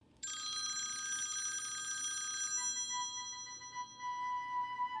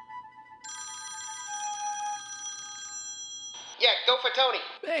Yeah, go for Tony.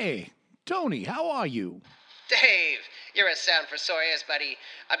 Hey, Tony, how are you? Dave, you're a sound for sore ears, buddy.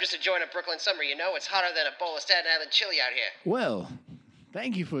 I'm just enjoying a Brooklyn summer, you know? It's hotter than a bowl of Staten Island chili out here. Well,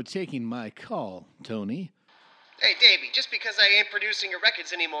 thank you for taking my call, Tony. Hey, Davey, just because I ain't producing your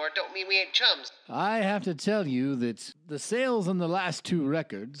records anymore don't mean we ain't chums. I have to tell you that the sales on the last two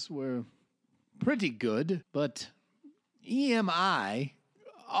records were pretty good, but EMI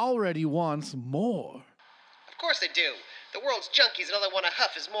already wants more. Of course they do. The world's junkies and all they want to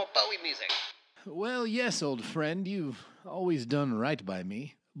huff is more Bowie music. Well, yes, old friend, you've always done right by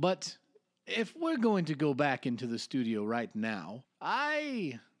me. But if we're going to go back into the studio right now,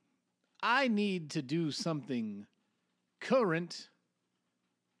 I need to do something current,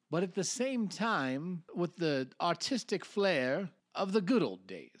 but at the same time with the artistic flair of the good old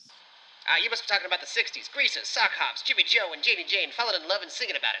days. You must be talking about the 60s. Greasers, Sock Hops, Jimmy Joe, and Janie Jane falling in love and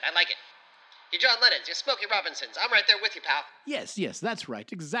singing about it. I like it. You're John Lennon's, you're Smokey Robinson's. I'm right there with you, pal. Yes, that's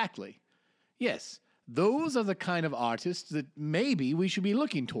right, exactly. Yes, those are the kind of artists that maybe we should be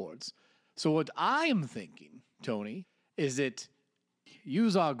looking towards. So what I am thinking, Tony, is that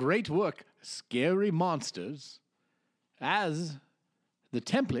use our great work, Scary Monsters, as the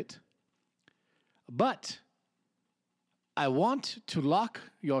template, but I want to lock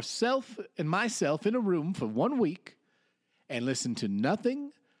yourself and myself in a room for 1 week and listen to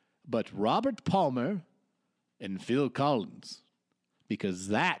nothing but Robert Palmer and Phil Collins, because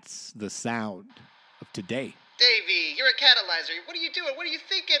that's the sound of today. Davey, you're a catalyzer. What are you doing? What are you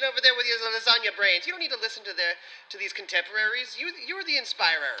thinking over there with your lasagna brains? You don't need to listen to these contemporaries. You're the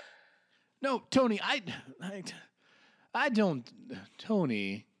inspirer. No, Tony, I don't,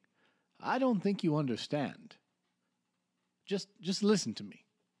 Tony, I don't think you understand. Just listen to me.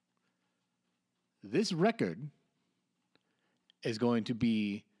 This record is going to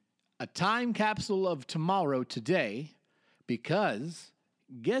be a time capsule of tomorrow today, because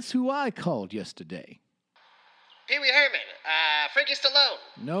guess who I called yesterday? Pee Wee Herman. Frankie Stallone.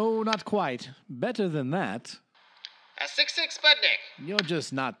 No, not quite. Better than that. 6'6"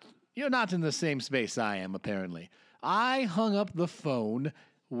 Sputnik. You're not in the same space I am, apparently. I hung up the phone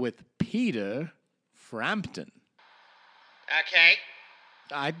with Peter Frampton. Okay.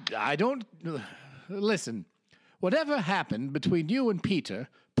 I don't... Listen, whatever happened between you and Peter,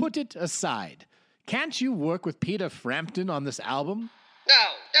 put it aside. Can't you work with Peter Frampton on this album?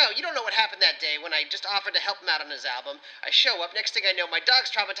 No, you don't know what happened that day when I just offered to help him out on his album. I show up, next thing I know, my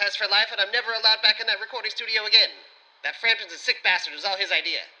dog's traumatized for life, and I'm never allowed back in that recording studio again. That Frampton's a sick bastard. It was all his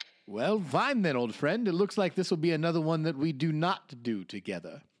idea. Well, fine then, old friend. It looks like this will be another one that we do not do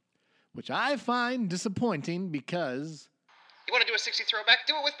together, which I find disappointing because... You want to do a 60 throwback?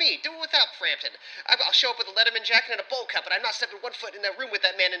 Do it with me. Do it without Frampton. I'll show up with a Letterman jacket and a bowl cut, but I'm not stepping 1 foot in that room with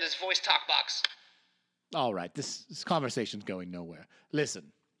that man in his voice talk box. All right, this conversation's going nowhere.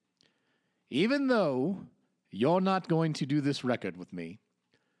 Listen, even though you're not going to do this record with me,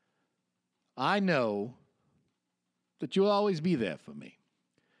 I know that you'll always be there for me.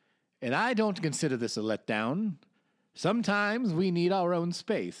 And I don't consider this a letdown. Sometimes we need our own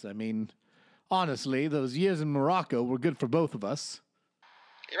space. I mean, honestly, those years in Morocco were good for both of us.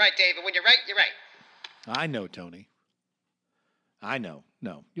 You're right, David. When you're right, you're right. I know, Tony. I know.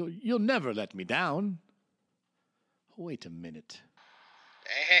 No, you'll never let me down. Wait a minute.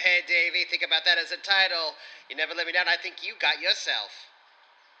 Hey, Davey, think about that as a title. You never let me down. I think you got yourself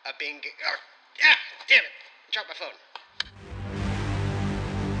a bing... damn it. I dropped my phone.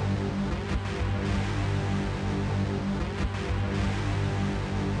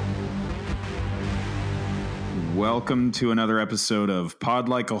 Welcome to another episode of Pod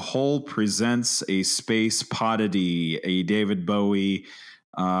Like a Hole presents a Space Podity, a David Bowie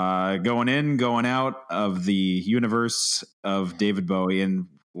going in, going out of the universe of David Bowie. In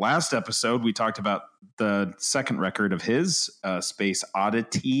last episode, we talked about the second record of his, Space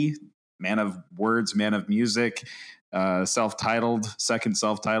Oddity, man of words, man of music, self-titled, second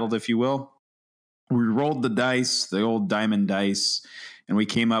self-titled, if you will. We rolled the dice, the old diamond dice, and we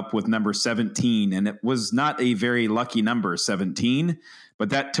came up with number 17, and it was not a very lucky number, 17, but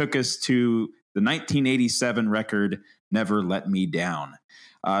that took us to the 1987 record, Never Let Me Down.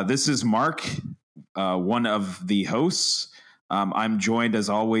 This is Mark, one of the hosts. I'm joined, as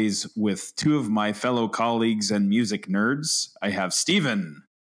always, with two of my fellow colleagues and music nerds. I have Steven.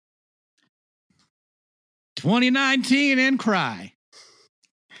 2019 and cry.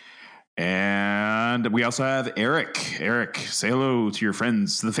 And we also have Eric. Eric, say hello to your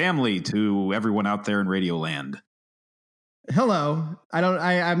friends, to the family, to everyone out there in Radioland. Hello.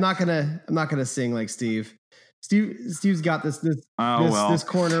 I'm not gonna sing like Steve. Steve's got this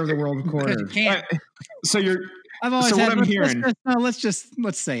corner of the world corner. So I've always So had. what I'm hearing-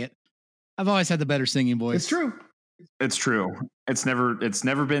 Let's say it. I've always had the better singing voice. It's true. It's true. It's never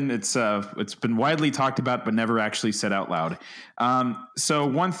been. It's been widely talked about, but never actually said out loud. So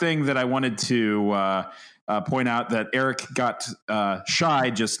one thing that I wanted to point out that Eric got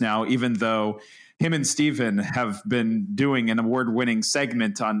shy just now, even though him and Steven have been doing an award-winning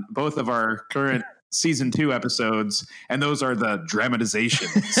segment on both of our current season 2 episodes, and those are the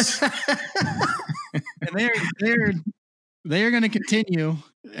dramatizations. And they're going to continue,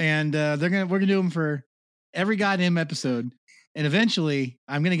 and we're going to do them for every goddamn episode, and eventually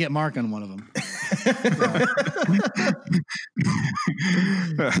I'm going to get Mark on one of them.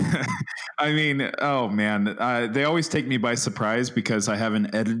 I mean, oh man, they always take me by surprise because I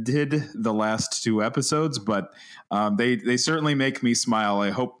haven't edited the last 2 episodes, but they certainly make me smile. I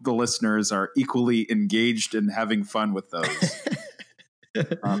hope the listeners are equally engaged and having fun with those.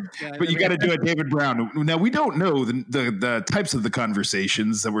 But you got to do it, David Brown. Now we don't know the types of the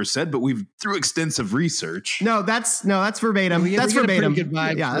conversations that were said, but we've through extensive research. No, that's verbatim. We That's get a pretty verbatim. good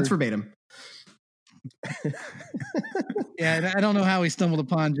vibe Yeah, that's for- verbatim. Yeah, I don't know how we stumbled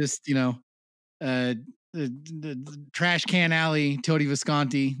upon just the Trash Can Alley Tony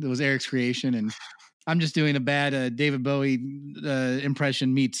Visconti that was Eric's creation, and I'm just doing a bad David Bowie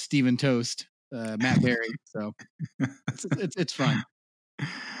impression meets Stephen Toast, Matt Berry. So it's fun.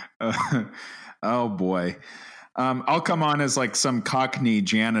 Oh boy. I'll come on as like some Cockney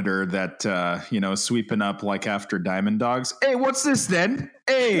janitor that sweeping up like after Diamond Dogs. Hey, what's this then?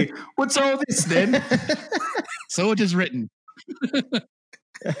 Hey, what's all this then? So it is written. This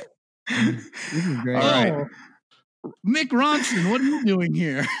is great. All right. Oh, Mick Ronson, what are you doing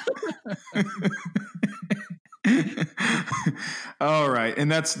here? All right, and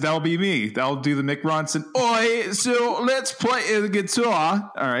that'll be me. That'll do the Mick Ronson. Oi, so let's play the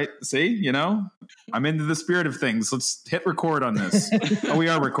guitar. All right, see, I'm into the spirit of things. Let's hit record on this. Oh, we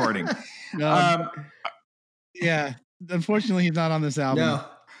are recording. Yeah, unfortunately, he's not on this album. No.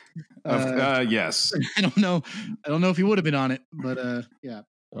 Yes. I don't know if he would have been on it, but yeah.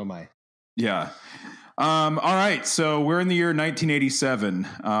 Oh my. Yeah. All right. So we're in the year 1987.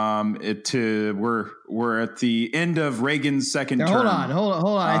 We're at the end of Reagan's second Now, term. hold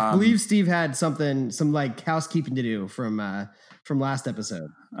on. I believe Steve had some like housekeeping to do from last episode.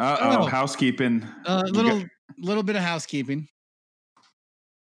 Housekeeping. Little bit of housekeeping.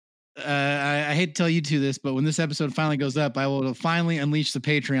 I hate to tell you two this, but when this episode finally goes up, I will finally unleash the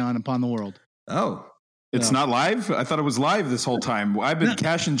Patreon upon the world. Oh. It's not live? I thought it was live this whole time. I've been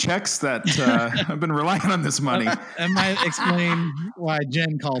cashing checks that I've been relying on this money. That might explain why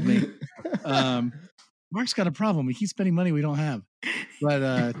Jen called me. Mark's got a problem. We keep spending money we don't have.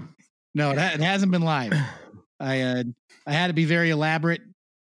 But no, it hasn't been live. I had to be very elaborate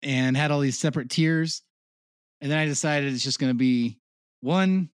and had all these separate tiers. And then I decided it's just going to be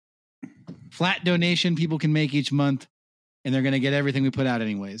one flat donation people can make each month, and they're going to get everything we put out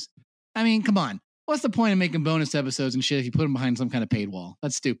anyways. I mean, come on. What's the point of making bonus episodes and shit if you put them behind some kind of paid wall?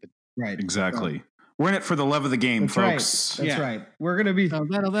 That's stupid. Right. Exactly. Right. We're in it for the love of the game, That's folks. Right. That's right. We're gonna be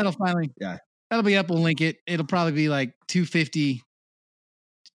that'll finally that'll be up. We'll link it. It'll probably be like $2.50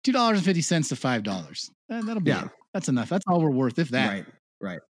 to $5. That'll be it. That's enough. That's all we're worth, if that.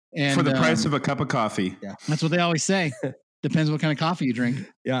 Right. And for the price of a cup of coffee. Yeah. That's what they always say. Depends what kind of coffee you drink.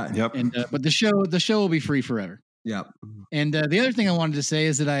 Yeah. Yep. And but the show will be free forever. Yep. And the other thing I wanted to say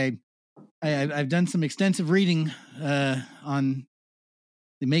is that I've done some extensive reading on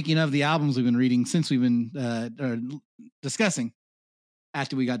the making of the albums we've been reading since we've been discussing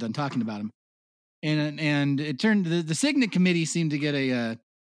after we got done talking about them. And it turned the Signet Committee seemed to get a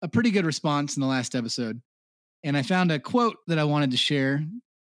pretty good response in the last episode. And I found a quote that I wanted to share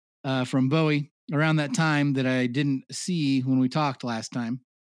from Bowie around that time that I didn't see when we talked last time.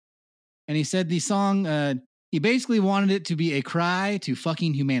 And he said the song, he basically wanted it to be a cry to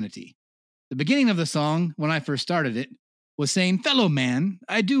fucking humanity. The beginning of the song, when I first started it, was saying, "Fellow man,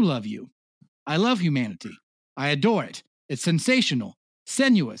 I do love you. I love humanity. I adore it. It's sensational,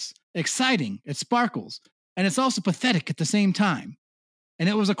 sensuous, exciting, it sparkles, and it's also pathetic at the same time." And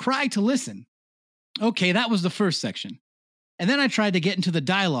it was a cry to listen. Okay, that was the first section. And then I tried to get into the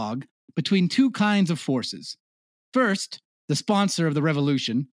dialogue between two kinds of forces. First, the sponsor of the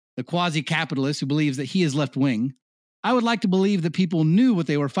revolution, the quasi-capitalist who believes that he is left-wing. I would like to believe that people knew what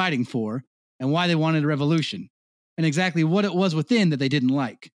they were fighting for and why they wanted a revolution, and exactly what it was within that they didn't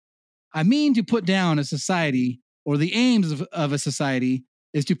like. I mean to put down a society, or the aims of a society,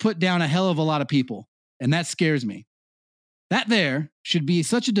 is to put down a hell of a lot of people, and that scares me. That there should be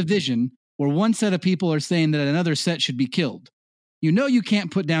such a division where one set of people are saying that another set should be killed. You know you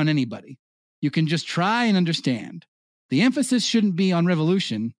can't put down anybody. you can just try and understand. The emphasis shouldn't be on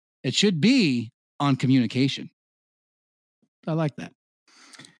revolution. It should be on communication. I like that.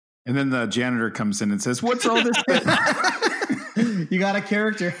 And then the janitor comes in and says, "What's all this?" You got a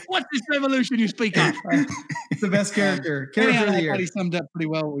character. What's this revolution you speak of? It's the best character. Anyhow, Character of the I year. thought he summed up pretty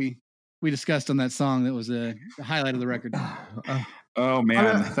well what we discussed on that song. That was the highlight of the record. Oh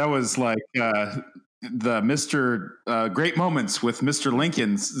man, that was like the Mr. Great Moments with Mr.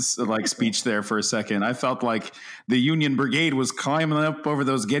 Lincoln's like speech there for a second. I felt like the Union Brigade was climbing up over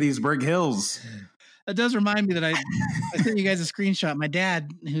those Gettysburg Hills. That does remind me that I sent you guys a screenshot. My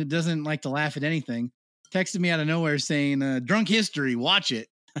dad, who doesn't like to laugh at anything, texted me out of nowhere saying, "Drunk History, watch it."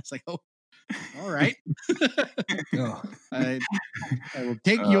 I was like, "Oh, all right." I will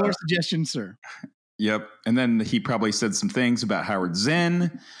take your suggestion, sir. Yep. And then he probably said some things about Howard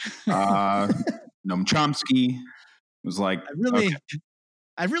Zinn, Noam Chomsky. It was like,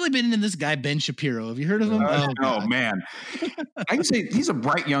 I've really been into this guy, Ben Shapiro. Have you heard of him? Oh man. I can say he's a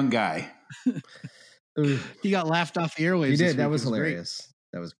bright young guy. He got laughed off the airwaves. He did. That was hilarious. Great.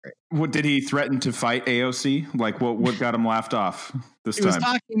 That was great. What did he threaten to fight AOC? Like what got him laughed off this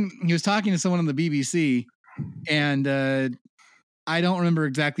time? He was talking to someone on the BBC, and I don't remember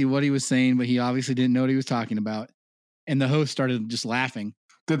exactly what he was saying, but he obviously didn't know what he was talking about. And the host started just laughing.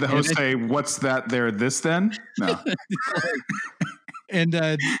 Did the host say, "What's that there, this then?" No. And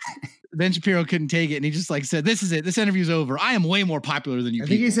Ben Shapiro couldn't take it, and he just like said, "This is it. This interview's over. I am way more popular than you." I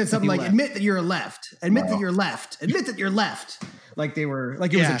think he said something like, left. "Admit that you're left. Admit that you're left. Admit that you're left." Like they were,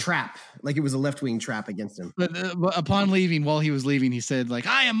 like it was a trap. Like it was a left-wing trap against him. But upon leaving, while he was leaving, he said, "Like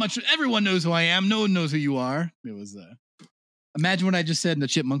I am much. Everyone knows who I am. No one knows who you are." It was. Imagine what I just said in the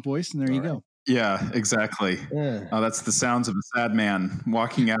chipmunk voice, and there you go. Yeah, exactly. Yeah. Oh, that's the sounds of a sad man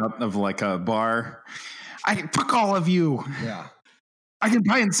walking out of like a bar. I can fuck all of you. Yeah. I can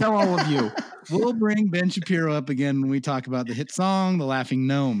buy and sell all of you. We'll bring Ben Shapiro up again when we talk about the hit song, The Laughing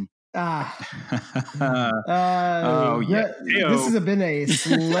Gnome. Yeah. This has been a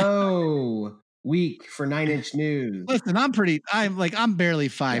slow week for 9 Inch News. Listen, I'm barely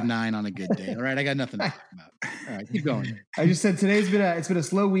 5'9" on a good day. All right. I got nothing to talk about. All right, keep going. I just said it's been a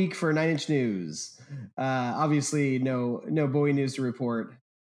slow week for 9 Inch News. Obviously no Bowie news to report,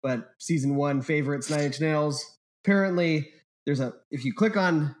 but season 1 favorites, 9 Inch Nails. Apparently if you click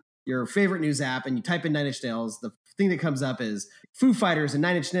on your favorite news app and you type in 9 Inch Nails, the thing that comes up is Foo Fighters and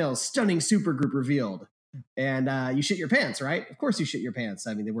 9 Inch Nails stunning supergroup revealed. And you shit your pants, right? Of course you shit your pants.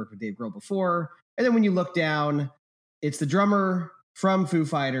 I mean, they worked with Dave Grohl before. And then when you look down, it's the drummer from Foo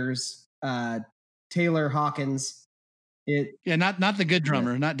Fighters, Taylor Hawkins. Not the good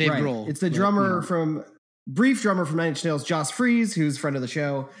drummer, not Dave Grohl. It's the drummer brief drummer from 9 Inch Nails, Joss Freese, who's a friend of the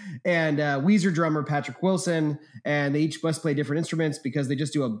show, and Weezer drummer Patrick Wilson. And they each must play different instruments because they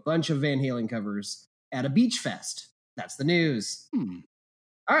just do a bunch of Van Halen covers at a beach fest. That's the news.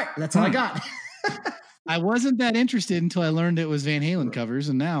 All right, that's all I got. I wasn't that interested until I learned it was Van Halen covers,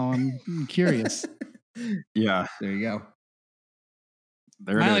 and now I'm curious. Yeah. There you go.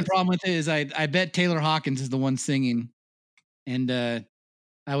 My only problem with it is I bet Taylor Hawkins is the one singing, and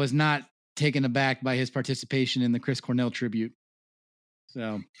I was not taken aback by his participation in the Chris Cornell tribute.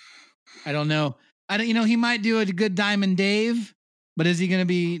 So I don't know. He might do a good Diamond Dave, but is he going to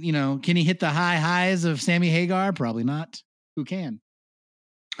be, can he hit the high highs of Sammy Hagar? Probably not. Who can?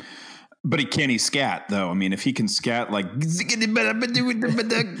 But can he scat though? I mean, if he can scat like, I think he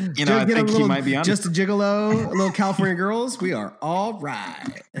might be on. Just a gigolo, a little California Girls. We are all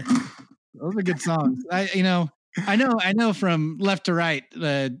right. Those are good songs. I know from left to right,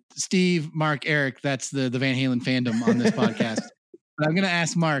 Steve, Mark, Eric, that's the Van Halen fandom on this podcast. But I'm going to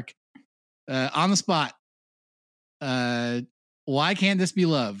ask Mark on the spot. Why can't this be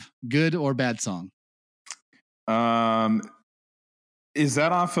love? Good or bad song? Is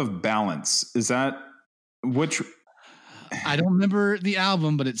that off of Balance? Is that which? I don't remember the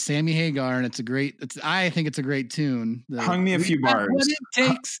album, but it's Sammy Hagar, and I think it's a great tune. Hung me a few bars. What it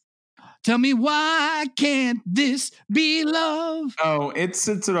takes. Tell me why can't this be love? Oh, it's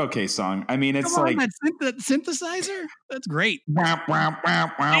an okay song. I mean, it's like that synthesizer. That's great. It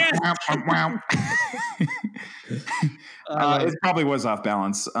probably was off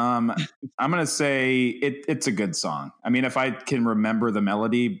Balance. I'm gonna say it's a good song. I mean, if I can remember the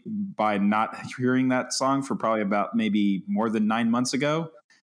melody by not hearing that song for probably about maybe more than 9 months ago,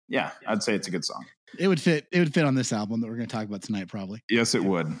 yeah, I'd say it's a good song. It would fit on this album that we're going to talk about tonight, probably. Yes, it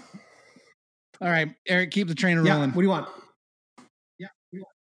would. All right, Eric, keep the train rolling. What do you want?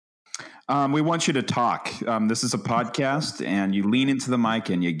 We want you to talk. This is a podcast, and you lean into the mic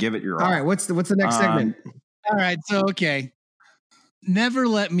and you give it your all. All right, what's the next segment? All right, so okay. Never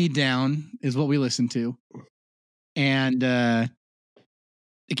Let Me Down is what we listened to. And it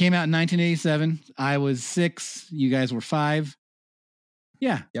came out in 1987. I was 6. You guys were 5.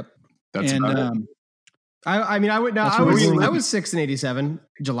 Yeah. Yep. That's and about it. I mean, I would no. That's I where was we I were. was 6 in 87,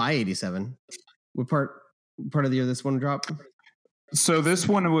 July 87. What part of the year this one dropped? So this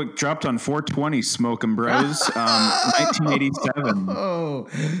one dropped on 420 Smoking Bros, 1987. Oh,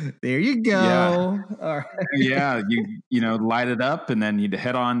 there you go. Yeah. All right. Yeah, you know, light it up, and then you'd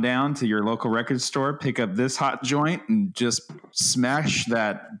head on down to your local record store, pick up this hot joint, and just smash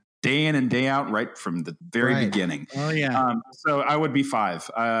that day in and day out right from the very beginning. Oh yeah. So I would be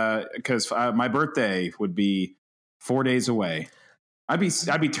 5 because my birthday would be 4 days away. I'd be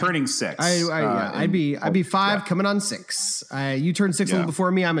turning 6. I'd be 5 coming on 6. You turned 6 a little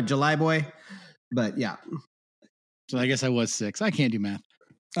before me. I'm a July boy, but yeah. So I guess I was 6. I can't do math.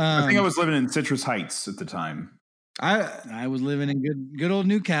 I think I was living in Citrus Heights at the time. I was living in good old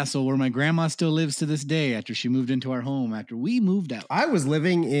Newcastle, where my grandma still lives to this day after she moved into our home after we moved out. I was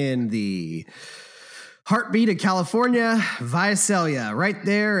living in the heartbeat of California, Visalia, right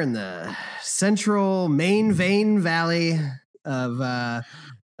there in the central main vein valley of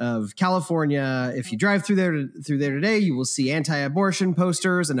California. If you drive through there today, you will see anti-abortion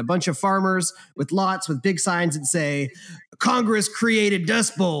posters and a bunch of farmers with lots with big signs that say "Congress created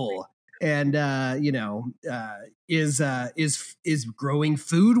Dust Bowl." And is growing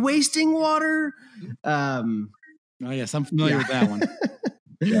food wasting water? Oh yes, I'm familiar with that one.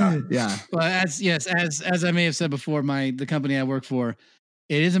 Yeah. Well, as I may have said before, the company I work for,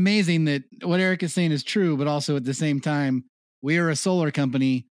 it is amazing that what Eric is saying is true, but also at the same time, we are a solar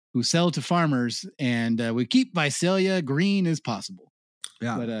company who sell to farmers, and we keep Visalia green as possible.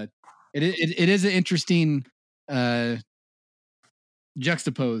 Yeah, but it is an interesting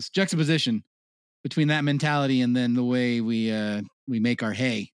juxtaposition between that mentality and then the way we make our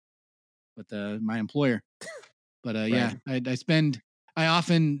hay with my employer. But right. I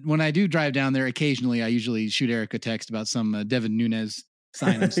often, when I do drive down there, occasionally I usually shoot Eric a text about some Devin Nunes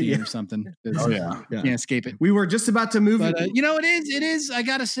sign I'm seeing or something. Oh yeah. Can't escape it. We were just about to move. But it is. I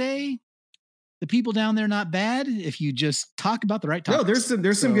gotta say, the people down there not bad if you just talk about the right topics. No,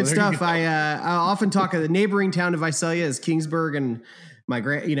 there's some good stuff. I often talk of the neighboring town of Visalia is Kingsburg, and my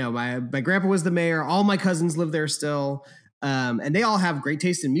grandpa was the mayor. All my cousins live there still, and they all have great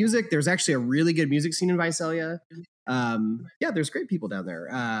taste in music. There's actually a really good music scene in Visalia. There's great people down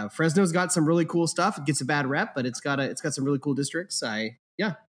there. Fresno's got some really cool stuff. It gets a bad rep, but it's got some really cool districts.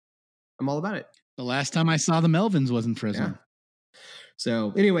 I'm all about it. The last time I saw the Melvins was in Fresno. Yeah.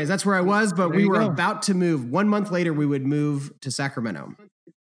 So anyways, that's where I was, but we were about to move. 1 month later, we would move to Sacramento.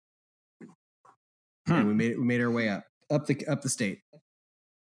 And we made our way up the state.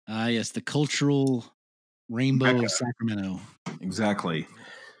 Yes, the cultural rainbow of Sacramento. Exactly.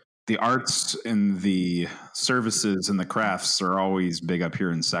 The arts and the services and the crafts are always big up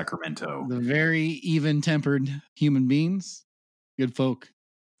here in Sacramento. The very even-tempered human beings, good folk.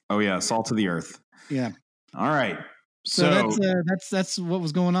 Oh yeah, salt of the earth. Yeah. All right. So that's what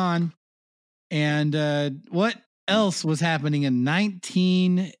was going on, and what else was happening in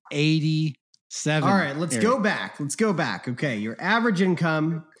 1987? All right, let's go back. Okay, your average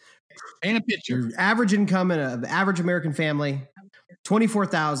income. Paint a picture. Your average income in an average American family,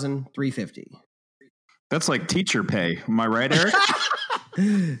 $24,350. That's like teacher pay. Am I right, Eric?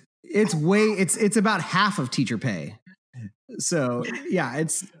 It's about half of teacher pay. So yeah,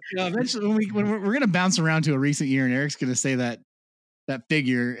 it's eventually when we're going to bounce around to a recent year, and Eric's going to say that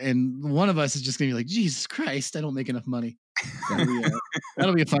figure, and one of us is just going to be like, Jesus Christ, I don't make enough money.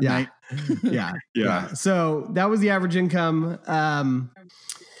 That'll be a fun night. Yeah. So that was the average income.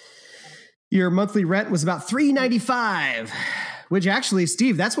 Your monthly rent was about $395, which actually,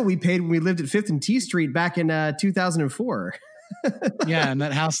 Steve, that's what we paid when we lived at 5th and T Street back in 2004. Yeah, and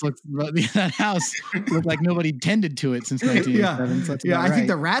that house looked like nobody tended to it since 1987. So I think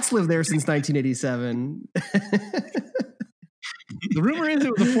the rats lived there since 1987. The rumor is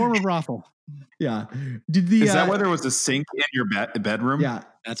it was a former brothel. Yeah. Is that why there was a sink in your bedroom? Yeah.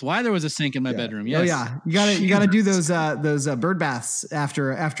 That's why there was a sink in my bedroom. Yes. Oh yeah. You gotta do those bird baths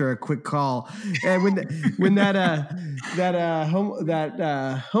after a quick call. And when that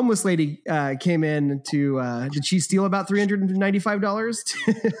homeless lady came in did she steal about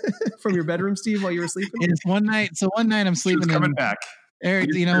 $395 from your bedroom, Steve, while you were sleeping? It's one night. So one night I'm sleeping. She was coming back.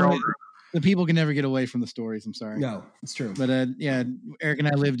 Eric, you know, the people can never get away from the stories. I'm sorry. No, it's true. But Eric and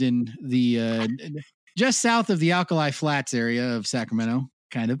I lived in the just south of the Alkali Flats area of Sacramento,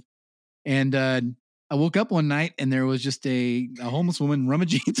 kind of. And I woke up one night and there was just a homeless woman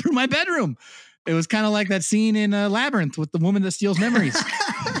rummaging through my bedroom. It was kind of like that scene in Labyrinth with the woman that steals memories.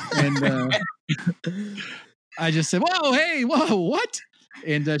 And I just said, "Whoa, hey, whoa, what?"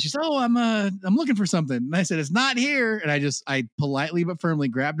 And she said, "Oh, I'm looking for something." And I said, "It's not here." And I politely but firmly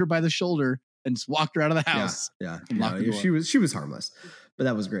grabbed her by the shoulder and just walked her out of the house. Yeah. She was harmless, but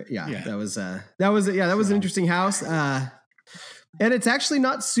that was great. Yeah. That was an interesting house. And it's actually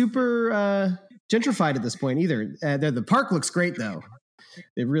not super gentrified at this point either. The park looks great though.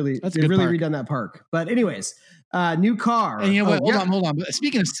 They've really redone that park. But anyways, new car. And you know what? Hold on.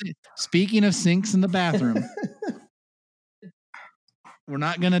 Speaking of sinks in the bathroom, I'm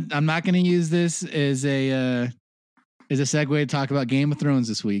not gonna use this as a segue to talk about Game of Thrones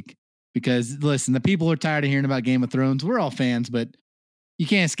this week, because listen, the people are tired of hearing about Game of Thrones. We're all fans, but you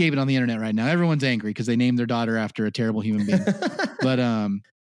can't escape it on the internet right now. Everyone's angry because they named their daughter after a terrible human being. But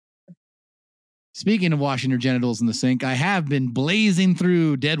speaking of washing your genitals in the sink, I have been blazing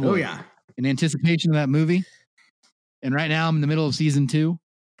through Deadwood in anticipation of that movie. And right now I'm in the middle of season 2.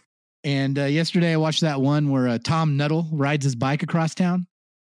 And yesterday I watched that one where Tom Nuttall rides his bike across town.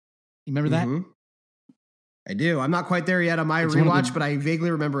 You remember that? Mm-hmm. I do. I'm not quite there yet on my rewatch, but I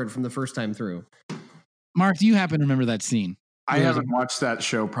vaguely remember it from the first time through. Mark, do you happen to remember that scene? I haven't watched that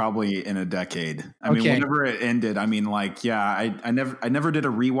show probably in a decade. I mean, whenever it ended, I mean, like, I never did a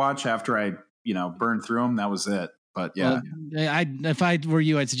rewatch after I, burned through them. That was it. But yeah, well, if I were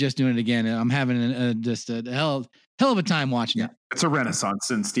you, I'd suggest doing it again. I'm having just a hell of a time watching it. It's a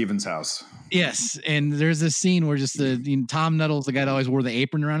renaissance in Steven's house. Yes, and there's this scene where just Tom Nuttall's the guy that always wore the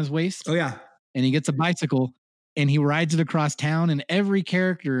apron around his waist. Oh yeah, and he gets a bicycle and he rides it across town, and every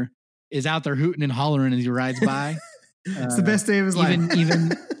character is out there hooting and hollering as he rides by. It's the best day of his life.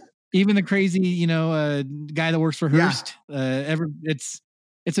 Even the crazy, guy that works for Hearst.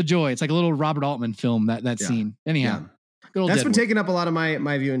 It's a joy. It's like a little Robert Altman film, that scene. Anyhow, good old that's Deadwood. been taking up a lot of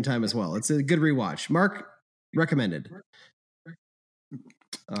my viewing time as well. It's a good rewatch. Mark, recommended.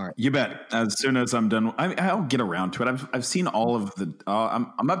 All right, you bet. As soon as I'm done, I'll get around to it. I've seen all of the.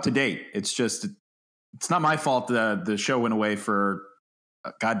 I'm up to date. It's just it's not my fault the show went away for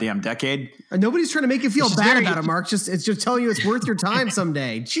a goddamn decade. Nobody's trying to make you feel bad about it, Mark. It's just telling you it's worth your time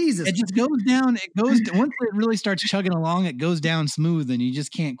someday. Jesus. It just goes down. Once it really starts chugging along, it goes down smooth and you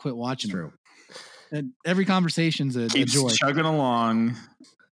just can't quit watching. True. And every conversation's a joy. Chugging along,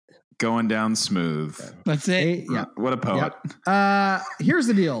 going down smooth. That's it. What a poet. Yep. Here's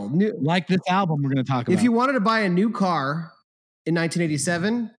the deal. Like this album we're going to talk about. If you wanted to buy a new car in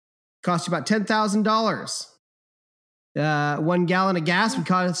 1987, it cost you about $10,000. 1 gallon of gas would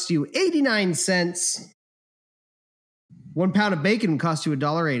cost you 89 cents. 1 pound of bacon would cost you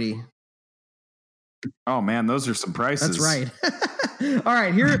 $1.80. Oh man, those are some prices. That's right. All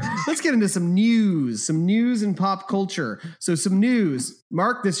right, here, let's get into some news and pop culture. So some news.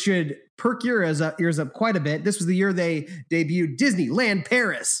 Mark, this should perk your ears up quite a bit. This was the year they debuted Disneyland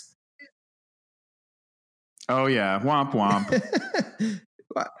Paris. Oh yeah, womp womp.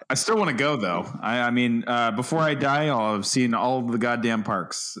 I still want to go though. I mean, before I die, I'll have seen all of the goddamn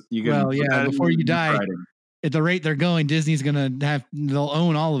parks. Before you die, at the rate they're going, Disney's they'll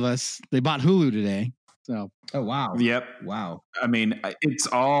own all of us. They bought Hulu today. So. Oh wow. Yep. Wow. I mean, it's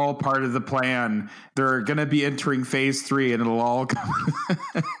all part of the plan. They're going to be entering phase 3 and it'll all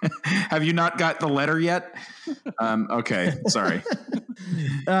Have you not got the letter yet? Okay. Sorry.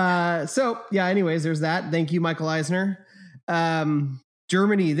 Anyways, there's that. Thank you, Michael Eisner.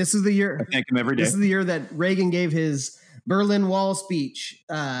 Germany. This is the year. I thank him every day. This is the year that Reagan gave his Berlin Wall speech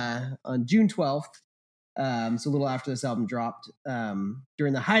on June 12th. So a little after this album dropped,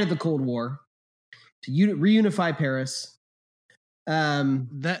 during the height of the Cold War, to reunify Paris.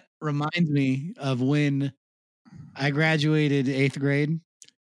 That reminds me of when I graduated 8th grade.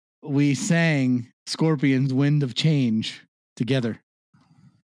 We sang Scorpions' "Wind of Change" together.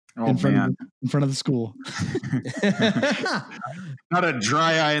 In front of the school. Not a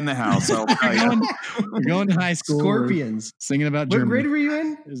dry eye in the house. We're going to high school. Scorpions. Singing about Germany. What grade were you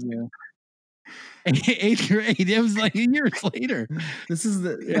in? 8th grade. It was like years later. This is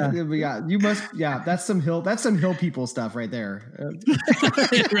you must. Yeah, that's some hill people stuff right there.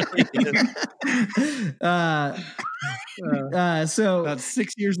 It really is. So about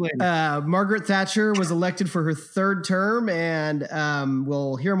 6 years later, Margaret Thatcher was elected for her 3rd term, and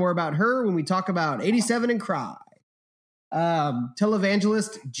we'll hear more about her when we talk about 87 and Cry.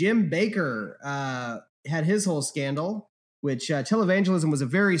 Televangelist Jim Baker had his whole scandal, which televangelism was a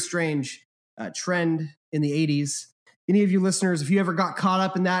very strange trend in the 80s. Any of you listeners, if you ever got caught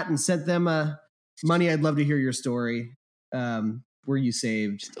up in that and sent them money, I'd love to hear your story. were you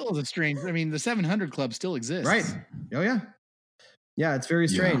saved? Still is a strange. I mean, the 700 Club still exists, Right? Oh yeah, yeah. It's very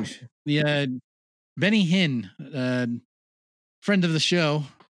strange. The Benny Hinn, friend of the show,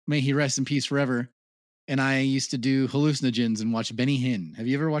 may he rest in peace forever. And I used to do hallucinogens and watch Benny Hinn. Have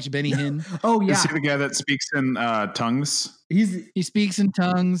you ever watched Benny Hinn? Oh yeah, is he the guy that speaks in tongues? He speaks in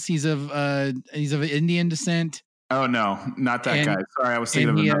tongues. He's of Indian descent. Oh no, not that guy. Sorry, I was thinking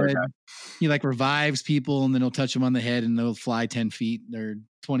of another guy. He like revives people, and then he'll touch them on the head, and they'll fly 10 feet or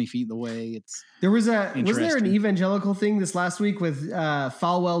 20 feet away. Was there an evangelical thing this last week with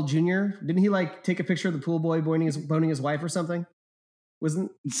Falwell Jr.? Didn't he like take a picture of the pool boy boning his wife or something?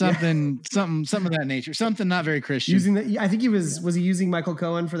 Wasn't something of that nature? Something not very Christian. I think he was he using Michael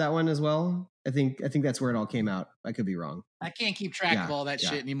Cohen for that one as well? I think that's where it all came out. I could be wrong. I can't keep track of all that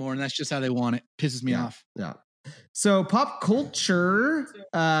shit anymore, and that's just how they want it. Pisses me off. Yeah. So pop culture,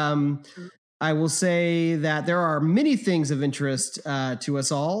 I will say that there are many things of interest to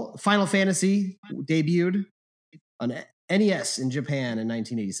us all. Final Fantasy debuted on NES in Japan in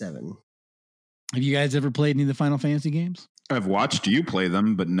 1987. Have you guys ever played any of the Final Fantasy games? I've watched you play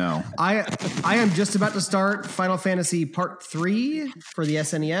them, but no. I am just about to start Final Fantasy Part 3 for the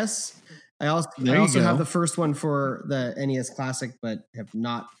SNES. I also have the first one for the NES Classic, but have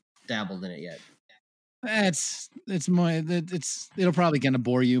not dabbled in it yet. It'll probably gonna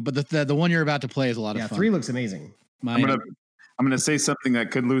bore you, but the one you're about to play is a lot of fun. 3 looks amazing. I'm gonna say something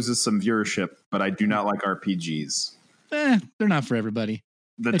that could lose us some viewership, but I do not like RPGs. They're not for everybody.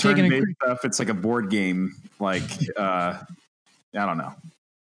 The turn-based stuff, it's like a board game. Like, I don't know.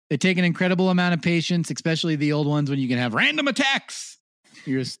 They take an incredible amount of patience, especially the old ones when you can have random attacks.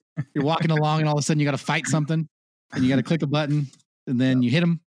 You're walking along and all of a sudden you got to fight something and you got to click a button and then you hit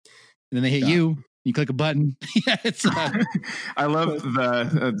them and then they hit you. You click a button. It's. I love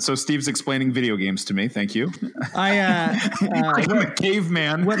so Steve's explaining video games to me. Thank you. What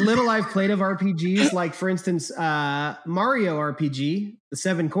caveman. What little I've played of RPGs, like for instance, Mario RPG, the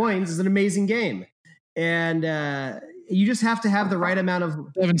 7 coins is an amazing game, and you just have to have the right amount of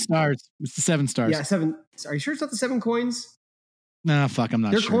 7 stars. It's the 7 stars. Yeah, 7. Are you sure it's not the 7 coins? No, fuck, I'm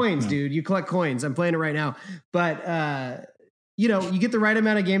not They're sure. coins, dude. You collect coins. I'm playing it right now, but. You get the right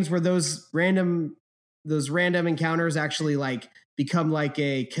amount of games where those random encounters actually like become like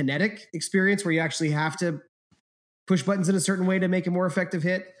a kinetic experience where you actually have to push buttons in a certain way to make a more effective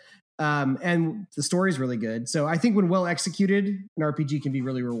hit. And the story is really good. So I think when well executed, an RPG can be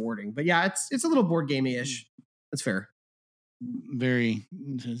really rewarding. But yeah, it's a little board gamey-ish. That's fair. Very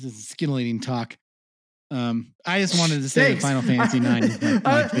scintillating talk. I just wanted to say that Final Fantasy 9 is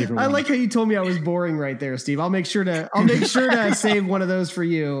my favorite one. I like how you told me I was boring right there, Steve. I'll make sure to save one of those for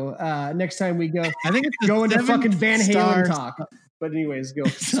you next time we go. I think it's go into fucking Van Halen talk. But anyways, go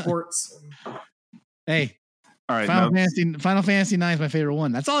sports. Hey, all right. Final Fantasy 9 is my favorite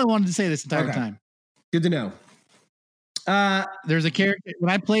one. That's all I wanted to say this entire time. Good to know. There's a character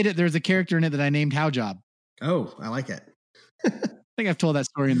when I played it. There's a character in it that I named How Job. Oh, I like it. I think I've told that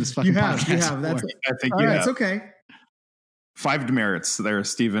story in this fucking podcast. You have. I think you have. It's okay. 5 demerits there,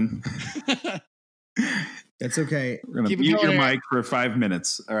 Steven. That's okay. We're going to mute your mic for 5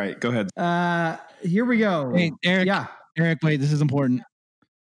 minutes. All right, go ahead. Here we go. Hey, Eric. Yeah. Eric, wait, this is important.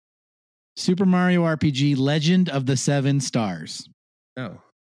 Super Mario RPG Legend of the 7 Stars. Oh.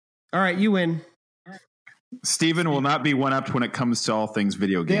 All right, you win. Steven will not be one-upped when it comes to all things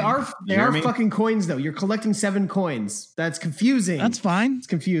video games. They are fucking coins, though. You're collecting 7 coins. That's confusing. That's fine. It's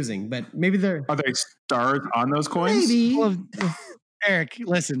confusing, but maybe they're... Are there stars on those coins? Maybe. Well, Eric,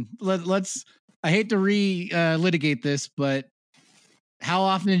 listen. Let's... I hate to litigate this, but how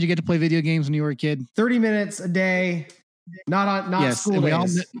often did you get to play video games when you were a kid? 30 minutes a day. Not school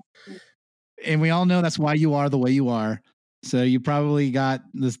days. And we all know that's why you are the way you are. So you probably got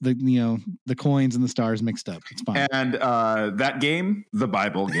the coins and the stars mixed up. It's fine. And that game, the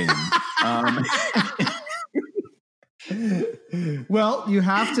Bible game. Well, you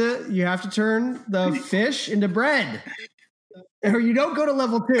have to turn the fish into bread, or you don't go to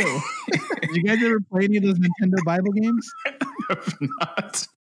level 2. Did you guys ever play any of those Nintendo Bible games? I've not.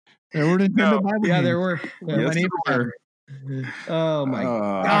 There were Nintendo Bible games. Yeah, there were. Yes, there were. Oh my God!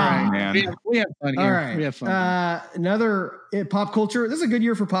 All right, man. We have fun here. All right, we have fun. Another pop culture. This is a good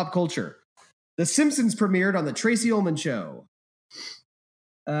year for pop culture. The Simpsons premiered on the Tracy Ullman Show.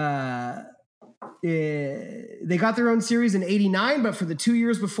 They got their own series in '89, but for the 2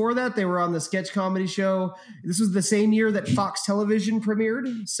 years before that, they were on the sketch comedy show. This was the same year that Fox Television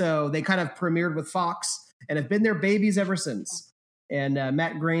premiered, so they kind of premiered with Fox and have been their babies ever since. And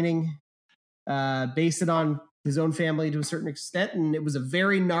Matt Groening based it on his own family to a certain extent, and it was a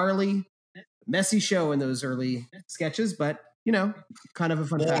very gnarly, messy show in those early sketches, but kind of a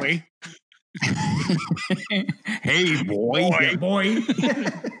fun fact. Hey, boy. Yeah, boy.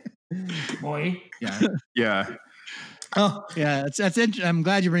 Boy. Yeah. Yeah. Oh, yeah. That's I'm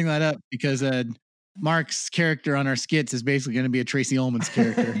glad you bring that up because Mark's character on our skits is basically going to be a Tracy Ullman's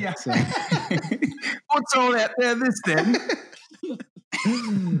character. Yeah. So. What's all that? This then?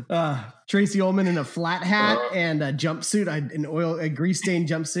 Tracy Ullman in a flat hat and a jumpsuit, a grease stained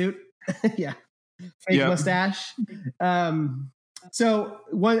jumpsuit. Yeah. Fake mustache. So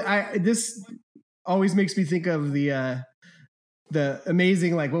this always makes me think of the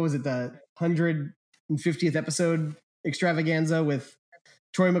amazing, like, what was it? The 150th episode extravaganza with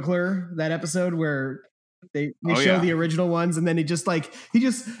Troy McClure, that episode where they show the original ones, and then he just stares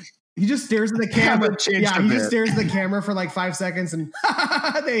at the camera. Yeah, he just stares at the camera for like 5 seconds, and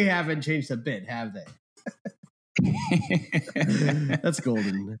they haven't changed a bit, have they? That's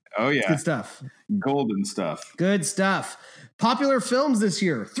golden. Oh yeah, good stuff. Golden stuff. Good stuff. Popular films this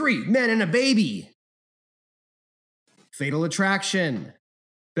year: 3 Men and a Baby, Fatal Attraction,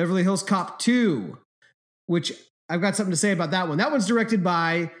 Beverly Hills Cop 2, which I've got something to say about that one. That one's directed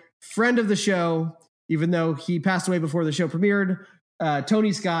by friend of the show, even though he passed away before the show premiered,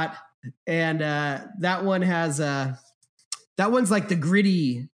 Tony Scott. And that one has that one's like the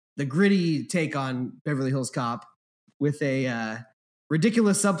gritty take on Beverly Hills Cop, with a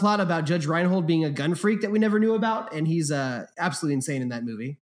ridiculous subplot about Judge Reinhold being a gun freak that we never knew about, and he's absolutely insane in that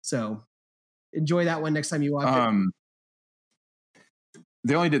movie. So enjoy that one next time you watch it.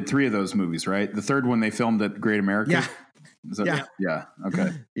 They only did 3 of those movies, right? The third one they filmed at Great America. Yeah. Yeah. Okay.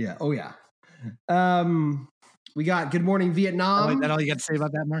 Yeah. Oh yeah. We got Good Morning Vietnam. Is that all you got to say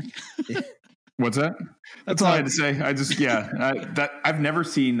about that, Mark? What's that? That's all I had to say. I've never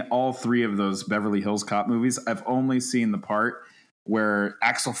seen all 3 of those Beverly Hills Cop movies. I've only seen the part where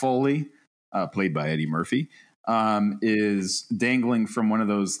Axel Foley, played by Eddie Murphy, is dangling from one of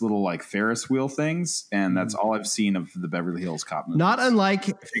those little like Ferris wheel things, and that's all I've seen of the Beverly Hills Cop movies. Not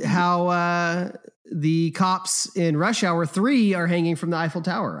unlike how the cops in Rush Hour 3 are hanging from the Eiffel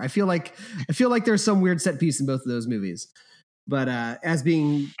Tower. I feel like there's some weird set piece in both of those movies. But I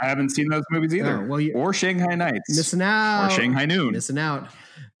haven't seen those movies either. Or Shanghai Nights. Missing out. Or Shanghai Noon. Missing out.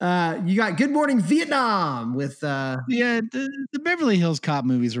 You got Good Morning Vietnam with the Beverly Hills Cop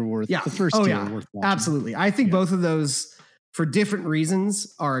movies are worth the first 2 are worth watching. Absolutely. I think both of those, for different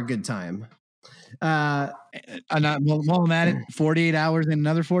reasons, are a good time. While I'm at it, 48 hours and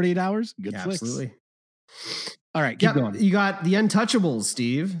another 48 hours. Good flicks. Absolutely. All right, keep going. You got The Untouchables,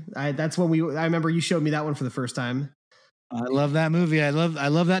 Steve. That's when I remember you showed me that one for the first time. I love that movie. I love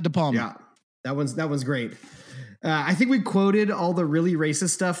that De Palma. Yeah, that one's great. I think we quoted all the really racist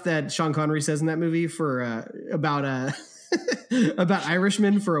stuff that Sean Connery says in that movie for about about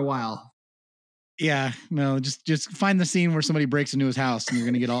Irishmen for a while. Yeah, no, just find the scene where somebody breaks into his house, and you're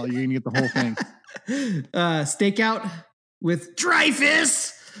gonna get the whole thing. Stakeout with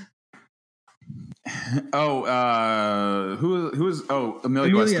Dreyfus. Who is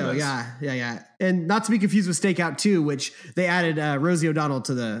Emilio Estevez. Yeah. And not to be confused with Stakeout 2, which they added Rosie O'Donnell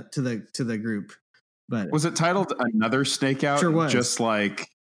to the group. But was it titled Another Stakeout? Sure was. Just like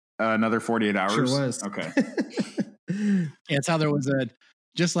Another 48 Hours? Sure was. Okay. Yeah, it's how there was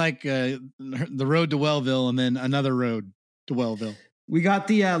just like the Road to Wellville and then Another Road to Wellville. We got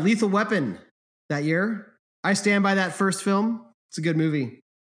the Lethal Weapon that year. I stand by that first film. It's a good movie.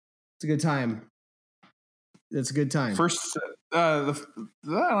 It's a good time. It's a good time. First, I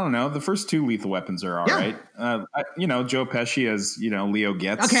don't know. The first 2 Lethal Weapons are all right. Joe Pesci as Leo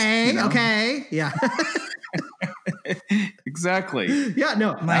Getz. Okay. Yeah. Exactly. Yeah.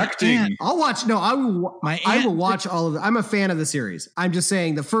 No. Acting. I'll watch. No, I will watch all of it. I'm a fan of the series. I'm just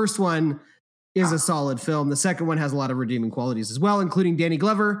saying the first one is a solid film. The second one has a lot of redeeming qualities as well, including Danny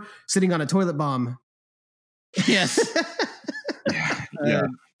Glover sitting on a toilet bomb. Yes. Yeah.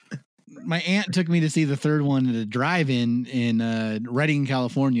 My aunt took me to see the third one at a drive-in in Redding,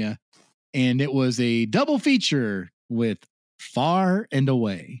 California, and it was a double feature with Far and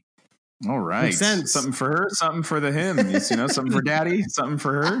Away. All right. Makes sense. Something for her, something for the him. Something for daddy, something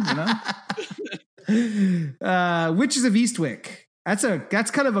for her, Witches of Eastwick.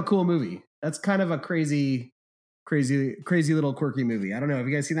 That's kind of a cool movie. That's kind of a crazy little quirky movie. I don't know. Have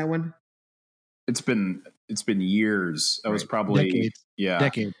you guys seen that one? It's been years. I was probably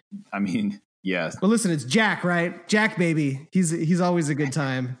Decade. I mean, yes. Well, listen, it's Jack, right? Jack, baby. He's always a good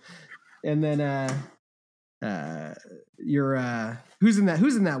time. And then who's in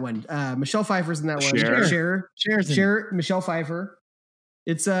that one? Michelle Pfeiffer's in that one. Cher, Michelle Pfeiffer.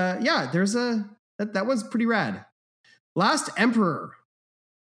 It's that one's pretty rad. Last Emperor.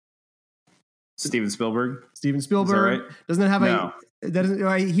 Steven Spielberg. Steven Spielberg. Is that right? Doesn't it have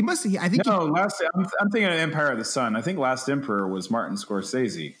No. he must. I think. No, I'm thinking of Empire of the Sun. I think Last Emperor was Martin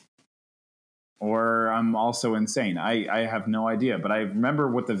Scorsese. Or I'm also insane. I have no idea, but I remember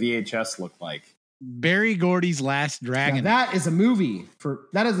what the VHS looked like. Barry Gordy's Last Dragon. Now that is a movie for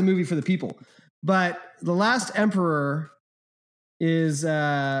the people. But The Last Emperor is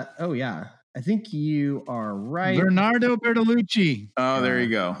I think you are right. Bernardo Bertolucci. Oh, there you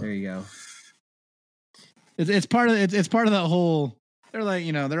go. There you go. It's part of that whole. They're like,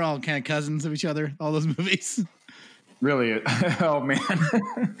 they're all kind of cousins of each other. All those movies. Really? Oh man.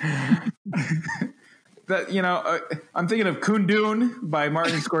 That I'm thinking of Kundun by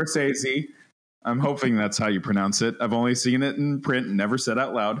Martin Scorsese. I'm hoping that's how you pronounce it. I've only seen it in print, never said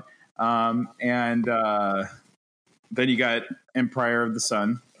out loud. And then you got Empire of the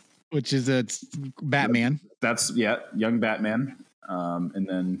Sun, which is Batman. That's young Batman. And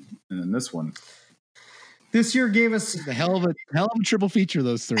then this one. This year gave us the hell of a triple feature.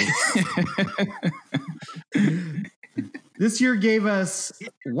 Those three. This year gave us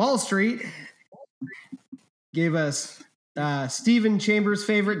Wall Street. Gave us Stephen Chambers'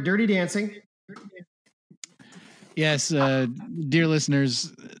 favorite, Dirty Dancing. Yes, dear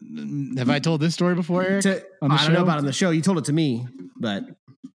listeners, have I told this story before, Eric? I don't know about it on the show. You told it to me, but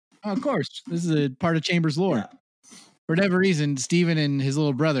of course, this is a part of Chambers lore. Yeah. For whatever reason, Stephen and his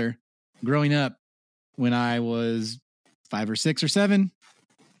little brother, growing up, when I was 5 or 6 or 7,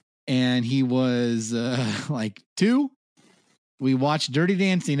 and he was like 2, we watched Dirty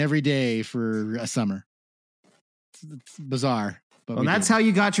Dancing every day for a summer. It's bizarre. But well, that's how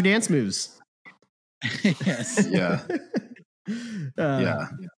you got your dance moves. Yes. Yeah. Yeah.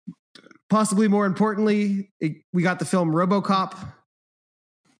 Possibly more importantly, we got the film RoboCop,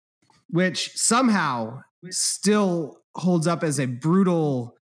 which somehow still holds up as a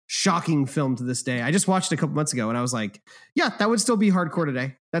brutal, shocking film to this day. I just watched it a couple months ago and I was like, yeah, that would still be hardcore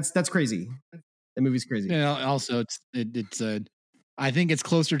today. That's crazy. The movie's crazy. Yeah. Also, it's I think it's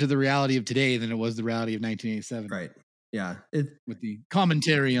closer to the reality of today than it was the reality of 1987. Right. Yeah. With the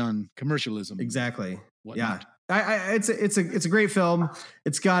commentary on commercialism. Exactly. Yeah. It's a great film.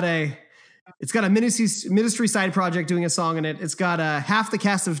 It's got a ministry side project doing a song in it. It's got half the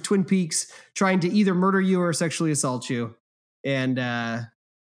cast of Twin Peaks trying to either murder you or sexually assault you. And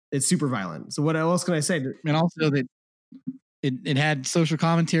it's super violent. So what else can I say? And also that it had social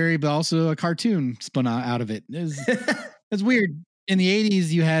commentary, but also a cartoon spun out of it. It's weird. In the 80s,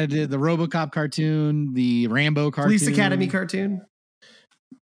 you had the RoboCop cartoon, the Rambo cartoon. Police Academy cartoon.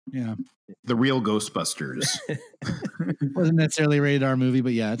 Yeah. The Real Ghostbusters. Wasn't necessarily a rated R movie,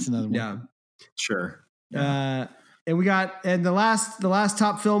 but yeah, it's another one. Yeah. Sure. And the last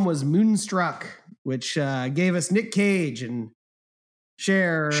top film was Moonstruck, which gave us Nick Cage and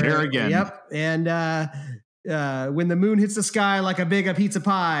Cher again. Yep. And when the moon hits the sky like a pizza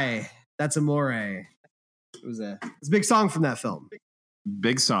pie, that's Amore. It's a big song from that film.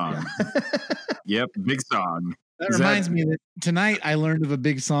 Big song. Yeah. Yep, big song. That reminds me that tonight I learned of a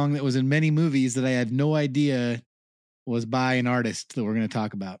big song that was in many movies that I had no idea was by an artist that we're going to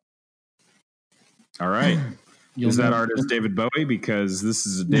talk about. All right. Is that artist David Bowie? Because this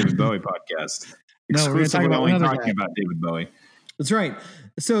is a David Bowie podcast. No, we're going to talk about only talking about David Bowie. That's right.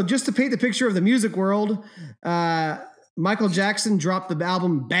 So just to paint the picture of the music world, Michael Jackson dropped the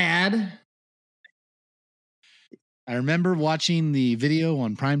album Bad. I remember watching the video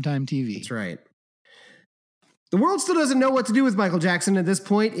on primetime TV. That's right. The world still doesn't know what to do with Michael Jackson at this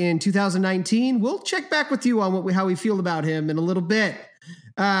point in 2019. We'll check back with you on how we feel about him in a little bit.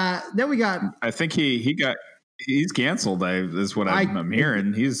 Then we got. I think he's canceled. Is what I'm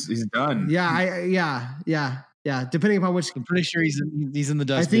hearing. He's done. Yeah. Depending upon which. I'm pretty sure he's in the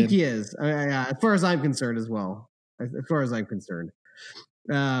dustbin. I think he is. As far as I'm concerned, as well. As far as I'm concerned.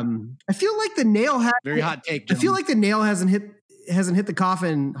 I feel like the nail very hot take. Gentlemen. I feel like the nail hasn't hit the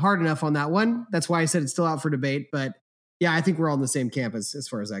coffin hard enough on that one. That's why I said it's still out for debate. But yeah, I think we're all in the same camp as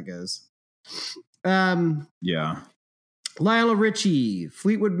far as that goes. Yeah. Lionel Richie,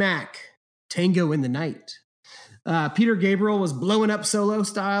 Fleetwood Mac, Tango in the Night. Peter Gabriel was blowing up solo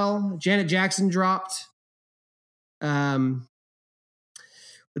style. Janet Jackson dropped. Let's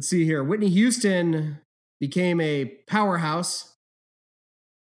see here. Whitney Houston became a powerhouse.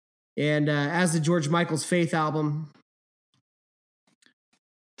 And as the George Michael's Faith album.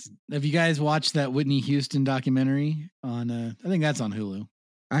 Have you guys watched that Whitney Houston documentary on, I think that's on Hulu.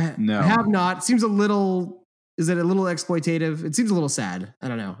 I have not. It seems is it a little exploitative? It seems a little sad. I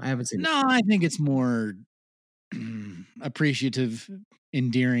don't know. I haven't seen it. No, I think it's more appreciative,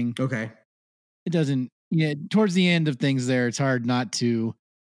 endearing. Okay. It doesn't, towards the end of things there, it's hard not to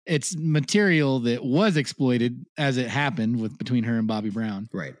it's material that was exploited as it happened between her and Bobby Brown.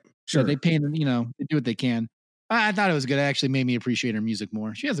 Right. Sure. So they painted, they do what they can. I thought it was good. It actually made me appreciate her music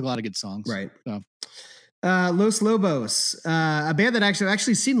more. She has a lot of good songs. Right. So. Los Lobos, a band that I've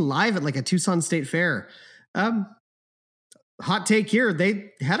actually seen live at like a Tucson State Fair. Hot take here.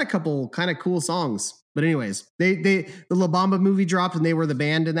 They had a couple kind of cool songs, but anyways, the La Bamba movie dropped and they were the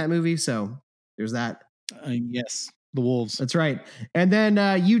band in that movie. So there's that. Yes. The Wolves. That's right. And then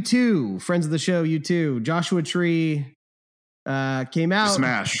U2, friends of the show, U2, Joshua Tree came out.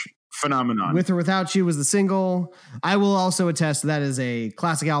 Smash. Phenomenon. With or Without You was the single. I will also attest that is a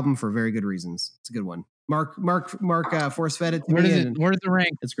classic album for very good reasons. It's a good one. Mark force fed it to me. Where's the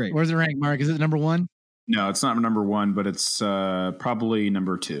rank? It's great. Where's the rank, Mark? Is it number 1? No, it's not number 1, but it's probably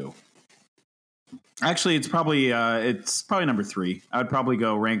number 2. Actually, it's probably number 3. I would probably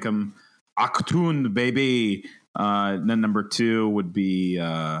go rank them Achtung, baby. Then number 2 would be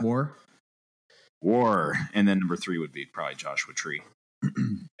War, and then number 3 would be probably Joshua Tree.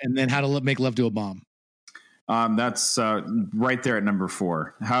 And then How to Make Love to a Bomb. That's right there at number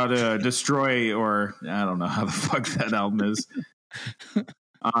 4. How to Destroy, or I don't know how the fuck that album is.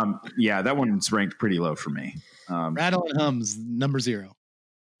 Yeah, that one's ranked pretty low for me. Rattle and Hum's number 0.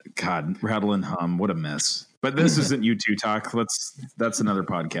 God, Rattle and Hum, what a mess. But this isn't U2 talk. That's another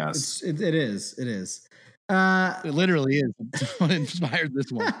podcast. It is. It literally is. It's what inspired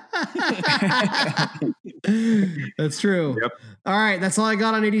this one. That's true. Yep. All right. That's all I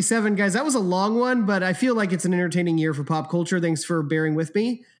got on 87, guys. That was a long one, but I feel like it's an entertaining year for pop culture. Thanks for bearing with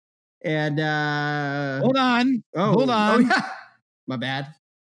me. And hold on. Oh, yeah. My bad.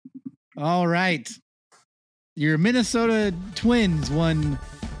 All right. Your Minnesota Twins won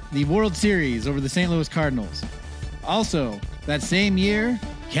the World Series over the St. Louis Cardinals. Also, that same year,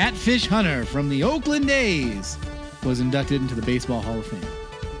 Catfish Hunter from the Oakland A's was inducted into the Baseball Hall of Fame.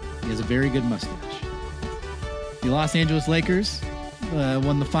 He has a very good mustache. The Los Angeles Lakers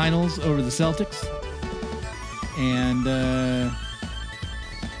won the finals over the Celtics. And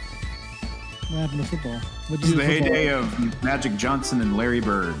what happened to football? This is the heyday of Magic Johnson and Larry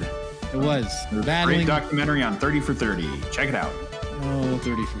Bird. It was. Great documentary on 30 for 30. Check it out. Oh,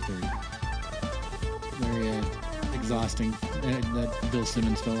 30 for 30. Very exhausting. That Bill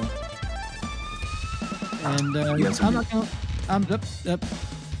Simmons fella. And I'm not going to...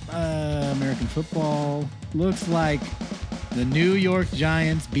 American football. Looks like the New York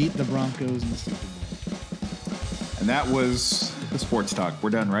Giants beat the Broncos in the Super Bowl. And that was the sports talk. We're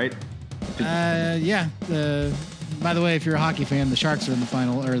done, right? Yeah. By the way, if you're a hockey fan, the Sharks are in the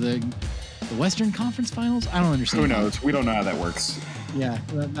final, or the Western Conference Finals? I don't understand. Who knows? We don't know how that works. Yeah.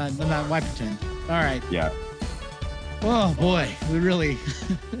 Why pretend? All right. Yeah. Oh, boy. We really...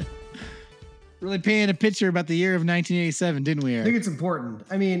 really painted a picture about the year of 1987, didn't we, Eric? I think it's important.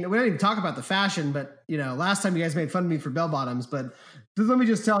 I mean, we don't even talk about the fashion, but, last time you guys made fun of me for bell bottoms, but let me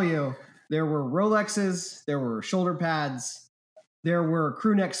just tell you, there were Rolexes, there were shoulder pads, there were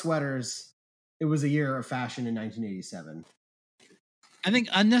crew neck sweaters. It was a year of fashion in 1987. I think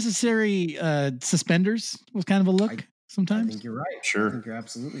unnecessary suspenders was kind of a look sometimes. I think you're right. Sure. I think you're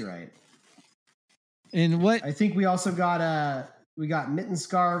absolutely right. And what? I think we also got mitten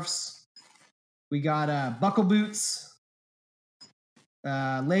scarves. We got buckle boots,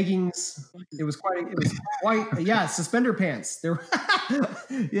 leggings. It was quite, yeah, suspender pants. There,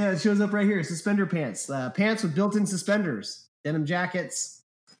 yeah, it shows up right here. Suspender pants, pants with built-in suspenders, denim jackets,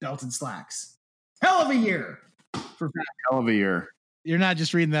 belted slacks. Hell of a year for fashion. Hell of a year. You're not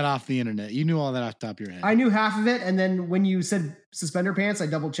just reading that off the internet. You knew all that off the top of your head. I knew half of it, and then when you said suspender pants, I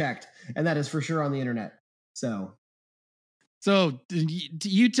double checked, and that is for sure on the internet. So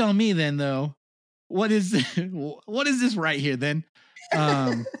you tell me then, though. What is this right here then?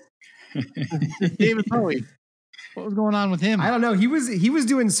 David Bowie. What was going on with him? I don't know. He was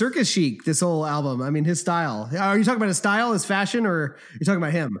doing circus chic this whole album. I mean, his style. Are you talking about his style, his fashion, or are you talking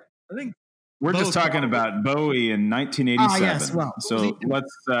about him? I think we're just talking about Bowie in 1987. Yes, well, so let's.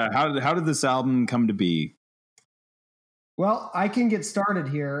 How did this album come to be? Well, I can get started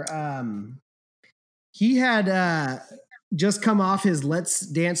here. He had just come off his Let's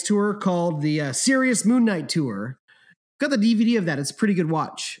Dance tour called the Serious Moon Night Tour. Got the DVD of that. It's a pretty good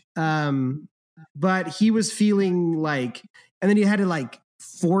watch. But he was feeling like, and then he had to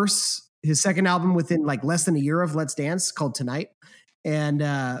force his second album within less than a year of Let's Dance called Tonight, and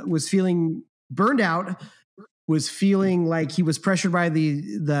was feeling burned out, was feeling like he was pressured by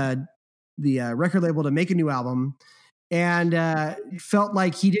the record label to make a new album, and felt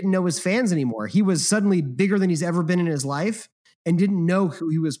like he didn't know his fans anymore. He was suddenly bigger than he's ever been in his life and didn't know who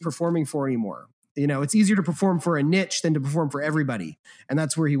he was performing for anymore. You know, it's easier to perform for a niche than to perform for everybody. And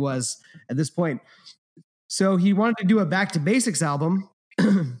that's where he was at this point. So he wanted to do a Back to Basics album.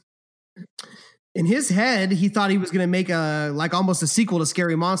 In his head, he thought he was going to make almost a sequel to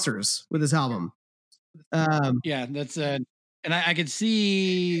Scary Monsters with this album. Yeah, that's and I could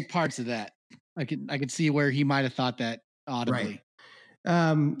see parts of that. I could see where he might have thought that audibly.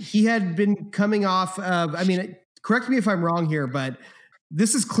 Right. He had been coming off of, I mean, correct me if I'm wrong here, but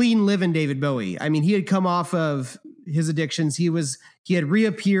this is clean living David Bowie. I mean, he had come off of his addictions. He had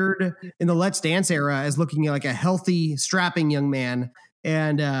reappeared in the Let's Dance era as looking like a healthy, strapping young man.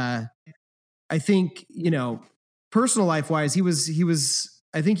 And I think, you know, personal life wise,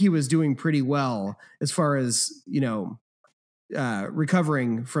 I think he was doing pretty well as far as, you know,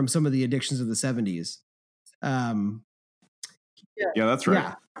 recovering from some of the addictions of the 70s. Yeah, that's right.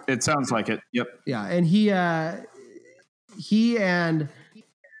 Yeah. It sounds like it. Yep. Yeah. And he and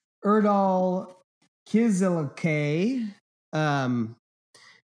Erdal Kizilke,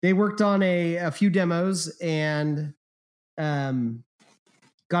 they worked on a few demos and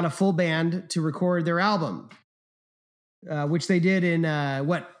got a full band to record their album, which they did in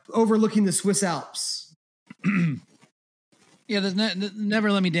overlooking the Swiss Alps. Yeah, there's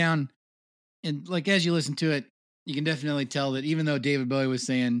Never Let Me Down. And like, as you listen to it, you can definitely tell that even though David Bowie was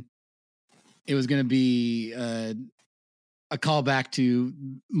saying it was going to be a callback to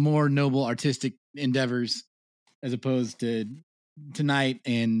more noble artistic endeavors as opposed to Tonight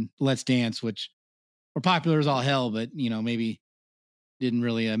and Let's Dance, which were popular as all hell, but, you know, maybe didn't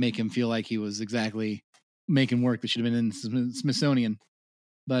really make him feel like he was exactly making work that should have been in the Smithsonian.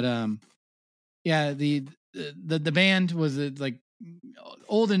 But yeah, the band was like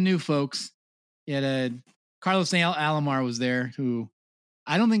old and new folks. You had Carlos Alomar was there, who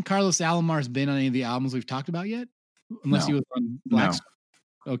I don't think Carlos Alomar's been on any of the albums we've talked about yet, unless he was on Black.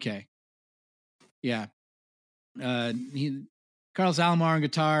 No. Okay. Yeah. Carlos Alomar on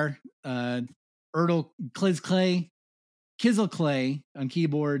guitar, Erdal Kizilke on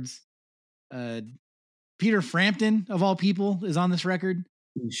keyboards, Peter Frampton of all people is on this record.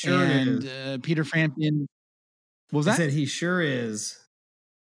 He sure is. Peter Frampton. What was that? I said he sure is.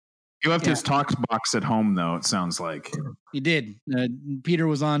 He left his talk box at home, though, it sounds like. He did. Peter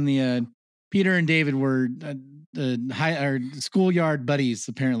was on the... Peter and David were schoolyard buddies,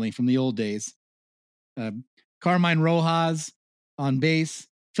 apparently, from the old days. Carmine Rojas on bass.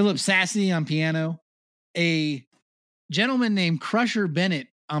 Philip Sassy on piano. A gentleman named Crusher Bennett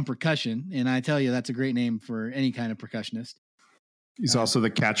on percussion. And I tell you, that's a great name for any kind of percussionist. He's also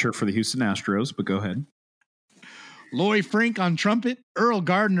the catcher for the Houston Astros, but go ahead. Lori Frink on trumpet, Earl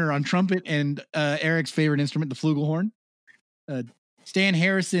Gardner on trumpet, and Eric's favorite instrument, the flugelhorn. Stan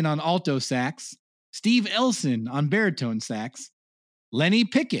Harrison on alto sax, Steve Elson on baritone sax, Lenny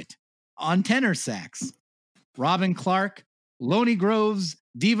Pickett on tenor sax, Robin Clark, Loney Groves,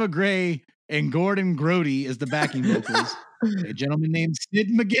 Diva Gray, and Gordon Grody as the backing vocals. A gentleman named Sid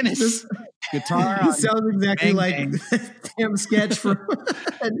McGinnis. Guitar. This sounds exactly like damn sketch from.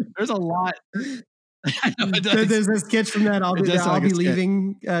 There's a lot. There's a sketch from that I'll Be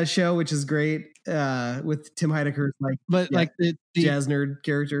Leaving show, which is great, with Tim Heidecker's like the jazz nerd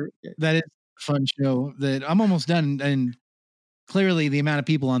character. That is a fun show. That I'm almost done, and clearly the amount of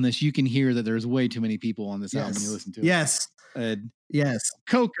people on this, you can hear that there's way too many people on this album when you listen to it. Yes. Yes.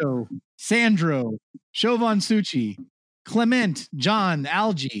 Coco, Sandro, Shovan Suchi, Clement, John,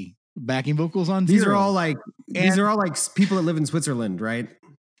 Algie, backing vocals on these Zero. Are all like people that live in Switzerland, right?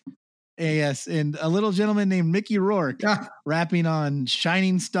 Yes, and a little gentleman named Mickey Rourke rapping on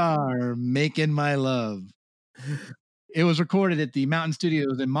Shining Star, Making My Love. It was recorded at the Mountain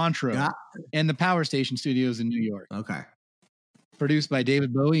Studios in Montreux and the Power Station Studios in New York. Okay. Produced by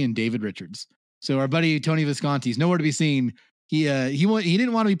David Bowie and David Richards. So our buddy Tony Visconti's nowhere to be seen. He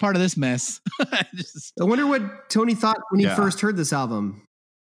didn't want to be part of this mess. I wonder what Tony thought when he first heard this album.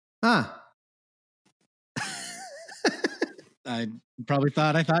 I probably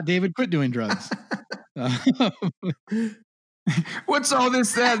thought David quit doing drugs. What's all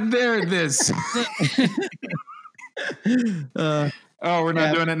this, that, and there, this? We're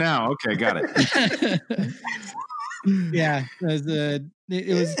not doing it now. Okay, got it. Yeah, it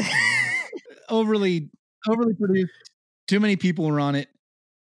was overly produced. Too many people were on it,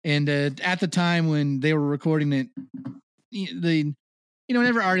 and at the time when they were recording it,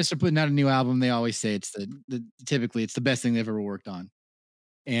 whenever artists are putting out a new album, they always say it's typically it's the best thing they've ever worked on.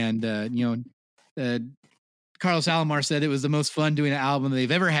 And Carlos Alomar said it was the most fun doing an album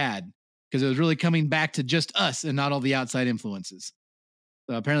they've ever had because it was really coming back to just us and not all the outside influences.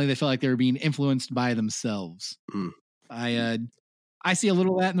 So apparently they felt like they were being influenced by themselves. I I see a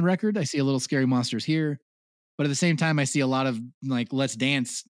little of that in the record. I see a little Scary Monsters here, but at the same time, I see a lot of like Let's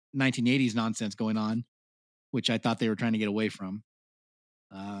Dance 1980s nonsense going on, which I thought they were trying to get away from.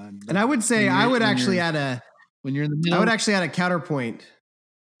 And I would say I would actually add a when you're in the middle. I would actually add a counterpoint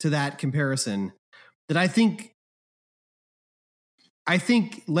to that comparison that I think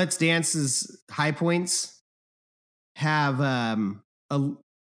Let's Dance's high points have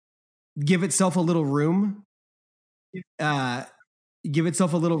give itself a little room. Give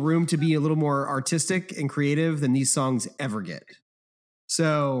itself a little room to be a little more artistic and creative than these songs ever get.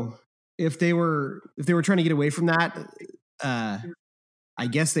 So if they were trying to get away from that, I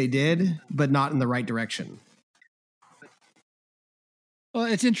guess they did, but not in the right direction. Well,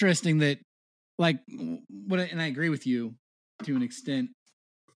 it's interesting that, like, and I agree with you to an extent,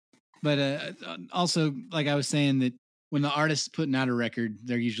 but also, like I was saying, that when the artist's putting out a record,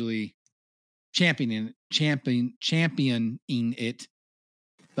 they're usually championing it.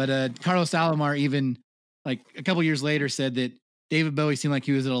 But Carlos Alomar, even like a couple years later, said that David Bowie seemed like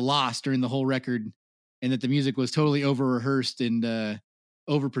he was at a loss during the whole record, and that the music was totally over rehearsed and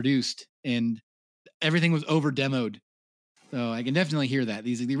overproduced, and everything was over demoed. So I can definitely hear that.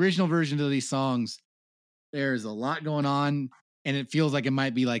 The original versions of these songs, there's a lot going on, and it feels like it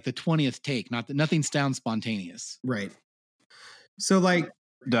might be like the 20th take. Nothing sounds spontaneous. Right. So like,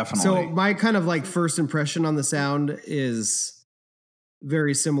 definitely. So my kind of like first impression on the sound is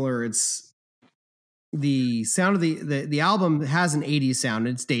very similar. It's the sound of the album has an 80s sound.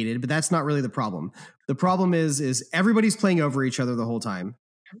 It's dated, but that's not really the problem. The problem is everybody's playing over each other the whole time.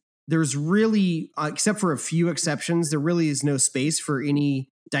 There's really, except for a few exceptions, there really is no space for any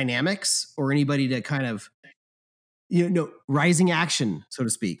dynamics or anybody to kind of, rising action, so to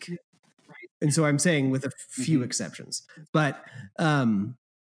speak. And so I'm saying with a few exceptions, but, and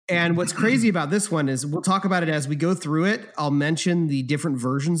what's crazy about this one is we'll talk about it as we go through it. I'll mention the different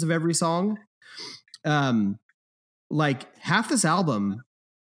versions of every song. Like half this album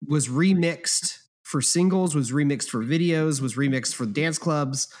was remixed for singles, was remixed for videos, was remixed for dance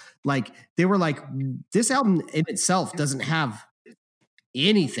clubs. Like they were like, this album in itself doesn't have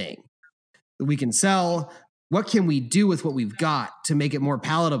anything that we can sell. What can we do with what we've got to make it more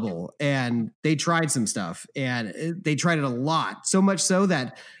palatable? And they tried some stuff, and they tried it a lot. So much so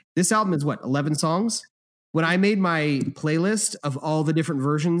that this album is 11 songs. When I made my playlist of all the different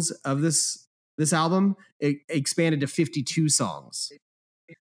versions of this album, it expanded to 52 songs.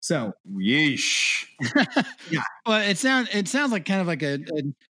 So, yeesh. Yeah. Well, it sounds like kind of like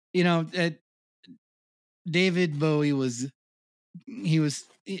David Bowie was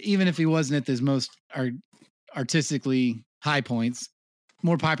even if he wasn't at his most artistically high points,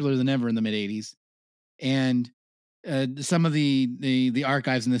 more popular than ever in the mid 80s. And some of the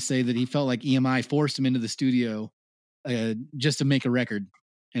archives in this say that he felt like EMI forced him into the studio just to make a record,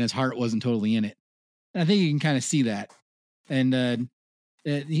 and his heart wasn't totally in it. And I think you can kind of see that. And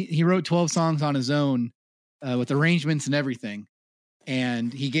he wrote 12 songs on his own with arrangements and everything.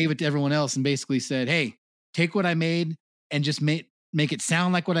 And he gave it to everyone else and basically said, hey, take what I made and just make it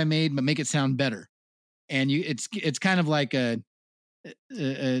sound like what I made, but make it sound better. And it's kind of like a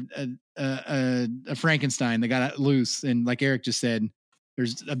Frankenstein that got loose. And like Eric just said,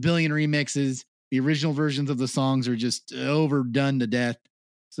 there's a billion remixes. The original versions of the songs are just overdone to death.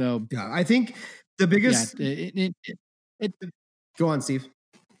 So yeah, I think the biggest. Yeah, Go on, Steve.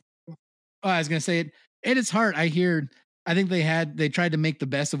 Oh, I was gonna say it is hard. I think they tried to make the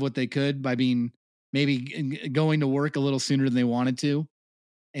best of what they could by being maybe going to work a little sooner than they wanted to,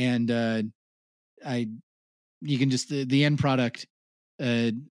 and you can just the end product.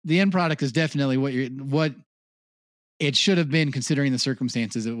 The end product is definitely what it should have been considering the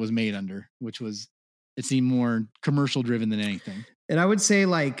circumstances it was made under, which was it seemed more commercial driven than anything. And I would say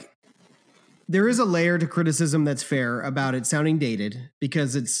like there is a layer to criticism that's fair about it sounding dated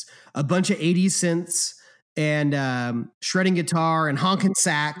because it's a bunch of 80s synths and shredding guitar and honking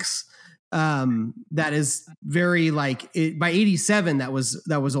sax. That is very like by 87, that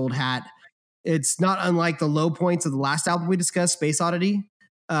was old hat. It's not unlike the low points of the last album we discussed, Space Oddity.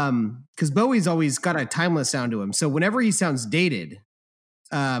 Because Bowie's always got a timeless sound to him. So whenever he sounds dated,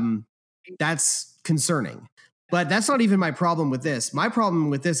 that's concerning. But that's not even my problem with this. My problem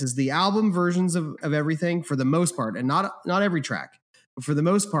with this is the album versions of everything for the most part, and not every track, but for the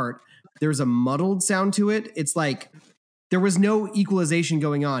most part, there's a muddled sound to it. It's like there was no equalization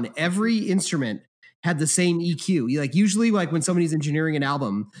going on. Every instrument had the same EQ. Like usually like when somebody's engineering an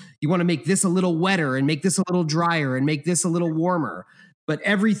album, you want to make this a little wetter and make this a little drier and make this a little warmer. But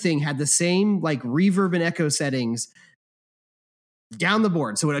everything had the same like reverb and echo settings. down the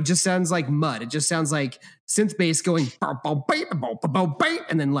board. So it just sounds like mud. It just sounds like synth bass going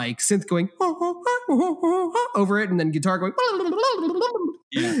and then like synth going over it and then guitar going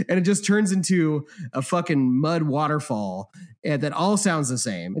and it just turns into a fucking mud waterfall and that all sounds the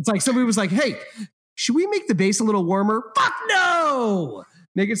same. It's like somebody was like, hey, should we make the bass a little warmer? Fuck no!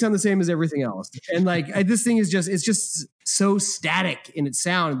 Make it sound the same as everything else. And like this thing is it's just so static in its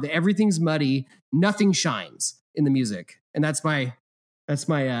sound. Everything's muddy. Nothing shines in the music. And that's my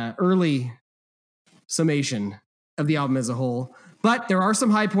early summation of the album as a whole. But there are some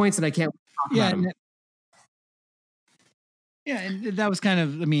high points that I can't talk about them. Yeah, and that was kind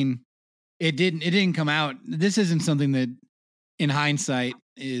of, I mean, it didn't come out. This isn't something that in hindsight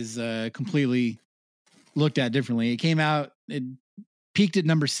is completely looked at differently. It came out, it peaked at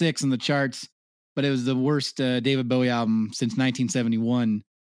number 6 on the charts, but it was the worst David Bowie album since 1971,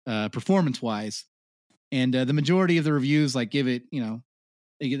 performance-wise. And the majority of the reviews like give it, you know,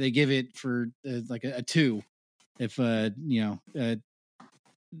 they give it for like a 2. If it's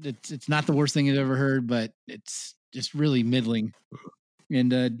not the worst thing I've ever heard, but it's just really middling.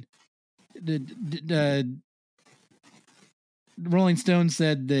 And the Rolling Stone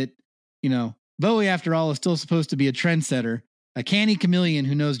said that, you know, Bowie, after all, is still supposed to be a trendsetter, a canny chameleon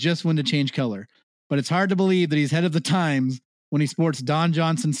who knows just when to change color. But it's hard to believe that he's ahead of the times when he sports Don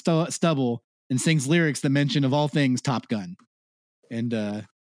Johnson stubble and sings lyrics that mention, of all things, Top Gun. And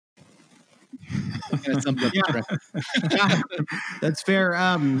that's fair.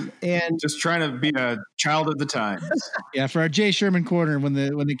 And just trying to be a child of the times. Yeah, for our Jay Sherman corner, when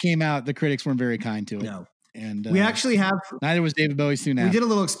they came out, the critics weren't very kind to it. No. And we actually have neither was David Bowie soon after. We did a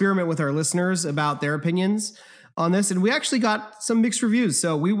little experiment with our listeners about their opinions on this, and we actually got some mixed reviews.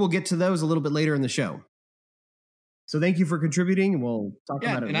 So we will get to those a little bit later in the show. So thank you for contributing. We'll talk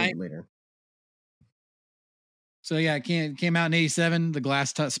about it a little bit later. So yeah, it came out in 87. The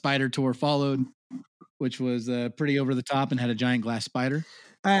Glass Spider tour followed, which was pretty over the top and had a giant glass spider.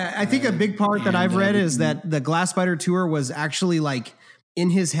 I think a big part that I've read is that the Glass Spider tour was actually like in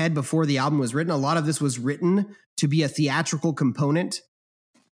his head before the album was written. A lot of this was written to be a theatrical component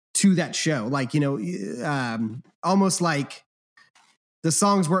to that show. Like, you know, almost like the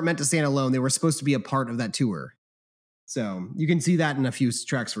songs weren't meant to stand alone. They were supposed to be a part of that tour. So you can see that in a few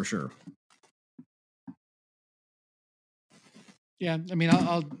tracks for sure. Yeah. I mean,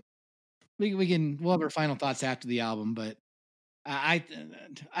 we'll have our final thoughts after the album, but I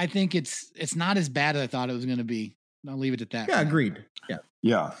think it's not as bad as I thought it was going to be. I'll leave it at that. Yeah, agreed.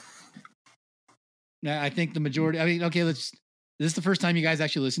 Yeah. I think the majority. I mean, okay, is this the first time you guys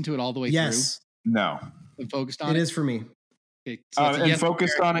actually listened to it all the way through? No. And focused on it? It is for me. Okay, so and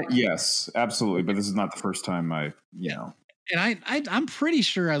focused on it? Yes, absolutely. But this is not the first time you know. And I'm pretty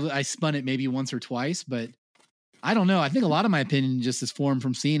sure I spun it maybe once or twice, but I don't know. I think a lot of my opinion just is formed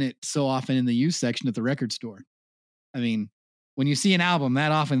from seeing it so often in the used section at the record store. I mean, when you see an album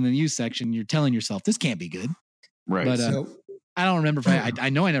that often in the used section, you're telling yourself, this can't be good. Right. But I don't remember if I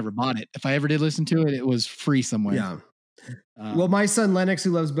know I never bought it. If I ever did listen to it, it was free somewhere. Yeah. Well, my son Lennox,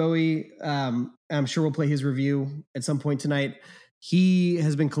 who loves Bowie, I'm sure we'll play his review at some point tonight. He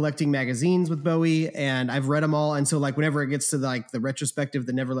has been collecting magazines with Bowie, and I've read them all. And so, like, whenever it gets to the retrospective,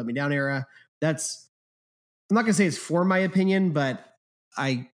 the Never Let Me Down era, I'm not gonna say it's for my opinion, but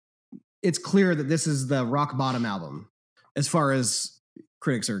it's clear that this is the rock bottom album as far as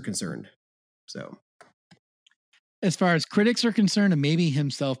critics are concerned. So, as far as critics are concerned, and maybe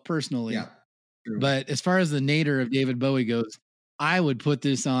himself personally, yeah. True. But as far as the nadir of David Bowie goes, I would put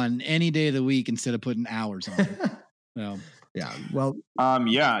this on any day of the week instead of putting hours on it. So, yeah. Well,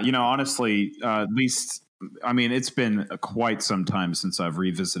 yeah, you know, honestly, at least, I mean, it's been quite some time since I've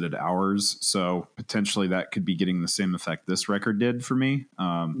revisited Hours, so potentially that could be getting the same effect this record did for me.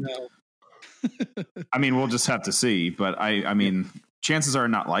 No. I mean, we'll just have to see, but I mean, chances are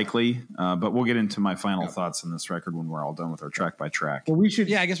not likely, but we'll get into my final thoughts on this record when we're all done with our track by track. Well, we should.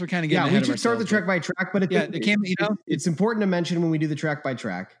 Yeah, I guess we're kind of getting ahead of we should start the track by track, but it's important to mention when we do the track by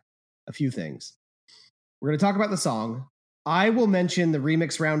track a few things. We're going to talk about the song. I will mention the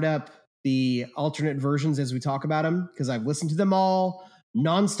remix roundup, the alternate versions as we talk about them, because I've listened to them all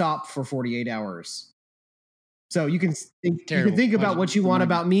nonstop for 48 hours. So you can think about what you want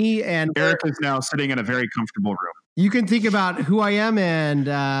about me, and Eric is now sitting in a very comfortable room. You can think about who I am and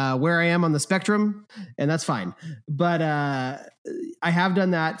where I am on the spectrum, and that's fine. But I have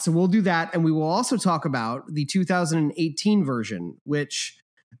done that, so we'll do that, and we will also talk about the 2018 version, which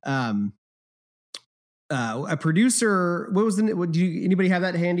a producer. What was anybody have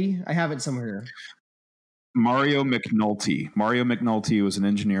that handy? I have it somewhere here. Mario McNulty. Mario McNulty was an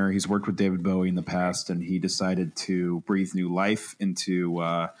engineer. He's worked with David Bowie in the past, and he decided to breathe new life into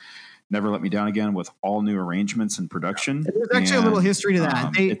Never Let Me Down Again with all new arrangements and production. There's actually a little history to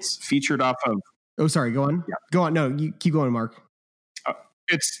that. It's featured off of... Oh, sorry. Go on. Yeah. Go on. No, you keep going, Mark.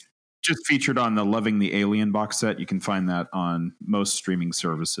 It's just featured on the Loving the Alien box set. You can find that on most streaming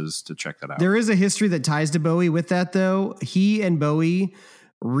services to check that out. There is a history that ties to Bowie with that, though. He and Bowie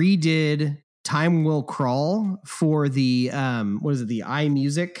redid Time Will Crawl for the what is it, the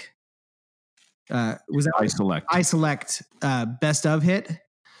iMusic? Was that iSelect best of hit?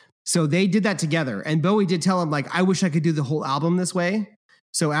 So they did that together, and Bowie did tell him, like, I wish I could do the whole album this way.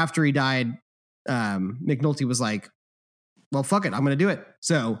 So after he died, McNulty was like, well, fuck it, I'm going to do it.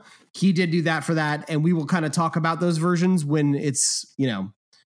 So he did do that for that, and we will kind of talk about those versions when it's,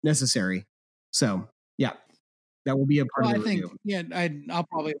 necessary. So yeah, that will be a part of the review. Yeah, I'll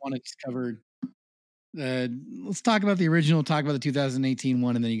probably want to cover. Let's talk about the original, talk about the 2018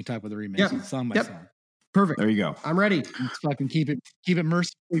 one, and then you can talk about the remix, song by song. Perfect. There you go. I'm ready. Let's fucking keep it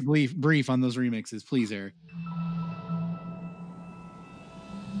mercifully brief on those remixes, please, Eric.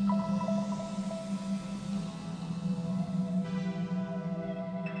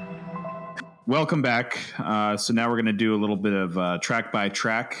 Welcome back. So now we're going to do a little bit of track by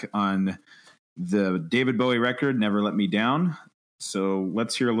track on the David Bowie record, Never Let Me Down. So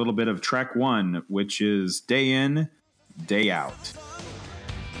let's hear a little bit of track 1, which is Day In, Day Out.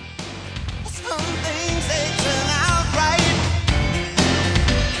 Some things they turn out right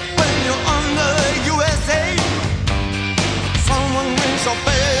when you're on the USA. Someone rings your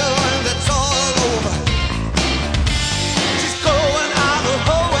bell and it's all over. She's going out of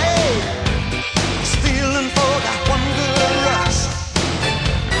her way, stealing for that one good rush.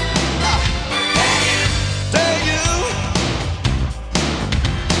 Day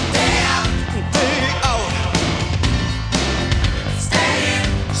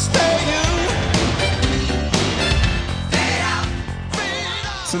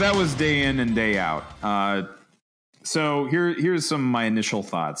So that was Day In and Day Out. So here's some of my initial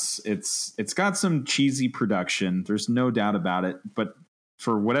thoughts. It's got some cheesy production. There's no doubt about it. But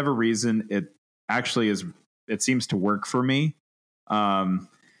for whatever reason, it actually it seems to work for me. The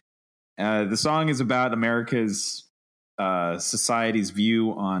song is about America's society's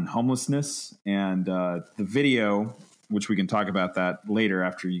view on homelessness, and the video, which we can talk about that later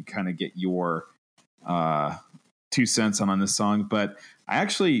after you kind of get your 2 cents on this song. But I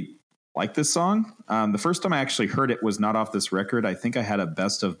actually like this song. The first time I actually heard it was not off this record. I think I had a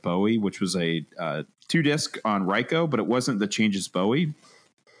Best of Bowie, which was a 2-disc on Ryko, but it wasn't the Changes Bowie.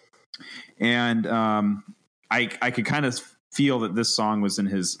 And I could kind of feel that this song was in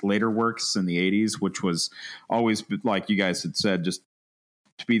his later works in the 80s, which was always, like you guys had said, just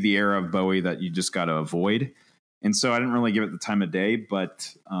to be the era of Bowie that you just got to avoid. And so I didn't really give it the time of day,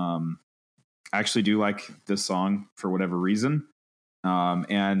 but I actually do like this song for whatever reason.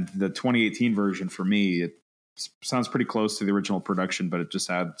 And the 2018 version, for me, it sounds pretty close to the original production, but it just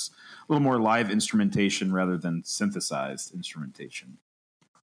adds a little more live instrumentation rather than synthesized instrumentation.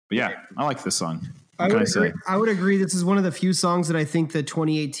 But yeah, I like this song. I would agree. This is one of the few songs that I think the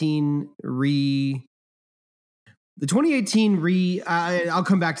 2018 I'll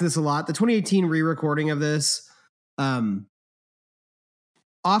come back to this a lot. The 2018 re-recording of this,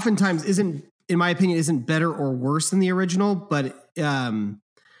 oftentimes isn't, in my opinion, isn't better or worse than the original, but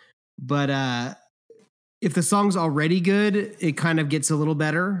if the song's already good, it kind of gets a little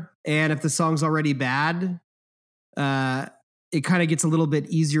better. And if the song's already bad, it kind of gets a little bit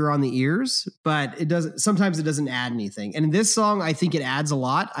easier on the ears, but sometimes it doesn't add anything. And in this song, I think it adds a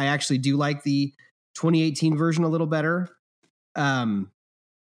lot. I actually do like the 2018 version a little better. I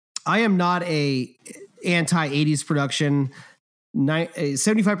am not a anti-80s production.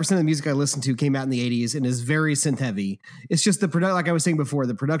 75% of the music I listen to came out in the 80s and is very synth heavy. It's just like I was saying before,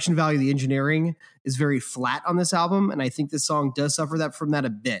 the production value, the engineering is very flat on this album. And I think this song does suffer from that a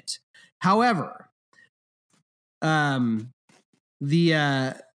bit. However, let's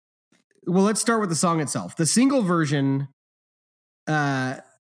start with the song itself. The single version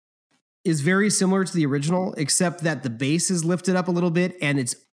is very similar to the original, except that the bass is lifted up a little bit, and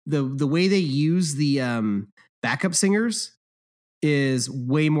it's the way they use the backup singers is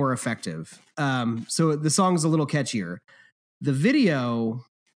way more effective. So the song's a little catchier. The video,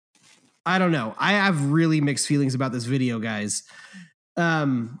 I don't know. I have really mixed feelings about this video, guys.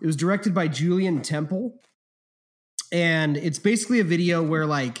 It was directed by Julian Temple. And it's basically a video where,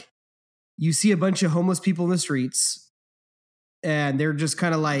 like, you see a bunch of homeless people in the streets and they're just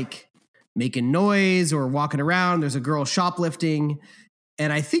kind of like making noise or walking around. There's a girl shoplifting,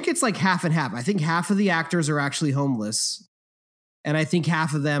 And I think it's like half and half. I think half of the actors are actually homeless. And I think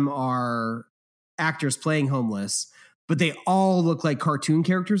half of them are actors playing homeless. But they all look like cartoon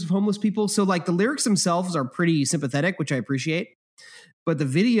characters of homeless people. So like the lyrics themselves are pretty sympathetic, which I appreciate. But the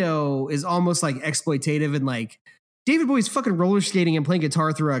video is almost like exploitative and like David Bowie's fucking roller skating and playing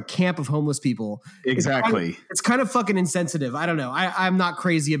guitar through a camp of homeless people. Exactly. It's kind of fucking insensitive. I don't know. I'm not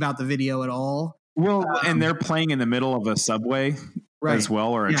crazy about the video at all. Well, and they're playing in the middle of a subway as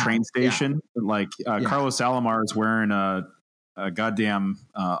well, or a train station. Yeah. Like Carlos Alomar is wearing a goddamn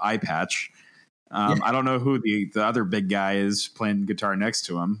eye patch. I don't know who the other big guy is playing guitar next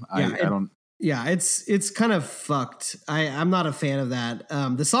to him. I don't. Yeah, it's kind of fucked. I'm not a fan of that.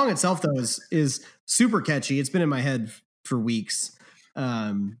 The song itself though is super catchy. It's been in my head for weeks.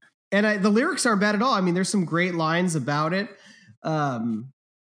 And the lyrics aren't bad at all. I mean, there's some great lines about it.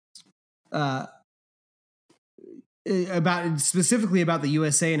 Specifically about the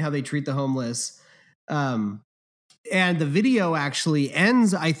USA and how they treat the homeless. And the video actually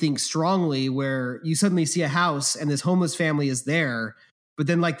ends, I think, strongly, where you suddenly see a house and this homeless family is there, but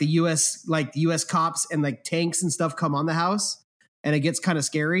then like the US cops and like tanks and stuff come on the house, and it gets kind of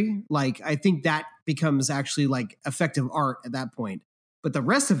scary. Like I think that becomes actually like effective art at that point. But the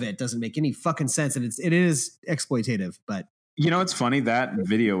rest of it doesn't make any fucking sense, and it is exploitative. But you know, it's funny that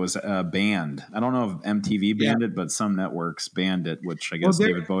video was banned. I don't know if MTV banned it, but some networks banned it, which I guess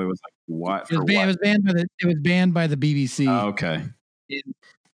David Bowie was like, "What?" It was banned by the BBC. Oh, okay.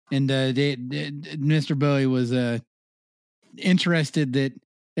 And Mr. Bowie was interested that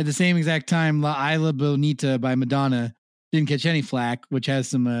at the same exact time, La Isla Bonita by Madonna didn't catch any flack, which has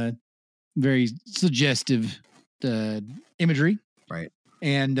some very suggestive imagery, right?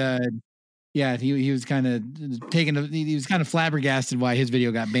 And he was kind of he was kind of flabbergasted why his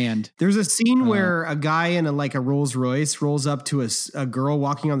video got banned. There's a scene where a guy in a Rolls Royce rolls up to a girl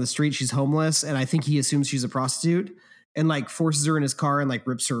walking on the street. She's homeless, and I think he assumes she's a prostitute, and like forces her in his car and like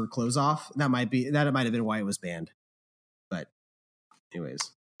rips her clothes off. That might have been why it was banned. But anyways,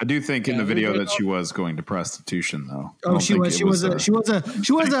 I do think in the video that she was going to prostitution, though. Oh, she was a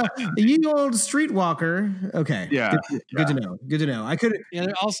ye old streetwalker. Okay, yeah, good to know. Good to know. I could. Yeah.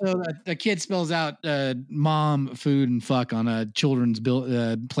 Also, the kid spells out mom, food, and fuck on a children's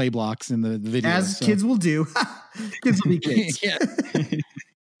play blocks in the video, as kids will do. Kids will be kids. Yeah.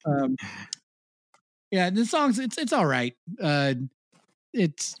 The songs it's all right.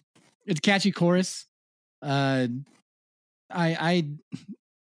 It's catchy chorus.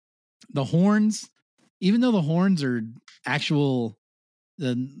 The horns, even though the horns are actual,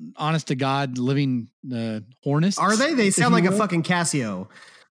 honest to God living hornists. Are they? They sound like a fucking Casio.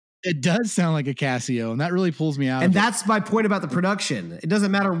 It does sound like a Casio, and that really pulls me out. And that's my point about the production. It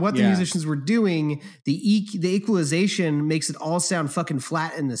doesn't matter what the musicians were doing. The equalization makes it all sound fucking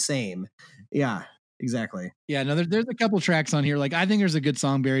flat and the same. Yeah, exactly. Yeah, no, there's a couple tracks on here. Like I think there's a good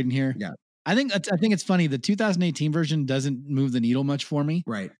song buried in here. Yeah. I think it's funny. The 2018 version doesn't move the needle much for me.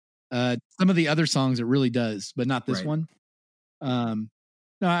 Right. Some of the other songs it really does, but not this one. No,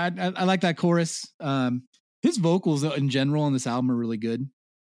 I like that chorus. His vocals in general on this album are really good.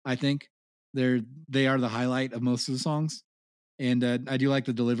 I think they are the highlight of most of the songs, and I do like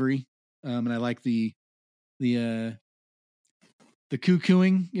the delivery, and I like the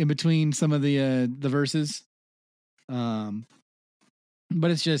cuckooing in between some of the verses. But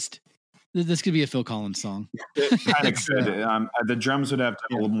it's just. This could be a Phil Collins song. Kind of could. The drums would have to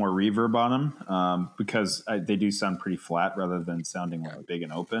have a little more reverb on them because they do sound pretty flat rather than sounding like big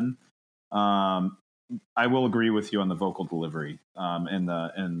and open. I will agree with you on the vocal delivery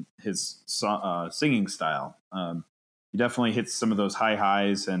and his singing style. He definitely hits some of those high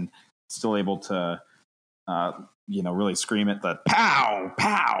highs and still able to, really scream at the pow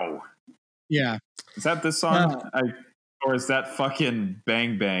pow. Yeah, is that this song? Or is that fucking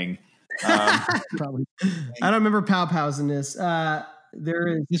bang bang? Probably. I don't remember Pow Pows in this. There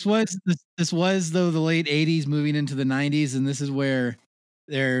is this was though the late 80s moving into the 90s, and this is where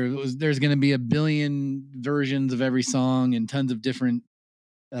there's going to be a billion versions of every song and tons of different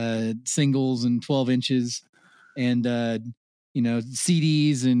singles and 12 inches and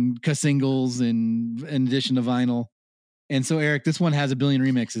CDs and singles and in addition to vinyl. And so, Eric, this one has a billion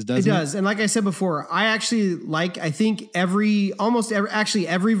remixes, doesn't it? It does. And like I said before, I think every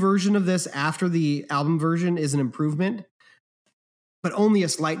version of this after the album version is an improvement, but only a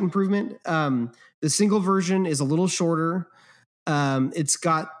slight improvement. The single version is a little shorter. It's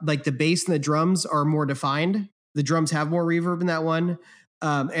got like the bass and the drums are more defined. The drums have more reverb in that one.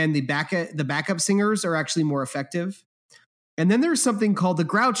 And the backup singers are actually more effective. And then there's something called the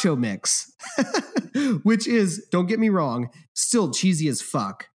Groucho mix, which is, don't get me wrong, still cheesy as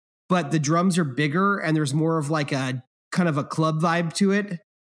fuck. But the drums are bigger and there's more of like a kind of a club vibe to it,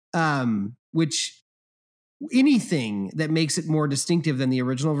 which anything that makes it more distinctive than the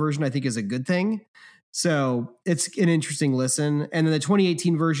original version, I think is a good thing. So it's an interesting listen. And then the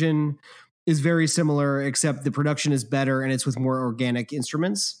 2018 version is very similar, except the production is better and it's with more organic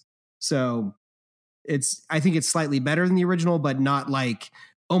instruments. So I think it's slightly better than the original, but not like,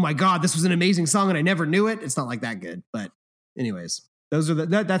 oh my God, this was an amazing song and I never knew it. It's not like that good. But anyways, those are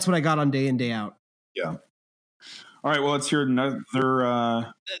that's what I got on Day In, Day Out. Yeah. All right. Well, let's hear another.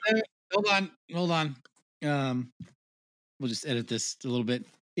 Hold on. We'll just edit this a little bit.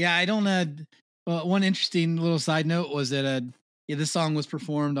 Yeah, I don't. One interesting little side note was that this song was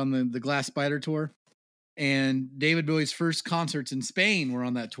performed on the Glass Spider tour, and David Bowie's first concerts in Spain were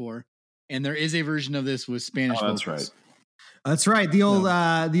on that tour, and there is a version of this with Spanish. Oh, that's vocals. right. That's right.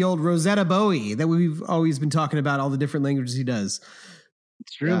 The old Rosetta Bowie that we've always been talking about, all the different languages he does.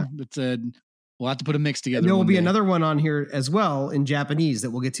 It's true. Yeah. It's we'll have to put a mix together. And there will be another one on here as well in Japanese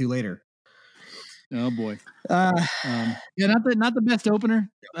that we'll get to later. Oh boy. Yeah, not the best opener.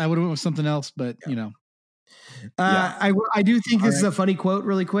 I would have went with something else, but you know. I do think this is a funny quote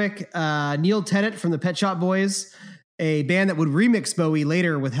really quick. Neil Tennant from the Pet Shop Boys, a band that would remix Bowie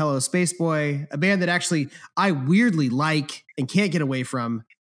later with Hello Space Boy, a band that actually I weirdly like and can't get away from.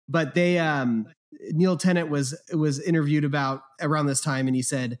 But they Neil Tennant was interviewed about around this time, and he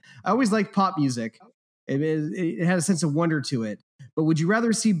said, I always liked pop music. It had a sense of wonder to it. But would you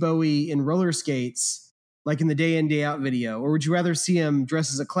rather see Bowie in roller skates, like in the Day In, Day Out video, or would you rather see him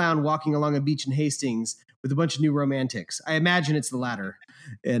dressed as a clown walking along a beach in Hastings with a bunch of new romantics? I imagine it's the latter.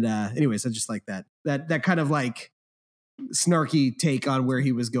 And anyways, I just like that kind of like snarky take on where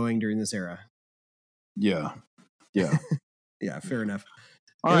he was going during this era. Yeah. Yeah, fair enough.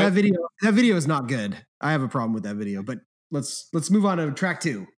 All right. That video is not good. I have a problem with that video, but let's move on to track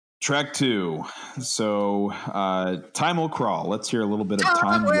 2. Track 2. So, Time Will Crawl. Let's hear a little bit of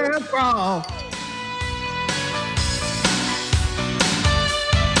Time Will Crawl.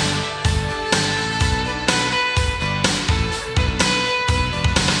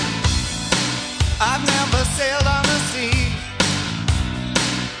 I've never sailed on the sea.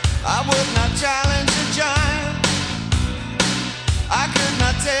 I would not challenge a giant. I could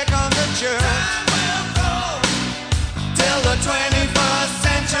not take on the church. Till the 21st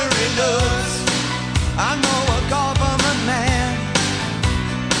century looks. I know a call from a man.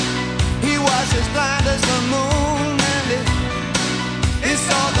 He was as blind as the moon, and he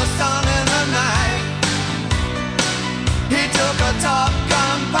saw the sun in the night. He took a Top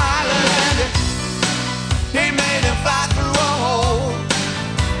Gun pilot and he made him fly through a hole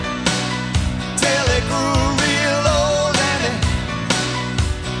till he grew real old,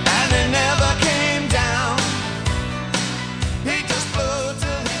 and he never came down. He just flew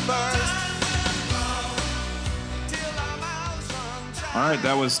till he burst. All right,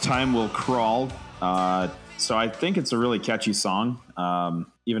 that was Time Will Crawl. So I think it's a really catchy song,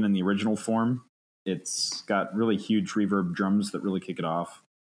 even in the original form. It's got really huge reverb drums that really kick it off.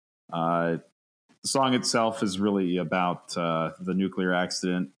 The song itself is really about the nuclear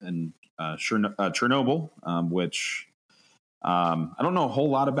accident in Chernobyl, which I don't know a whole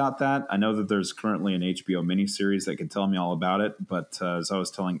lot about that. I know that there's currently an HBO miniseries that can tell me all about it. But as I was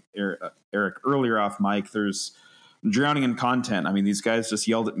telling Eric earlier off mic, there's drowning in content. I mean, these guys just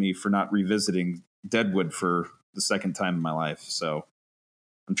yelled at me for not revisiting Deadwood for the second time in my life. So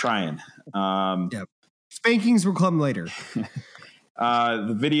I'm trying. Yep. Spankings will come later.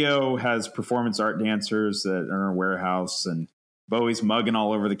 The video has performance art dancers that are in a warehouse, and Bowie's mugging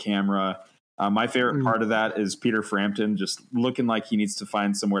all over the camera. My favorite part of that is Peter Frampton just looking like he needs to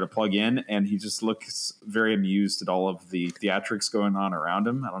find somewhere to plug in, and he just looks very amused at all of the theatrics going on around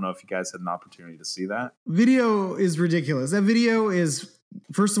him. I don't know if you guys had an opportunity to see that. Video is ridiculous. That video is,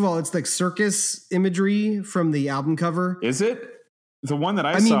 first of all, it's like circus imagery from the album cover. Is it? The one that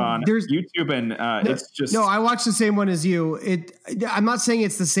I saw on YouTube, and it's just... No, I watched the same one as you. I'm not saying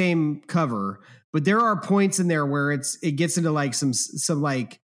it's the same cover, but there are points in there where it gets into like some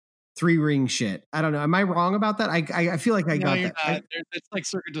like 3-ring shit. I don't know. Am I wrong about that? I feel like I got that. It's like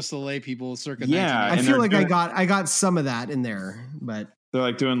Cirque du Soleil people. Yeah, I feel like I got some of that in there, but they're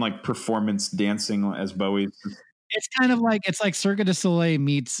like doing like performance dancing as Bowie. It's kind of like Cirque du Soleil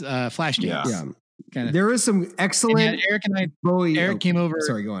meets Flashdance. Yeah. Kind of. There is some excellent. Eric came over.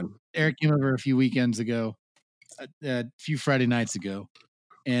 Sorry, go on. Eric came over a few weekends ago, a few Friday nights ago,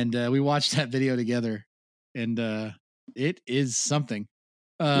 and we watched that video together, and it is something.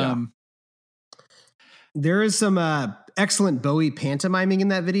 There is some excellent Bowie pantomiming in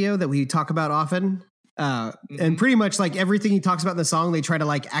that video that we talk about often. And pretty much like everything he talks about in the song, they try to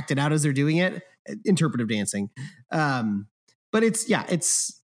like act it out as they're doing it. Interpretive dancing. But it's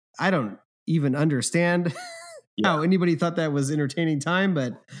I don't even understand how anybody thought that was entertaining time,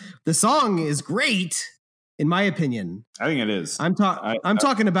 but the song is great in my opinion. I think it is. I'm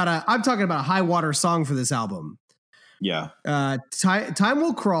talking about a high water song for this album. Yeah. Time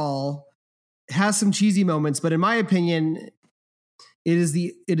Will Crawl has some cheesy moments, but in my opinion, it is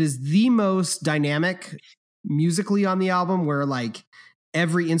the most dynamic musically on the album, where like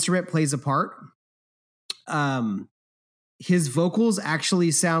every instrument plays a part. His vocals actually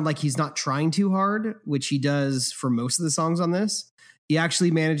sound like he's not trying too hard, which he does for most of the songs on this. He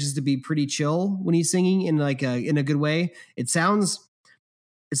actually manages to be pretty chill when he's singing in a good way. It sounds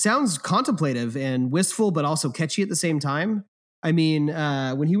contemplative and wistful, but also catchy at the same time. I mean,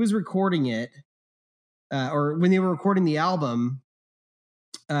 when he was recording it, or when they were recording the album,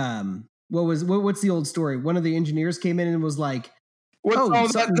 what's the old story? One of the engineers came in and was like, "What's all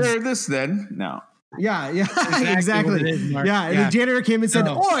that there? This then?" No. Yeah, exactly. And the janitor came and said,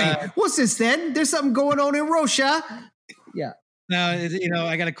 "Oi, what's this then? There's something going on in Russia." Yeah. Now,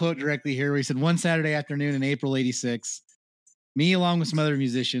 I got a quote directly here where he said, "One Saturday afternoon in April '86, me along with some other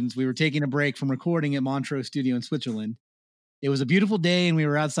musicians, we were taking a break from recording at Montreux Studio in Switzerland. It was a beautiful day, and we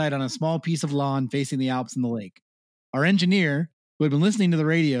were outside on a small piece of lawn facing the Alps and the lake. Our engineer, who had been listening to the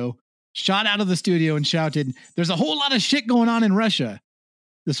radio, shot out of the studio and shouted, 'There's a whole lot of shit going on in Russia.'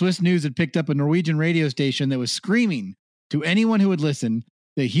 The Swiss News had picked up a Norwegian radio station that was screaming to anyone who would listen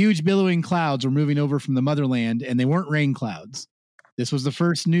that huge billowing clouds were moving over from the motherland, and they weren't rain clouds. This was the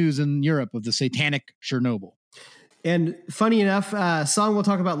first news in Europe of the satanic Chernobyl." And funny enough, song we'll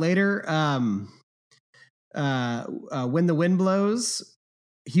talk about later, When the Wind Blows,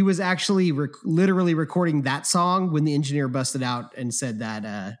 he was actually literally recording that song when the engineer busted out and said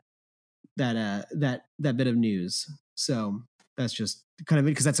that bit of news. So that's just kind of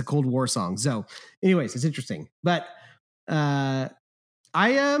it, because that's a Cold War song. So anyways, it's interesting. But I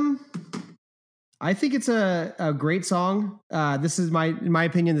think it's a great song. This is in my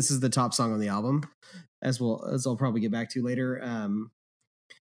opinion, this is the top song on the album, as I'll probably get back to later.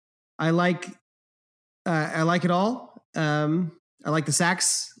 I like it all. I like the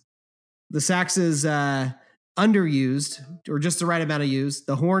sax. The sax is underused, or just the right amount of use.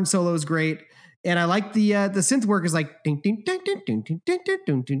 The horn solo is great, and I like the synth work is like ding ding ding ding ding ding ding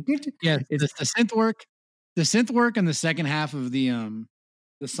ding ding ding. Yeah, it's the synth work. The synth work in the second half of the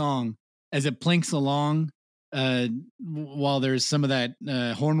song, as it plinks along, while there's some of that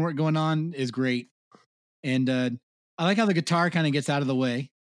horn work going on, is great. And I like how the guitar kind of gets out of the way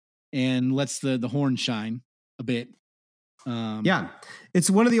and lets the horn shine a bit. Yeah, it's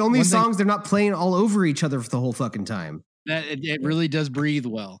one of the only songs they're not playing all over each other for the whole fucking time. That it really does breathe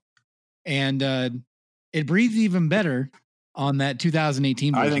well, and it breathes even better on that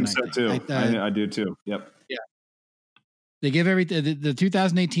 2018 version. I think so too. I do too. Yep. Yeah. They give the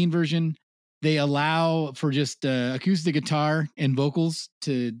 2018 version. They allow for just acoustic guitar and vocals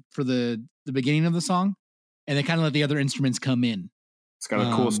for the beginning of the song, and they kind of let the other instruments come in. It's got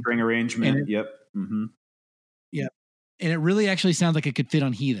a cool string arrangement. Yep. Mm-hmm. Yep. And it really actually sounds like it could fit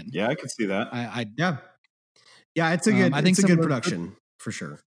on Heathen. Yeah, I could see that. Yeah. It's a good. I think it's a good production for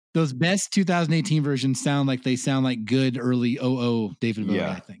sure. Those best 2018 versions sound like good early David Bowie.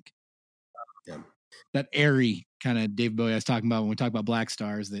 Yeah. I think. Yeah. That airy kind of David Bowie I was talking about when we talk about Black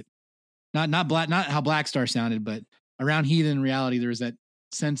Stars. That not how Black Star sounded, but around Heathen reality, there was that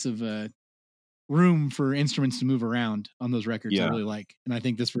sense of room for instruments to move around on those records. Yeah. I really like, and I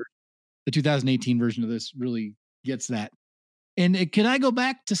think the 2018 version of this really gets that. And could I go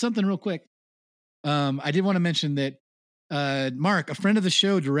back to something real quick? I did want to mention that Mark, a friend of the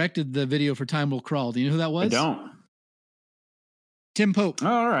show, directed the video for Time Will Crawl. Do you know who that was? I don't. Tim Pope.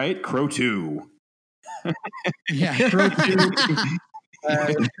 All right, Crow 2. Yeah, Crow 2.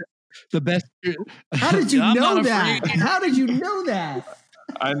 The best. How did you know that? How did you know that?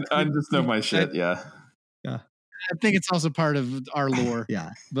 I just know my shit. Yeah. I think it's also part of our lore.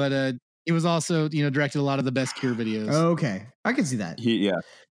 Yeah. But it was also, directed a lot of the best Cure videos. Okay. I can see that. Yeah.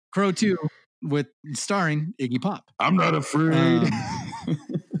 Crow 2 with starring Iggy Pop. I'm not afraid.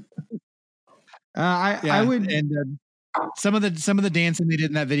 I would. And some of the dancing they did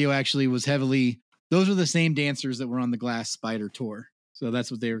in that video actually was heavily. Those were the same dancers that were on the Glass Spider tour. So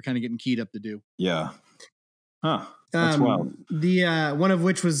that's what they were kind of getting keyed up to do. Yeah. Huh. That's wild. The one of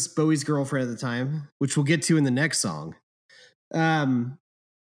which was Bowie's girlfriend at the time, which we'll get to in the next song. There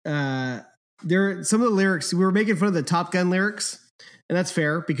some of the lyrics, we were making fun of the Top Gun lyrics, and that's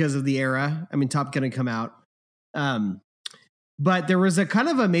fair because of the era. I mean, Top Gun had come out. But there was a kind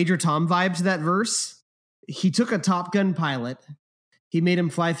of a Major Tom vibe to that verse. He took a Top Gun pilot. He made him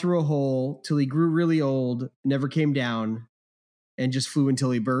fly through a hole till he grew really old, never came down, and just flew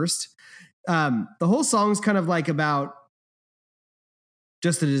until he burst. The whole song's kind of like about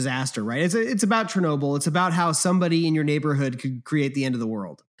just a disaster, right? It's about Chernobyl. It's about how somebody in your neighborhood could create the end of the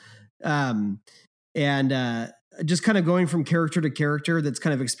world. Just kind of going from character to character that's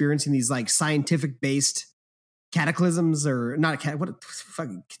kind of experiencing these like scientific based cataclysms or not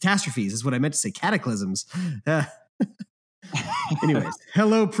fucking catastrophes is what I meant to say. Cataclysms. Anyways,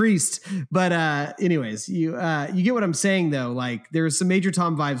 hello priest. But anyways, you get what I'm saying though. Like there's some Major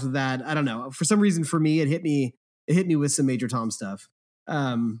Tom vibes with that. I don't know. For some reason for me, it hit me with some Major Tom stuff.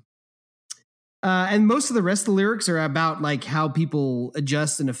 And most of the rest of the lyrics are about like how people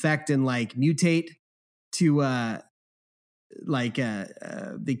adjust and affect and like mutate to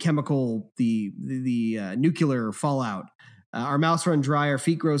the chemical, the nuclear fallout. Our mouths run dry, our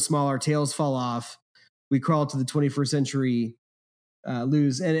feet grow small, our tails fall off. We crawl to the 21st century,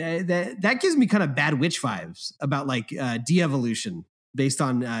 lose. And that gives me kind of Bad Witch vibes about like de-evolution based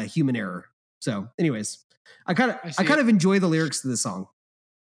on human error. So anyways, I kind of enjoy the lyrics to this song.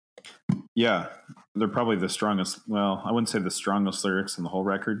 Yeah, they're probably the strongest. Well, I wouldn't say the strongest lyrics in the whole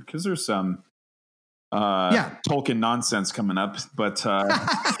record because there's some Tolkien nonsense coming up, but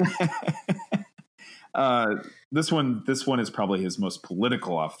this one is probably his most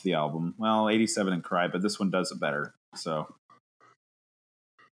political off the album. Well, 87 and Cry, but this one does it better. So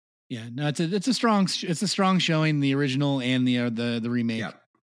yeah, no, it's a strong showing, the original and the remake. Yeah.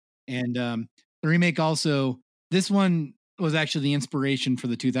 And the remake also, this one was actually the inspiration for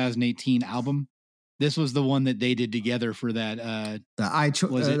the 2018 album. This was the one that they did together for that. The I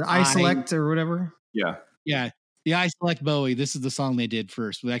Select or whatever. Yeah. The I Select Bowie. This is the song they did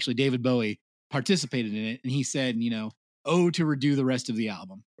first. Well, actually, David Bowie participated in it, and he said, to redo the rest of the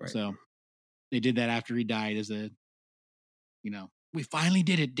album. Right. So they did that after he died as a, we finally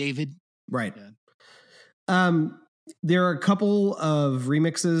did it, David. Right. Yeah. There are a couple of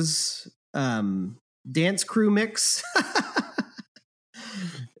remixes. Dance Crew mix.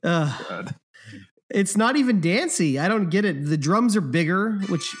 It's not even dancey. I don't get it. The drums are bigger,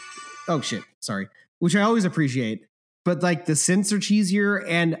 which I always appreciate. But like the synths are cheesier,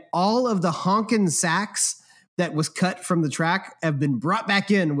 and all of the honkin' sax that was cut from the track have been brought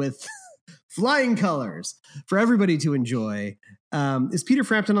back in with flying colors for everybody to enjoy. Is Peter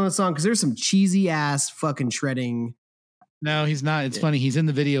Frampton on the song? Because there's some cheesy ass fucking shredding. No, he's not. It's funny. He's in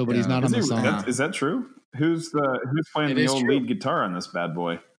the video, but he's not on the song. Is that true? Who's playing the old lead guitar on this bad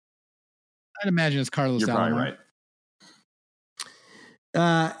boy? I'd imagine it's Carlos Alomar. You're probably right.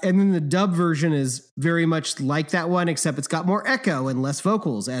 And then the dub version is very much like that one, except it's got more echo and less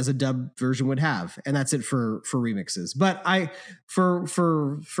vocals, as a dub version would have. And that's it for remixes. But for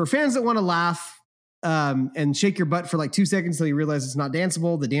fans that want to laugh and shake your butt for like 2 seconds until you realize it's not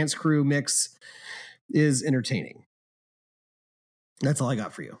danceable, the Dance Crew mix is entertaining. That's all I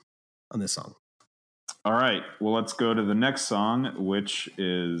got for you on this song. All right. Well, let's go to the next song, which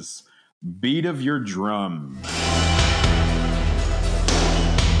is Beat of Your Drum.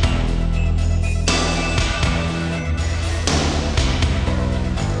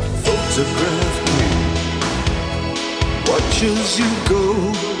 Photograph me, watch as you go.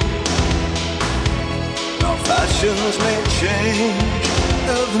 Now fashions may change,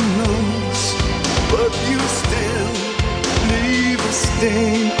 heaven knows, but you still leave a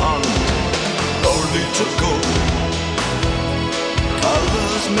stain on me. No need to go.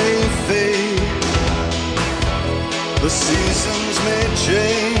 Colors may fade, the seasons may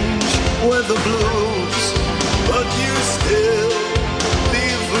change, weather blows, but you still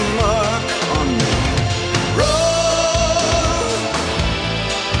leave a mark on me. Roll,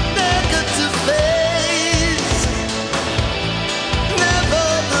 negative face, never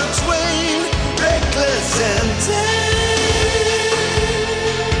the twain, reckless and tame.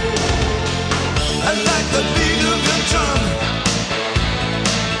 I like the beat of your drum,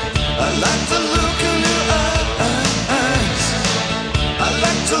 I like the look in your eyes, I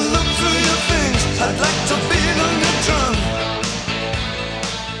like to look through your things, I'd like to beat on your drum.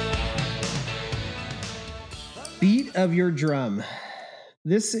 Beat of Your Drum.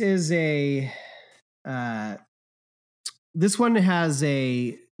 This is this one has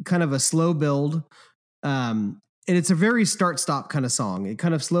a kind of a slow build. And it's a very start-stop kind of song. It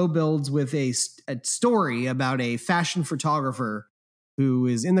kind of slow builds with a story about a fashion photographer who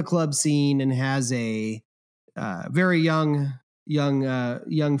is in the club scene and has a very young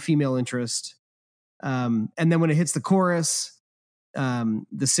female interest. And then when it hits the chorus, The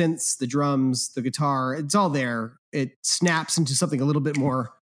synths, the drums, the guitar, it's all there. It snaps into something a little bit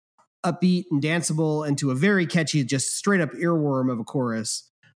more upbeat and danceable, into a very catchy, just straight up earworm of a chorus.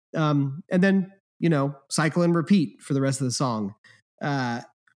 And then, cycle and repeat for the rest of the song.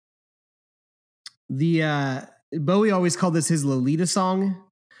 Bowie always called this his Lolita song,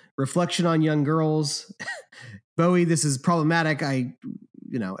 reflection on young girls. Bowie, this is problematic.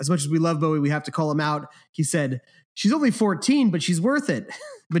 As much as we love Bowie, we have to call him out. He said, she's only 14, but she's worth it.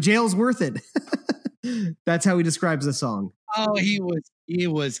 But jail's worth it. That's how he describes the song. Oh, he was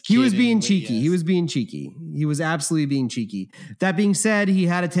being cheeky. Yes. He was being cheeky. He was absolutely being cheeky. That being said, he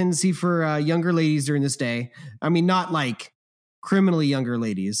had a tendency for younger ladies during this day. I mean, not like criminally younger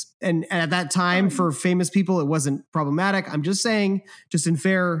ladies. And at that time, for famous people, it wasn't problematic. I'm just saying, just in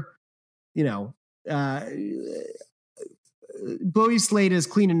fair, Bowie's slate is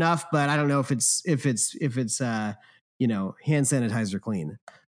clean enough, but I don't know if it's hand sanitizer clean.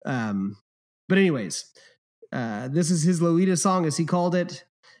 But anyways, this is his Lolita song, as he called it.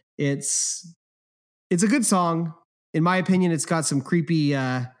 It's a good song. In my opinion, it's got some creepy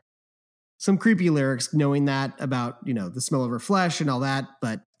lyrics, knowing that about, the smell of her flesh and all that,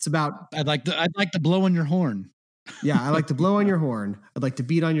 but it's about, I'd like to blow on your horn. Yeah. I like to blow on your horn. I'd like to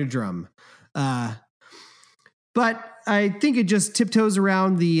beat on your drum. But I think it just tiptoes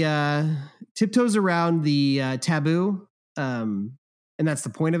around the taboo. And that's the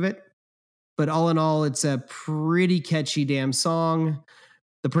point of it. But all in all, it's a pretty catchy damn song.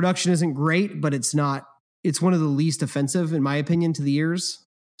 The production isn't great, but it's one of the least offensive, in my opinion, to the ears.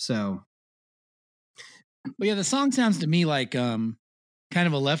 So. But yeah, the song sounds to me like kind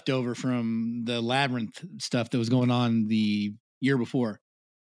of a leftover from the Labyrinth stuff that was going on the year before.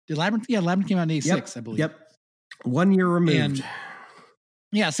 Did Labyrinth? Yeah, Labyrinth came out in 86, I believe. Yep. 1 year removed. And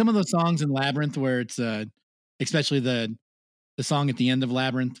yeah, some of those songs in Labyrinth where it's especially the song at the end of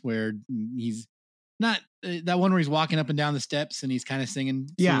Labyrinth where he's not that one where he's walking up and down the steps and he's kind of singing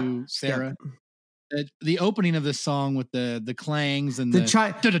to Sarah. Yeah. The opening of this song with the clangs and the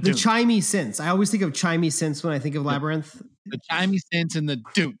chimey synths. I always think of chimey synths when I think of Labyrinth. The chimey synths and the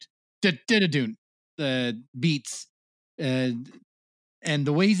doot, the beats, and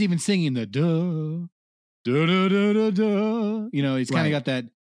the way he's even singing the duh. He's kind of got that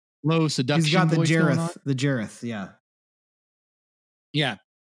low seduction. He's got the Jareth, yeah.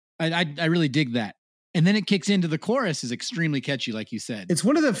 I really dig that. And then it kicks into the chorus is extremely catchy, like you said. It's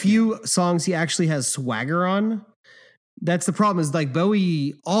one of the few songs he actually has swagger on. That's the problem. Is like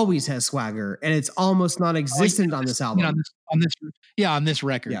Bowie always has swagger, and it's almost non-existent on this album. On this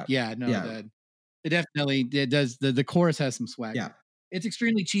record. It definitely does. The chorus has some swagger. Yeah, it's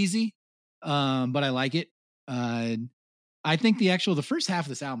extremely cheesy. But I like it. I think the first half of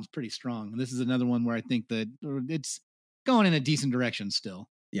this album is pretty strong. This is another one where I think that it's going in a decent direction still.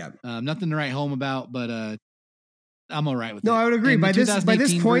 Yeah. Nothing to write home about, but I'm all right with it. No, I would agree. By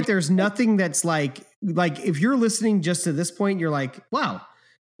this point, there's nothing that's like if you're listening just to this point, you're like, wow,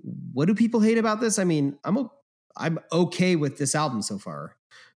 what do people hate about this? I mean, I'm okay with this album so far.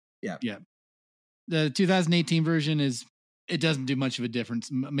 Yeah. Yeah. The 2018 version it doesn't do much of a difference,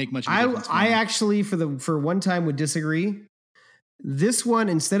 make much of a difference. I actually, for one time, would disagree. This one,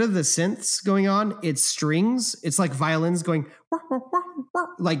 instead of the synths going on, it's strings. It's like violins going,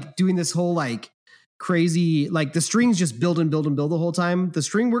 like doing this whole like crazy, like the strings just build and build and build the whole time. The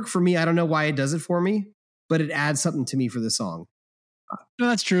string work for me, I don't know why it does it for me, but it adds something to me for the song. No,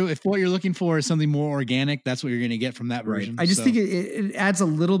 that's true. If what you're looking for is something more organic, that's what you're going to get from that version. Right. I just think it adds a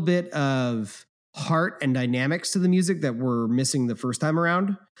little bit of heart and dynamics to the music that we're missing the first time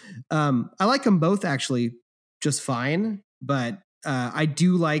around. I like them both actually just fine, but I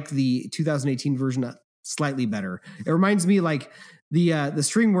do like the 2018 version slightly better. It reminds me like the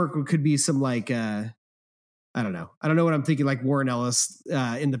string work could be some like I don't know what I'm thinking, like Warren Ellis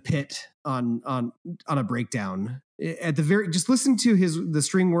in the pit on a breakdown at the very, just listen to the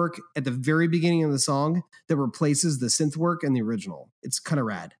string work at the very beginning of the song that replaces the synth work in the original. It's kind of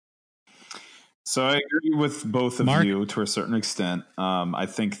rad. So I agree with both of you to a certain extent. I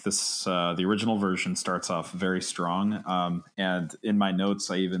think the original version starts off very strong. And in my notes,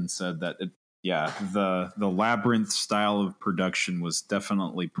 I even said that the Labyrinth style of production was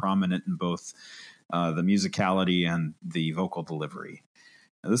definitely prominent in both the musicality and the vocal delivery.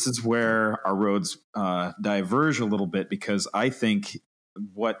 Now, this is where our roads diverge a little bit, because I think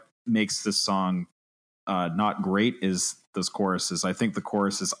what makes this song not great is those choruses. I think the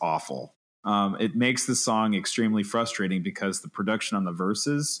chorus is awful. It makes the song extremely frustrating because the production on the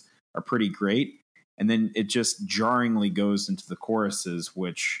verses are pretty great, and then it just jarringly goes into the choruses,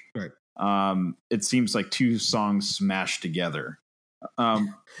 which it seems like two songs smashed together.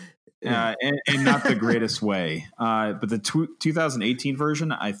 In not the greatest way. But the 2018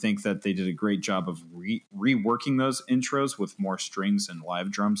 version, I think that they did a great job of reworking those intros with more strings and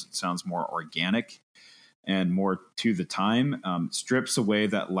live drums. It sounds more organic and more to the time. Strips away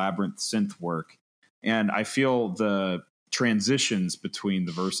that labyrinth synth work. And I feel the transitions between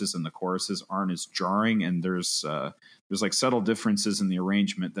the verses and the choruses aren't as jarring, and there's like subtle differences in the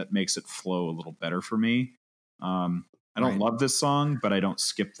arrangement that makes it flow a little better for me. I don't love this song, but I don't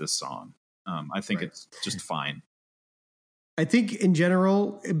skip this song. I think it's just fine. I think in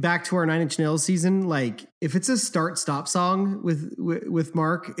general, back to our Nine Inch Nails season, like if it's a start-stop song with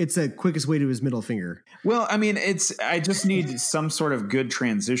Mark, it's the quickest way to his middle finger. Well, I mean, I just need some sort of good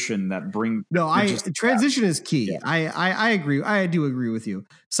transition that transition is key. Yeah. I agree. I do agree with you.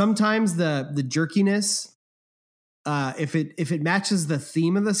 Sometimes the jerkiness, if it matches the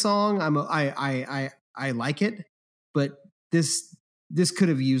theme of the song, I like it. But this could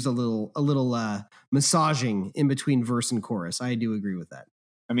have used a little massaging in between verse and chorus. I do agree with that.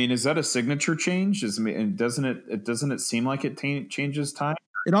 I mean, is that a signature change? Doesn't it seem like it changes time?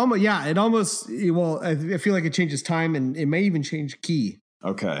 It almost. Well, I feel like it changes time, and it may even change key.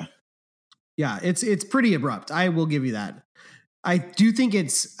 Okay. Yeah, it's pretty abrupt. I will give you that. I do think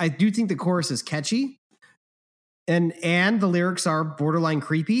the chorus is catchy, and the lyrics are borderline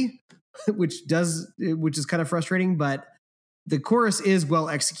creepy. which is kind of frustrating, but the chorus is well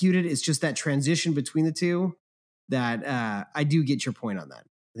executed. It's just that transition between the two that I do get your point on that.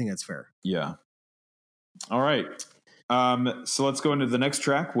 I think that's fair. Yeah. All right. So let's go into the next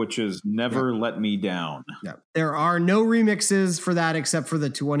track, which is Never Let Me Down. Yeah. There are no remixes for that except for the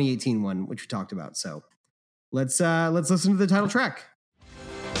 2018 one, which we talked about. So let's listen to the title track.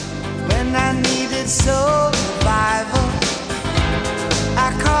 When I needed survival,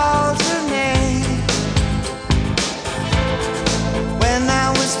 I called her name. When I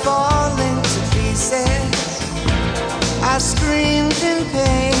was falling to pieces, I screamed in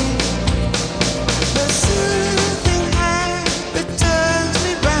pain. The soothing hand that turns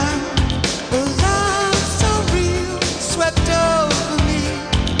me round, a love so real swept over me.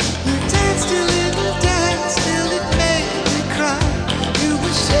 You danced a little dance till it made me cry. You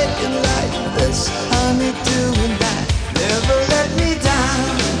were shaking like this, honey, doing that. Never let me down.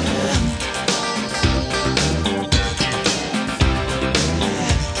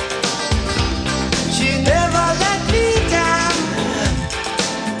 She never let me down.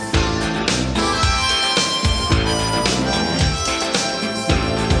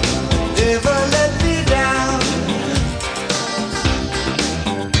 Never let me down.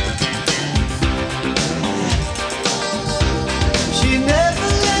 She never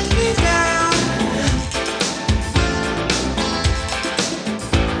let me down.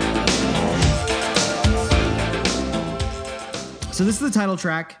 So this is the title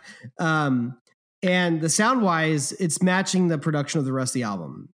track. And the sound wise, it's matching the production of the rest of the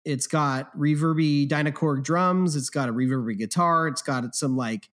album. It's got reverby Dynacorg drums. It's got a reverby guitar. It's got some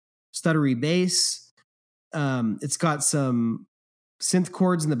like stuttery bass. It's got some synth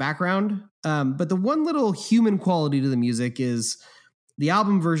chords in the background. But the one little human quality to the music is the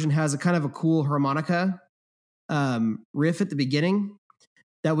album version has a kind of a cool harmonica riff at the beginning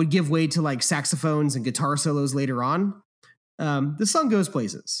that would give way to like saxophones and guitar solos later on. The song goes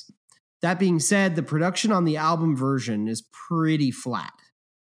places. That being said, the production on the album version is pretty flat.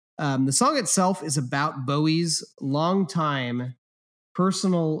 The song itself is about Bowie's longtime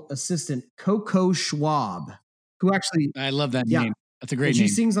personal assistant, Coco Schwab, who actually... I love that name. That's a great name. She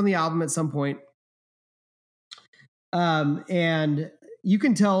sings on the album at some point. And you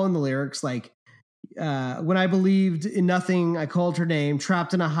can tell in the lyrics, like, when I believed in nothing, I called her name.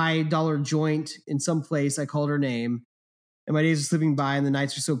 Trapped in a high-dollar joint in some place, I called her name. And my days are slipping by and the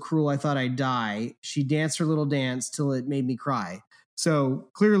nights are so cruel I thought I'd die. She danced her little dance till it made me cry. So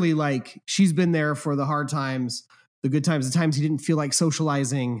clearly, like, she's been there for the hard times, the good times, the times he didn't feel like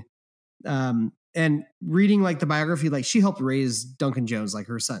socializing. And reading like the biography, like she helped raise Duncan Jones, like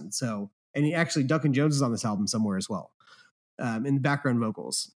her son. So, and actually Duncan Jones is on this album somewhere as well, in the background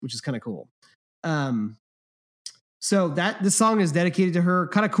vocals, which is kind of cool. So that the song is dedicated to her.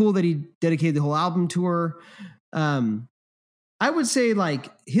 Kind of cool that he dedicated the whole album to her. I would say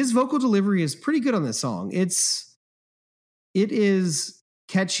like his vocal delivery is pretty good on this song. It is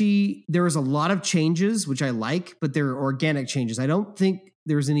catchy. There is a lot of changes, which I like, but they're organic changes. I don't think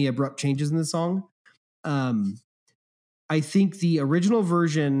there's any abrupt changes in the song. I think the original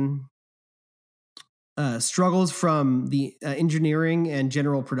version struggles from the engineering and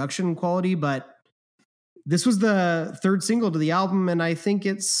general production quality, but this was the third single to the album, and I think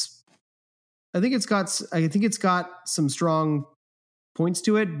it's got some strong points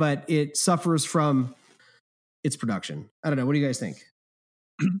to it, but it suffers from its production. I don't know. What do you guys think?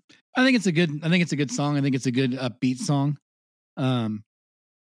 I think it's a good song. I think it's a good upbeat song.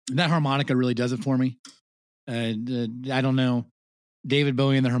 That harmonica really does it for me. I don't know. David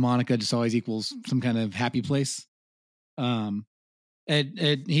Bowie and the harmonica just always equals some kind of happy place.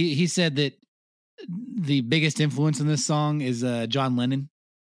 He said that the biggest influence in this song is John Lennon.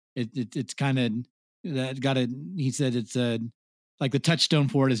 It's kind of that got it. He said it's like the touchstone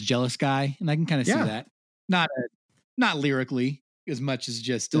for it is "Jealous Guy," and I can kind of see that. Not lyrically as much as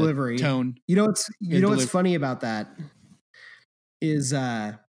just delivery tone. You know what's funny about that is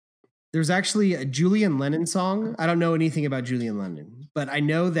there's actually a Julian Lennon song. I don't know anything about Julian Lennon, but I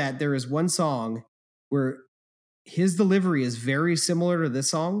know that there is one song where his delivery is very similar to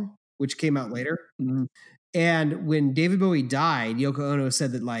this song, which came out later. Mm-hmm. And when David Bowie died, Yoko Ono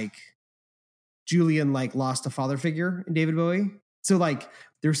said that like Julian like lost a father figure in David Bowie. So like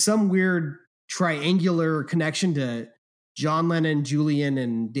there's some weird triangular connection to John Lennon, Julian,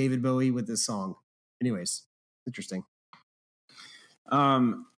 and David Bowie with this song. Anyways, interesting.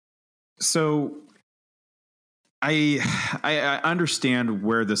 So I understand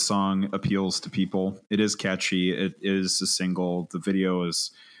where the song appeals to people. It is catchy. It is a single. The video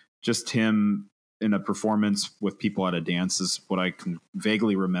is just him in a performance with people at a dance is what I can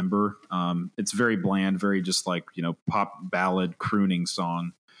vaguely remember. It's very bland, very just like, pop ballad crooning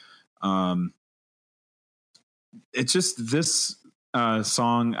song. It's just this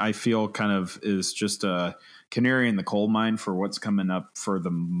song I feel kind of is just a canary in the coal mine for what's coming up for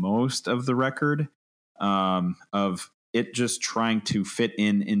the most of the record, of it just trying to fit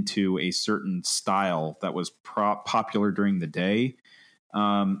into a certain style that was popular during the day.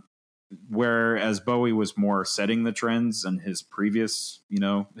 Whereas Bowie was more setting the trends in his previous,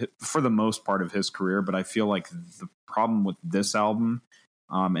 for the most part of his career. But I feel like the problem with this album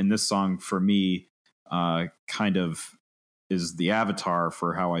and this song for me kind of is the avatar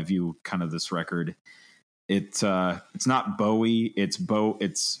for how I view kind of this record. It's not Bowie. It's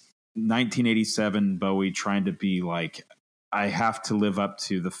 1987 Bowie trying to be like, I have to live up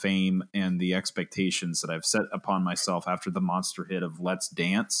to the fame and the expectations that I've set upon myself after the monster hit of Let's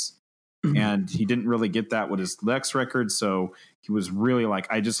Dance. And he didn't really get that with his next record. So he was really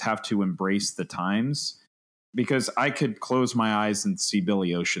like, I just have to embrace the times, because I could close my eyes and see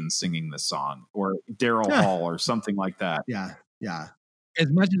Billy Ocean singing this song or Daryl Hall or something like that. Yeah. Yeah. As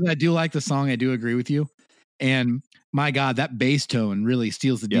much as I do like the song, I do agree with you. And my God, that bass tone really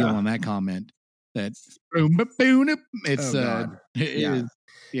steals the deal on that comment. That's it's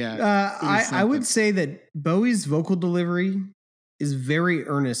I would say that Bowie's vocal delivery is very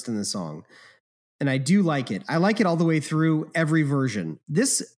earnest in the song, and I do like it. I like it all the way through every version.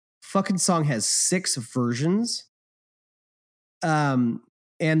 This fucking song has 6 versions, and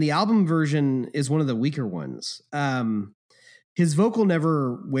the album version is one of the weaker ones. His vocal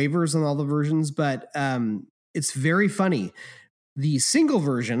never wavers on all the versions, but it's very funny. The single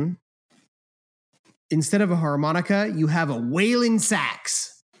version, instead of a harmonica, you have a wailing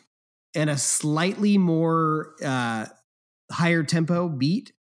sax and a slightly more higher tempo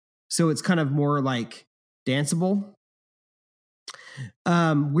beat. So it's kind of more like danceable.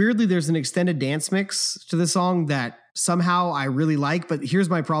 Weirdly, there's an extended dance mix to the song that somehow I really like, but here's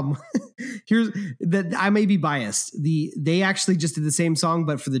my problem. Here's that I may be biased. They actually just did the same song,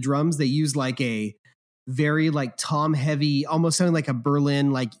 but for the drums, they used like a very like tom heavy, almost sounding like a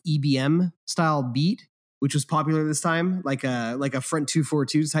Berlin like EBM style beat, which was popular this time, like a front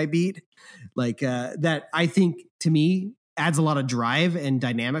 2/4/2 type beat, like that I think to me adds a lot of drive and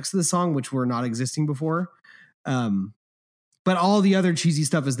dynamics to the song, which were not existing before. But all the other cheesy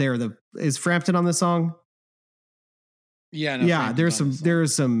stuff is there. Is Frampton on the song? Yeah, no, yeah. There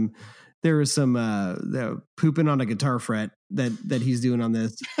is some pooping on a guitar fret that he's doing on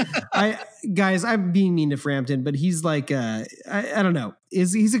this. I'm being mean to Frampton, but he's like I don't know.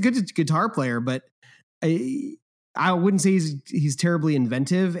 He's a good guitar player, but I wouldn't say he's terribly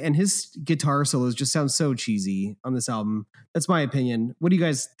inventive, and his guitar solos just sound so cheesy on this album. That's my opinion. What do you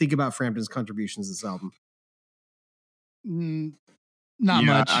guys think about Frampton's contributions to this album? Not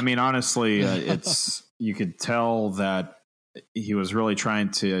much. I mean, honestly, it's you could tell that he was really trying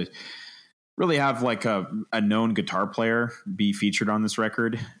to really have like a known guitar player be featured on this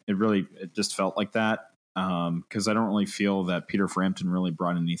record. It just felt like that. Because I don't really feel that Peter Frampton really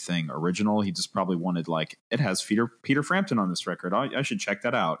brought anything original. He just probably wanted like, it has Peter Frampton on this record. I should check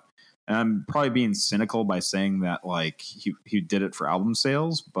that out. And I'm probably being cynical by saying that like he did it for album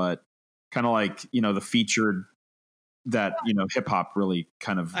sales, but kind of like, the featured that, hip hop really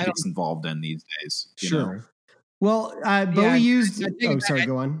kind of gets involved in these days. Sure. Well, Bowie used. Sorry,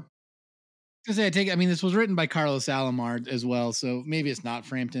 go on. I mean, this was written by Carlos Alomar as well, so maybe it's not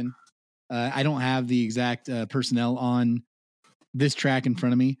Frampton. I don't have the exact personnel on this track in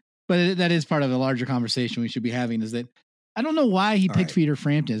front of me, but that is part of a larger conversation we should be having. Is that I don't know why he picked Peter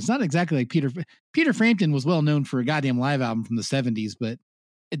Frampton. It's not exactly like Peter Frampton was well known for a goddamn live album from the 70s, but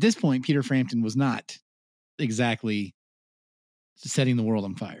at this point, Peter Frampton was not exactly setting the world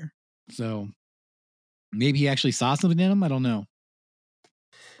on fire. So maybe he actually saw something in him. I don't know.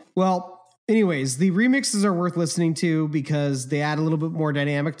 Well, anyways, the remixes are worth listening to because they add a little bit more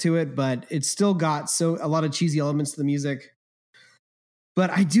dynamic to it, but it's still got a lot of cheesy elements to the music. But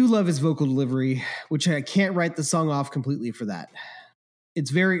I do love his vocal delivery, which I can't write the song off completely for that.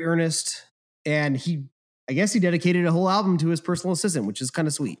 It's very earnest, and I guess he dedicated a whole album to his personal assistant, which is kind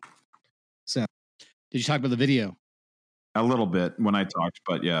of sweet. So, did you talk about the video? A little bit when I talked,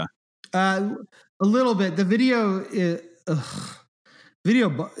 but yeah. A little bit. The video is...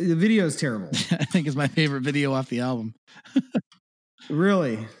 The video is terrible. I think it's my favorite video off the album.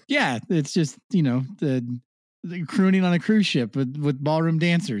 Really? Yeah, it's just the crooning on a cruise ship with ballroom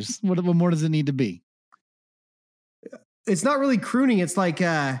dancers. What more does it need to be? It's not really crooning. It's like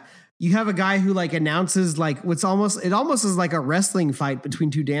you have a guy who like announces like it almost is like a wrestling fight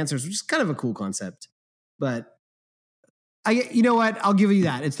between two dancers, which is kind of a cool concept. But you know what? I'll give you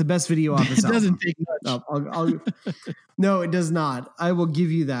that. It's the best video off this album. It doesn't take much. No, it does not. I will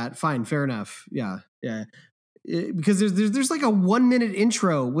give you that. Fine, fair enough. Yeah. Because there's like a 1 minute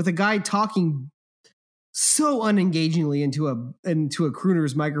intro with a guy talking so unengagingly into a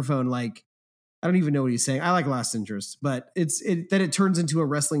crooner's microphone. Like, I don't even know what he's saying. I like Last Interest, but then it turns into a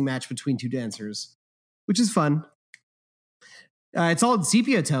wrestling match between two dancers, which is fun. It's all in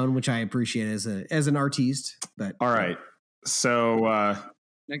sepia tone, which I appreciate as an artiste. But all right. So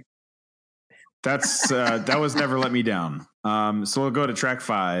that was Never Let Me Down. So we'll go to track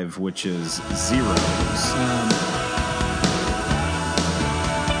 5, which is Zeros.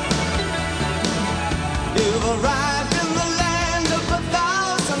 You've arrived in the land of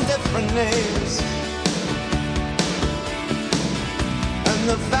 1,000 different names, and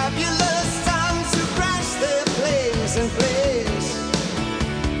the fabulous sons who crash their planes in place.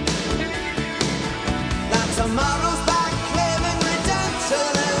 Now tomorrow's back claiming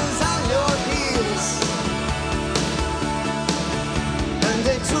redemption is on your heels, and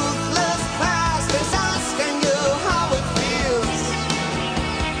a toothless past is asking you how it feels.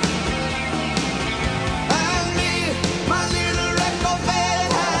 And me, my little record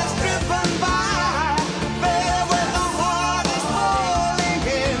bed has driven by, there where the heart is falling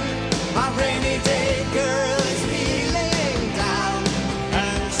in. My rainy day girl is feeling down,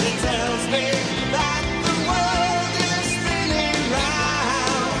 and she tells me that the world is spinning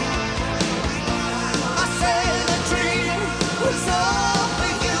round. I say the dream was all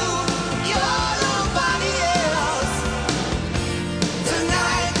for you, you're nobody else.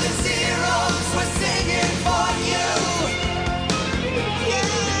 Tonight the zeros were singing for you. Yeah.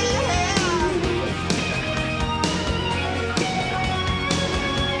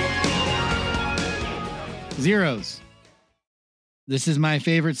 Zeros. This is my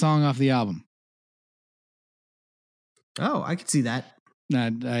favorite song off the album. Oh, I could see that.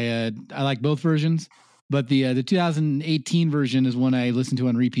 I like both versions, but the 2018 version is one I listen to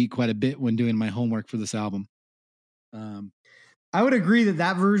on repeat quite a bit when doing my homework for this album. I would agree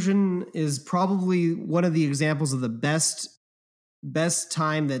that version is probably one of the examples of the best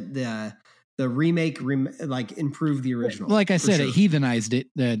time that the remake like improved the original. Like I said, it heathenized it.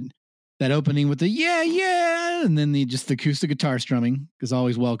 That opening with the yeah, and then the acoustic guitar strumming is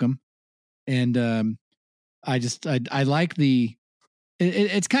always welcome. And I like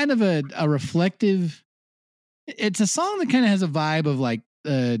it's kind of a reflective. It's a song that kind of has a vibe of like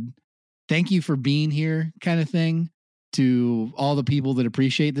thank you for being here kind of thing to all the people that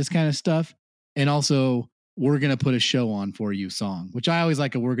appreciate this kind of stuff, and also we're gonna put a show on for you song, which I always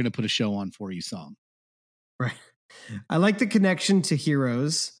like a we're gonna put a show on for you song. Right. I like the connection to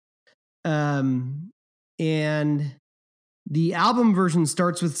Heroes. And the album version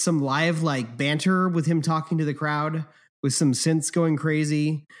starts with some live like banter with him talking to the crowd with some synths going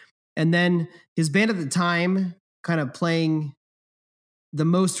crazy. And then his band at the time kind of playing the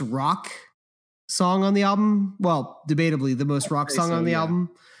most rock song on the album. Well, debatably the most rock song on the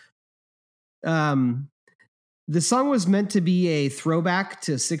album. The song was meant to be a throwback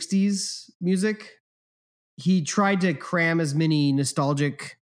to 60s music. He tried to cram as many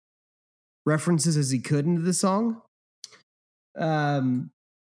nostalgic references as he could into the song.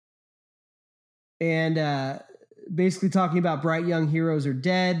 Basically talking about bright young heroes are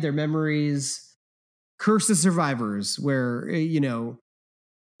dead, their memories Curse the Survivors, where,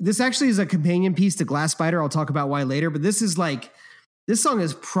 this actually is a companion piece to Glass Spider. I'll talk about why later, but this song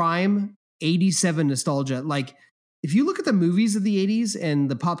is prime 87 nostalgia. Like, if you look at the movies of the 80s and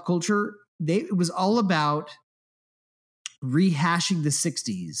the pop culture, it was all about rehashing the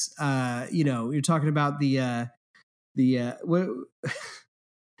 60s. You're talking about the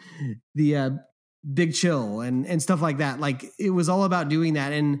Big Chill and stuff like that. Like, it was all about doing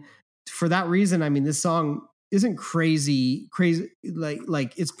that. And for that reason, I mean, this song isn't crazy.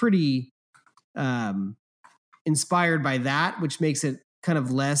 Like it's pretty inspired by that, which makes it kind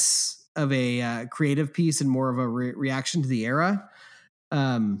of less of a creative piece and more of a reaction to the era.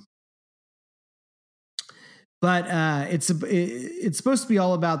 But it's supposed to be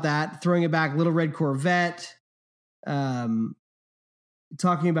all about that, throwing it back, Little Red Corvette, talking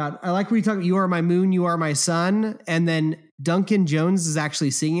about, I like when you talk, you are my moon, you are my sun. And then Duncan Jones is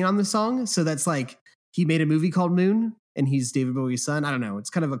actually singing on the song. So that's like, he made a movie called Moon and he's David Bowie's son. I don't know. It's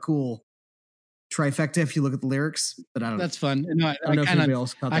kind of a cool trifecta if you look at the lyrics, but I don't know. That's fun. No, I don't know if anybody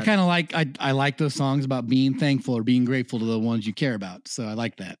else caught that. I kind of like, I like those songs about being thankful or being grateful to the ones you care about. So I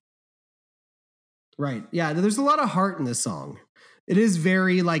like that. Right. Yeah. There's a lot of heart in this song. It is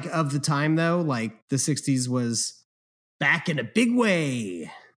very like of the time though. Like the 60s was back in a big way.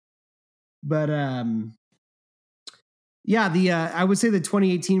 But yeah, I would say the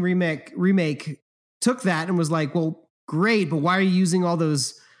 2018 remake took that and was like, well, great, but why are you using all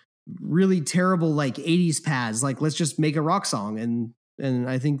those really terrible like 80s pads? Like, let's just make a rock song. And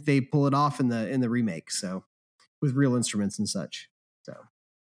I think they pull it off in the remake. So with real instruments and such. So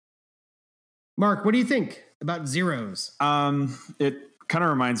Mark, what do you think about Zeros? It kind of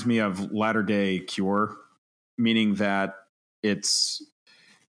reminds me of Latter Day Cure, meaning that it's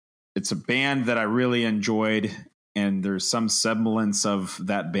a band that I really enjoyed, and there's some semblance of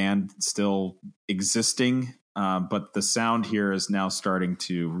that band still existing, but the sound here is now starting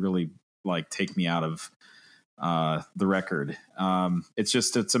to really like take me out of the record. I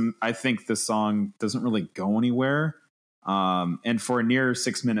think the song doesn't really go anywhere. And for a near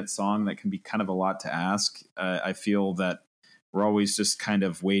 6-minute song, that can be kind of a lot to ask. I feel that we're always just kind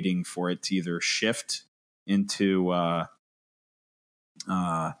of waiting for it to either shift into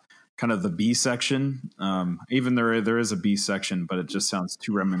kind of the B section. Even there is a B section, but it just sounds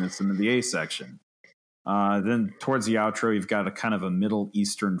too reminiscent of the A section. Then towards the outro, you've got a kind of a Middle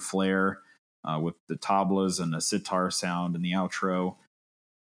Eastern flair with the tablas and a sitar sound in the outro.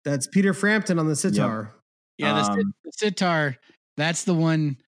 That's Peter Frampton on the sitar. Yep. Yeah, the sitar, that's the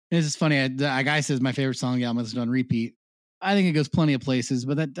one. This is funny. A guy says my favorite song, yeah, I'm listening on repeat. I think it goes plenty of places,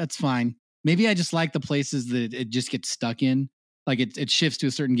 but that's fine. Maybe I just like the places that it just gets stuck in. Like it shifts to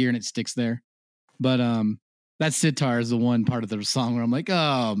a certain gear and it sticks there. But that sitar is the one part of the song where I'm like,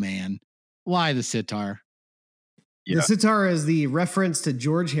 oh man, why the sitar? Yeah. The sitar is the reference to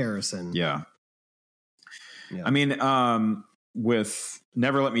George Harrison. Yeah. I mean, with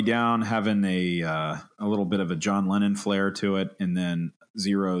Never Let Me Down having a little bit of a John Lennon flair to it, and then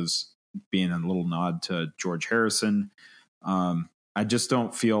Zeros being a little nod to George Harrison, I just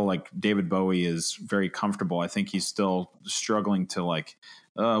don't feel like David Bowie is very comfortable. I think he's still struggling to like,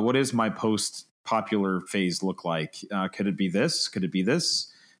 what is my post-popular phase look like? Could it be this? Could it be this?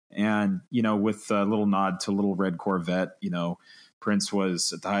 And, with a little nod to Little Red Corvette, Prince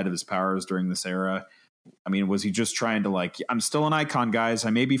was at the height of his powers during this era. I mean, was he just trying to like, I'm still an icon, guys. I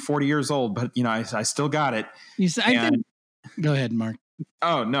may be 40 years old, but I still got it. Go ahead, Mark.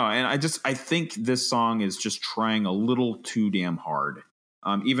 Oh no. And I think this song is just trying a little too damn hard.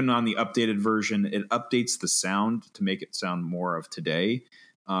 Even on the updated version, it updates the sound to make it sound more of today.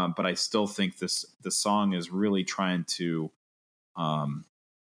 But I still think the song is really trying to, I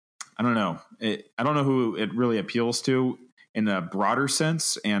don't know. I don't know who it really appeals to in the broader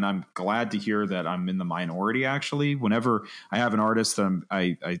sense. And I'm glad to hear that I'm in the minority, actually. Whenever I have an artist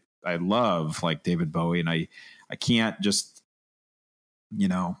that I love, like David Bowie, and I can't just,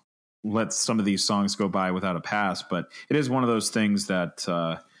 let some of these songs go by without a pass. But it is one of those things that,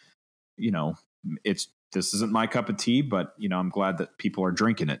 this isn't my cup of tea, but, I'm glad that people are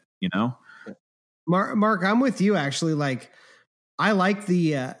drinking it, Mark, I'm with you, actually. Like, I like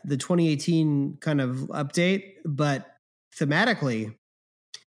the 2018 kind of update, but thematically,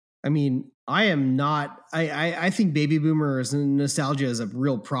 I mean, I am not. I think baby boomers and nostalgia is a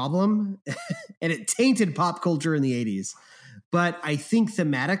real problem, and it tainted pop culture in the 80s. But I think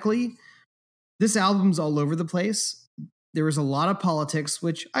thematically, this album's all over the place. There was a lot of politics,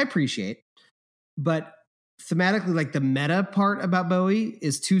 which I appreciate, but thematically, like the meta part about Bowie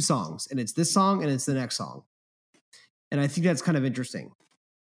is 2 songs, and it's this song and it's the next song. And I think that's kind of interesting.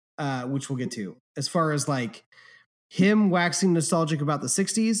 which we'll get to, as far as like him waxing nostalgic about the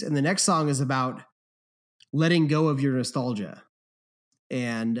 60s. And the next song is about letting go of your nostalgia.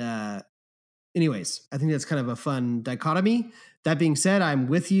 And anyways, I think that's kind of a fun dichotomy. That being said, I'm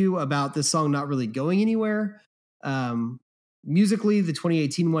with you about this song not really going anywhere. Musically, the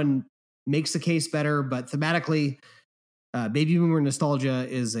 2018 one makes the case better, but thematically, baby boomer nostalgia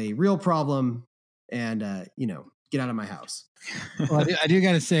is a real problem. And, get out of my house. Well, I do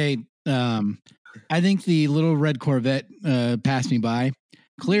got to say, I think the little red Corvette passed me by.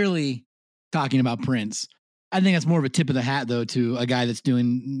 Clearly talking about Prince. I think that's more of a tip of the hat, though, to a guy that's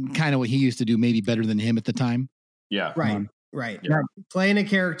doing kind of what he used to do, maybe better than him at the time. Yeah. Right. Right. Yeah. Playing a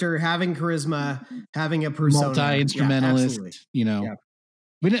character, having charisma, having a persona. Multi-instrumentalist, Yeah.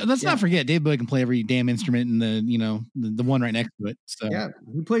 But let's not forget, Dave Bowie can play every damn instrument in the one right next to it. So yeah,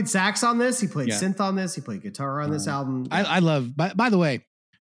 he played sax on this. He played synth on this. He played guitar on this album. I love. By the way,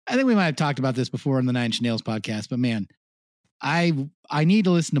 I think we might have talked about this before on the Nine Inch Nails podcast. But man, I need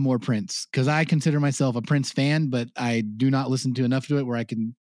to listen to more Prince because I consider myself a Prince fan, but I do not listen to enough to it where I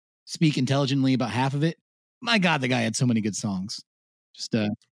can speak intelligently about half of it. My God, the guy had so many good songs. Just oh,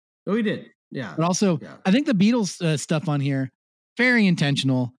 he did. Yeah. But also, I think the Beatles stuff on here, very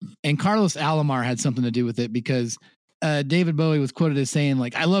intentional. And Carlos Alomar had something to do with it because David Bowie was quoted as saying,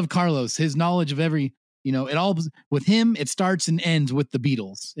 like, I love Carlos, his knowledge of every, it all with him, it starts and ends with the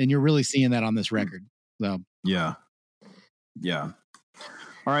Beatles. And you're really seeing that on this record. So, yeah. Yeah.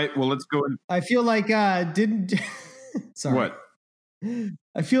 All right. Well, let's go. I feel like, sorry. What?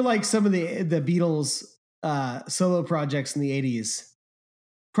 I feel like some of the Beatles solo projects in the 80s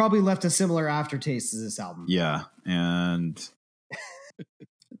probably left a similar aftertaste as this album. Yeah. And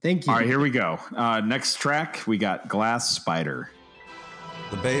thank you. All right, here we go. Next track, we got Glass Spider.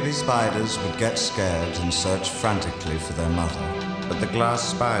 The baby spiders would get scared and search frantically for their mother. But the glass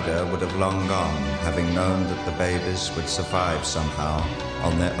spider would have long gone, having known that the babies would survive somehow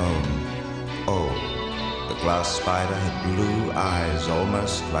on their own. Oh, the glass spider had blue eyes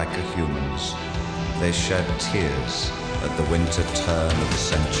almost like a human's. They shed tears at the winter turn of the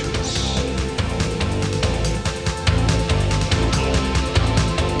centuries.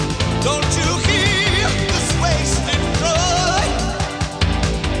 Don't you hear this wasted cry?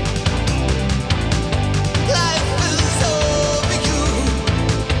 Life is over you.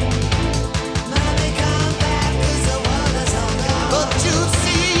 Mommy, come back 'cause the water's all gone. But you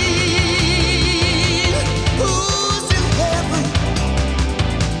see who's in heaven?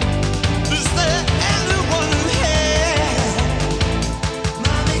 Is there anyone here?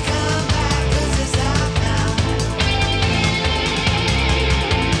 Mommy, come back 'cause it's out now.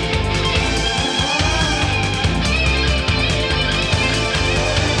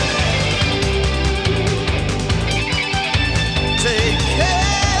 Take care,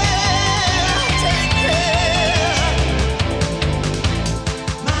 take care.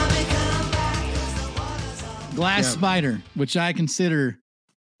 Mommy, come back 'cause the water's all Glass Spider, which I consider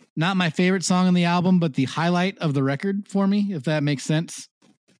not my favorite song on the album, but the highlight of the record for me, if that makes sense.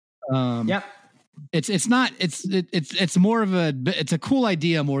 Yep. It's not, it's more of it's a cool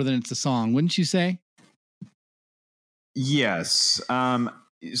idea more than it's a song. Wouldn't you say? Yes.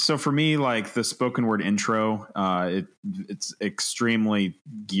 So for me, like the spoken word intro, it's extremely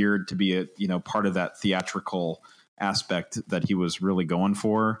geared to be a part of that theatrical aspect that he was really going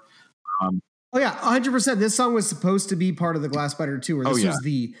for. Oh yeah, 100%. This song was supposed to be part of the Glass Spider tour. This was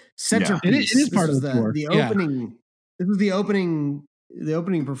the centerpiece. It is part of the tour. The opening. This was the opening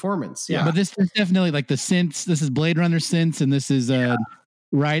performance. Yeah, but this is definitely like the synths. This is Blade Runner synths, and this is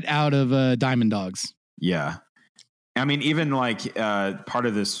right out of Diamond Dogs. Yeah. I mean, even like part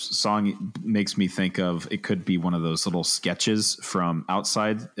of this song makes me think of it could be one of those little sketches from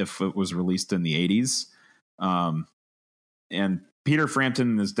Outside if it was released in the 80s. And Peter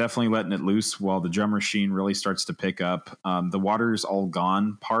Frampton is definitely letting it loose while the drum machine really starts to pick up. The Water's All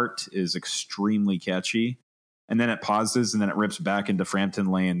Gone part is extremely catchy. And then it pauses and then it rips back into Frampton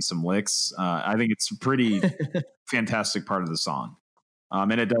laying some licks. I think it's a pretty fantastic part of the song.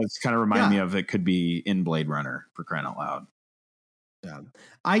 And it does kind of remind me of it could be in Blade Runner, for crying out loud. Yeah.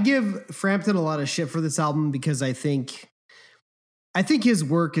 I give Frampton a lot of shit for this album because I think his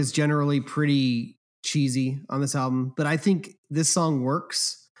work is generally pretty cheesy on this album, but I think this song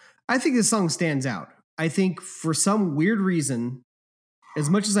works. I think this song stands out. I think for some weird reason, as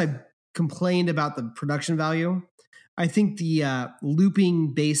much as I complained about the production value, I think the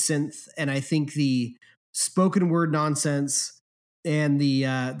looping bass synth and I think the spoken word nonsense and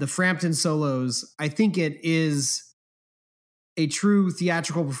the Frampton solos, I think it is a true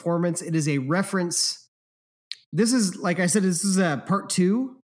theatrical performance. It is a reference. This is, like I said, this is a part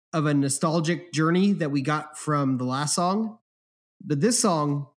 2 of a nostalgic journey that we got from the last song. But this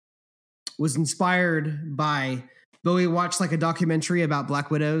song was inspired by Bowie watched like a documentary about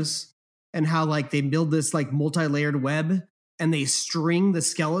Black Widows and how like they build this like multi-layered web and they string the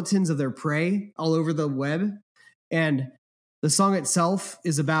skeletons of their prey all over the web. And the song itself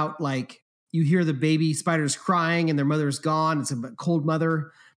is about like, you hear the baby spiders crying and their mother's gone. It's a cold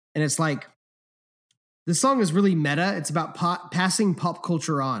mother. And it's like, the song is really meta. It's about passing pop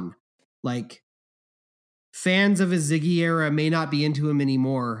culture on. Like, fans of his Ziggy era may not be into him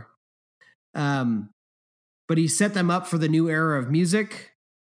anymore. But he set them up for the new era of music.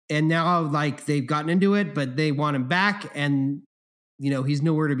 And now, like, they've gotten into it, but they want him back. And, you know, he's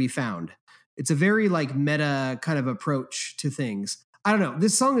nowhere to be found. It's a very, like, meta kind of approach to things. I don't know.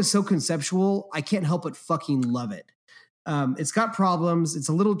 This song is so conceptual. I can't help but fucking love it. It's got problems. It's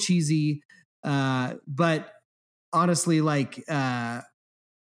a little cheesy. But honestly, like, I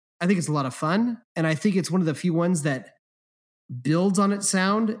think it's a lot of fun. And I think it's one of the few ones that builds on its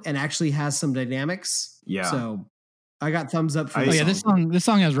sound and actually has some dynamics. Yeah. So I got thumbs up for this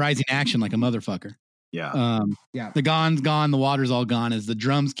song has rising action like a motherfucker. Yeah. Yeah. The gon's gone, the water's all gone as the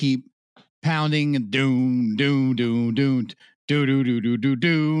drums keep pounding and doom, doom, doom, doom, do do do do do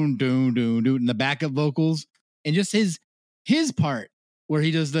doom, doom, doom, doom, and the backup vocals and just his part where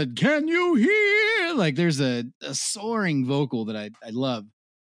he does the "Can you hear?" Like there's a soaring vocal that I love.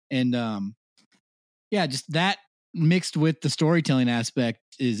 And yeah, just that mixed with the storytelling aspect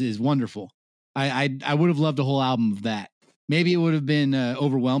is wonderful. I would have loved a whole album of that. Maybe it would have been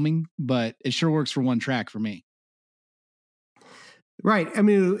overwhelming, but it sure works for one track for me. Right. I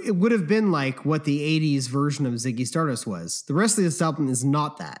mean, it would have been like what the 80s version of Ziggy Stardust was. The rest of this album is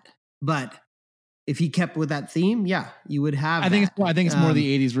not that. But if he kept with that theme, yeah, you would have I think it's more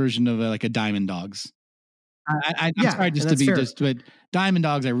the 80s version of like a Diamond Dogs. I'm sorry but Diamond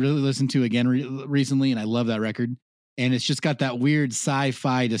Dogs I really listened to again recently, and I love that record. And it's just got that weird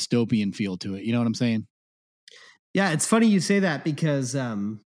sci-fi dystopian feel to it. You know what I'm saying? Yeah, it's funny you say that because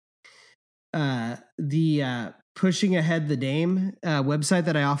the Pushing Ahead the Dame website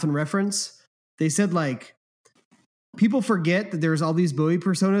that I often reference, they said like people forget that there's all these Bowie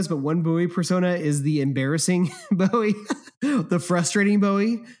personas, but one Bowie persona is the embarrassing Bowie, the frustrating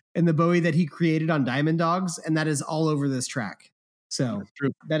Bowie, and the Bowie that he created on Diamond Dogs, and that is all over this track. So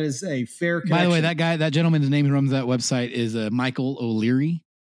that is a fair connection. By the way, that gentleman's name who runs that website is Michael O'Leary,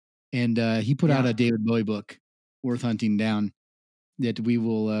 and he put out a David Bowie book worth hunting down that we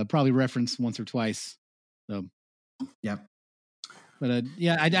will probably reference once or twice. So, yeah. But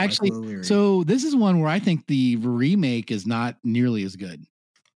yeah, I'd actually. So this is one where I think the remake is not nearly as good.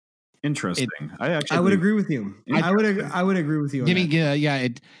 Interesting. I would agree with you. I would agree with you.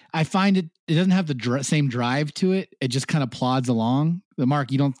 I find it doesn't have the same drive to it. It just kind of plods along.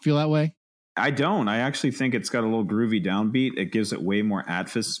 Mark, you don't feel that way? I don't. I actually think it's got a little groovy downbeat. It gives it way more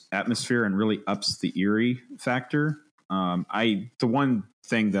atmosphere and really ups the eerie factor. The one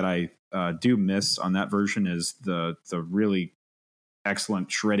thing that I do miss on that version is the really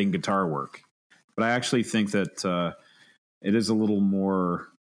excellent shredding guitar work. But I actually think that it is a little more,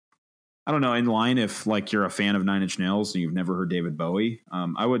 I don't know, in line if like you're a fan of Nine Inch Nails and you've never heard David Bowie.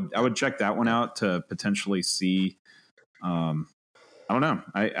 I would check that one out to potentially see. I don't know.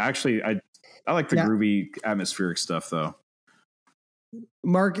 I like the groovy atmospheric stuff though.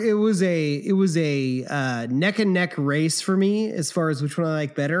 Mark, it was a neck and neck race for me as far as which one I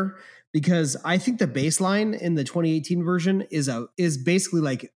like better, because I think the bass line in the 2018 version is basically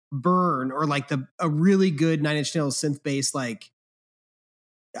like Burn or like a really good Nine Inch Nails synth bass. Like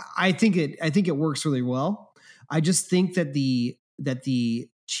I think it works really well. I just think that the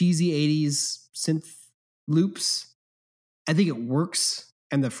cheesy 80s synth loops, I think it works.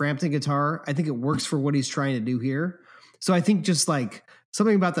 And the Frampton guitar, I think it works for what he's trying to do here. So I think just like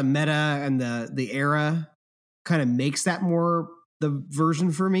something about the meta and the era kind of makes that more the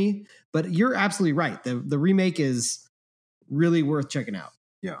version for me. But you're absolutely right. The remake is really worth checking out.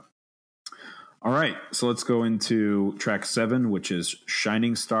 Yeah. All right. So let's go into track 7, which is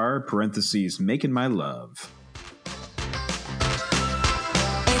Shining Star, parentheses, Making My Love.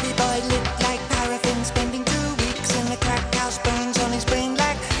 Baby boy looked like paraffin, spending 2 weeks in the crack house, burns on his brain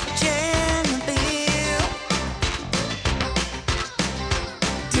like Chernobyl.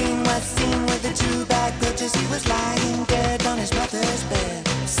 Teen was seen with the 2 bag purchase. He was lying dead on his mother's bed.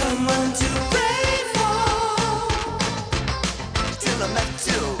 Someone to pray for till I met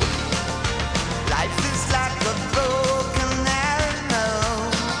you. Life is like a broken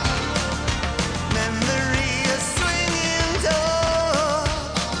arrow. Memories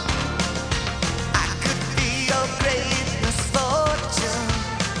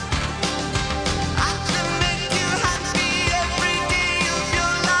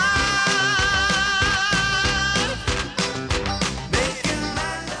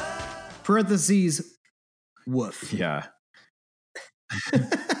parentheses, woof. Yeah.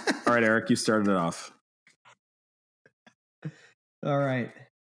 All right, Eric, you started it off. All right.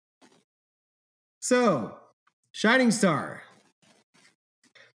 So, Shining Star.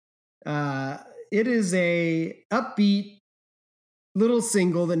 It is a upbeat little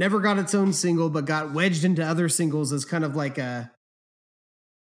single that never got its own single, but got wedged into other singles as kind of like a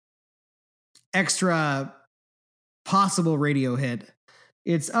extra possible radio hit.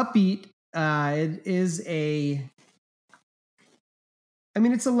 It's upbeat. It is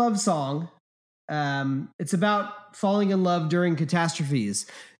it's a love song. It's about falling in love during catastrophes.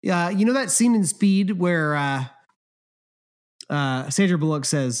 You know that scene in Speed where Sandra Bullock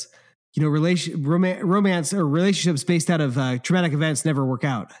says, romance or relationships based out of traumatic events never work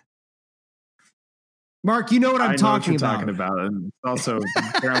out. Mark, you know what I'm talking about. And it's also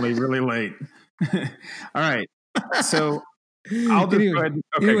apparently really late. All right. So I'll just go ahead.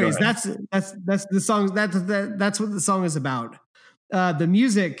 Okay, anyways, that's the song. That's what the song is about. The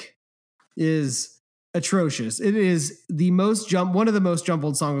music is atrocious. It is one of the most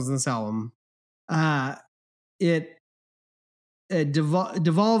jumbled songs in this album. It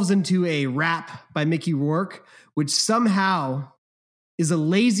devolves into a rap by Mickey Rourke, which somehow is the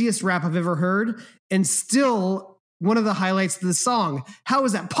laziest rap I've ever heard, and still one of the highlights of the song. How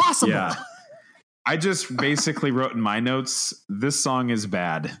is that possible? Yeah. I just basically wrote in my notes, this song is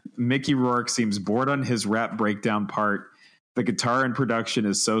bad. Mickey Rourke seems bored on his rap breakdown part. The guitar and production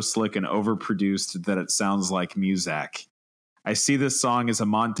is so slick and overproduced that it sounds like Muzak. I see this song as a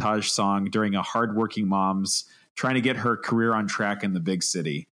montage song during a hardworking mom's trying to get her career on track in the big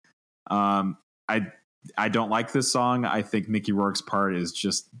city. I don't like this song. I think Mickey Rourke's part is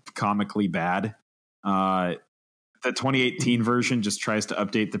just comically bad. The 2018 version just tries to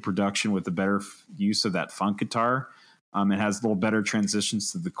update the production with a better use of that funk guitar. It has a little better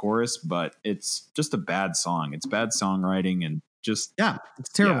transitions to the chorus, but it's just a bad song. It's bad songwriting and just... Yeah,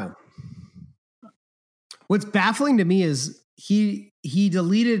 it's terrible. Yeah. What's baffling to me is he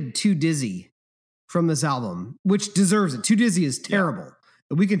deleted Too Dizzy from this album, which deserves it. Too Dizzy is terrible.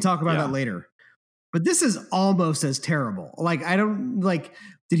 Yeah. We can talk about that later. But this is almost as terrible.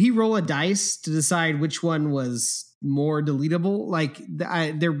 Did he roll a dice to decide which one was more deletable?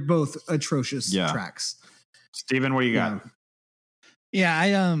 They're both atrocious tracks. Steven, what do you got?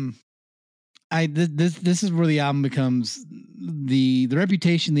 Yeah, this is where the album becomes the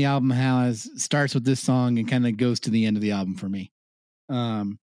reputation the album has starts with this song and kind of goes to the end of the album for me.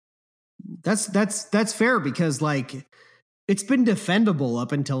 That's fair because it's been defendable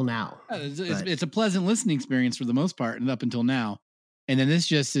up until now. It's a pleasant listening experience for the most part, and up until now. And then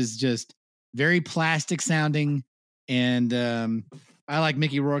this is just very plastic sounding. And I like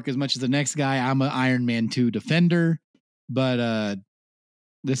Mickey Rourke as much as the next guy. I'm an Iron Man 2 defender, but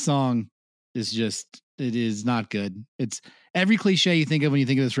this song is it is not good. It's every cliche you think of when you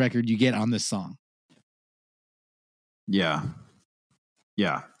think of this record, you get on this song. Yeah.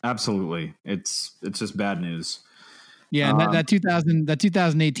 Yeah, absolutely. It's just bad news. Yeah, and that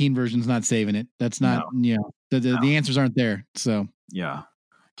 2018 version's not saving it. That's not, the answers aren't there. So yeah,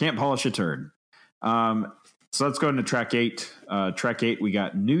 can't polish a turd. So let's go into track 8. Track 8, we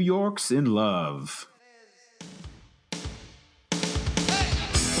got New York's in Love.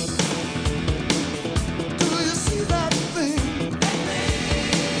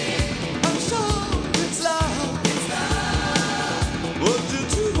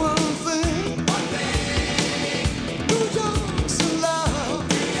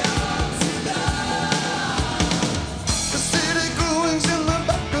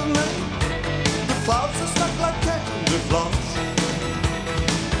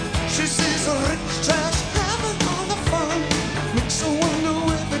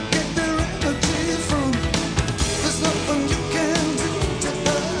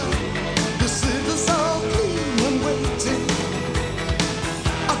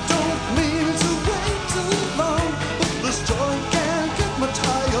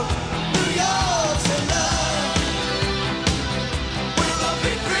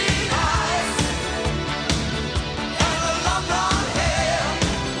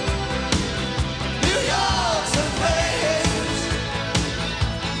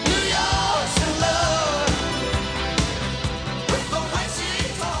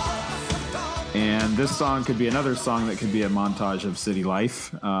 This song could be another song that could be a montage of city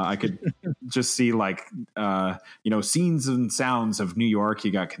life. I could just see scenes and sounds of New York. You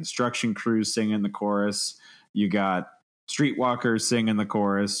got construction crews singing the chorus. You got streetwalkers singing the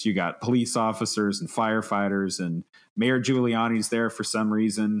chorus. You got police officers and firefighters, and Mayor Giuliani's there for some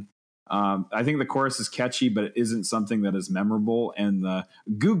reason. I think the chorus is catchy, but it isn't something that is memorable. And the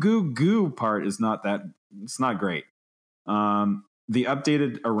goo goo goo part is not that. It's not great. The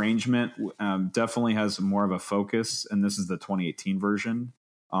updated arrangement definitely has more of a focus, and this is the 2018 version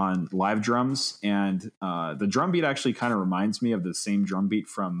on live drums. And the drum beat actually kind of reminds me of the same drum beat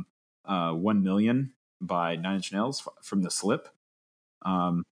from 1 Million by Nine Inch Nails from the Slip.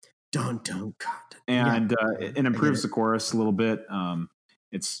 Don't. And it improves the chorus a little bit.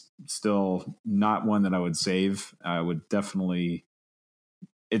 It's still not one that I would save. I would definitely.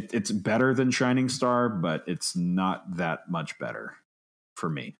 It's better than Shining Star, but it's not that much better for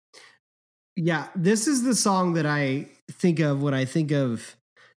me. Yeah, this is the song that I think of when I think of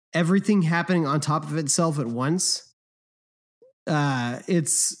everything happening on top of itself at once. It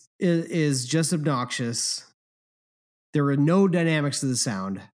is just obnoxious. There are no dynamics to the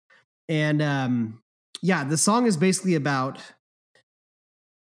sound. And the song is basically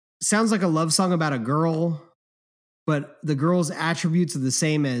sounds like a love song about a girl, but the girl's attributes are the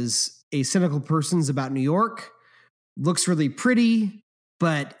same as a cynical person's about New York. Looks really pretty,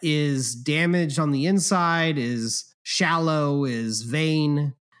 but is damaged on the inside, is shallow, is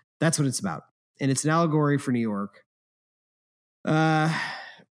vain. That's what it's about. And it's an allegory for New York. And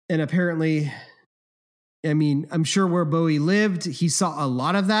apparently, I mean, I'm sure where Bowie lived, he saw a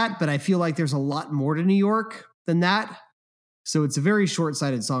lot of that, but I feel like there's a lot more to New York than that. So it's a very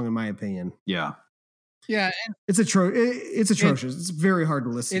short-sighted song, in my opinion. Yeah. Yeah. It's atrocious. It's very hard to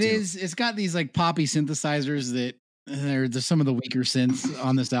listen to. It is. It's got these like poppy synthesizers that they're some of the weaker synths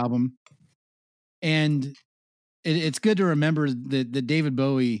on this album. And it's good to remember that David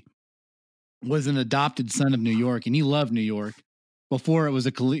Bowie was an adopted son of New York, and he loved New York before it was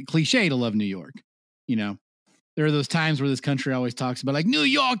a cliche to love New York. You know, there are those times where this country always talks about like New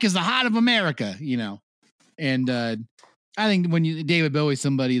York is the heart of America, you know, and I think when David Bowie,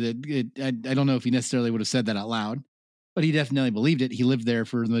 somebody that I don't know if he necessarily would have said that out loud, but he definitely believed it. He lived there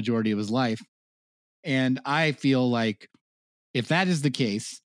for the majority of his life. And I feel like if that is the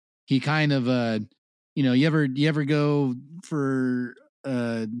case, he kind of, you ever go for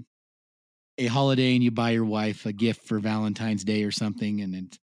a holiday and you buy your wife a gift for Valentine's Day or something,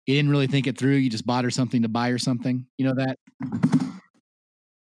 and you didn't really think it through. You just bought her something to buy her something. You know that?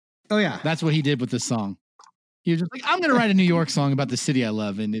 Oh yeah. That's what he did with this song. He was just like, I'm going to write a New York song about the city I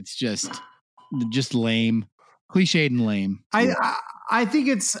love. And it's just lame, cliched and lame. I think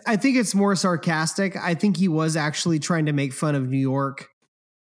it's more sarcastic. I think he was actually trying to make fun of New York.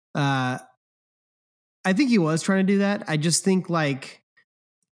 I think he was trying to do that. I just think I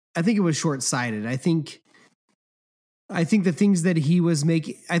think it was short-sighted. I think the things that he was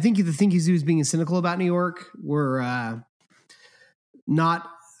making, I think the things he was being cynical about New York were not,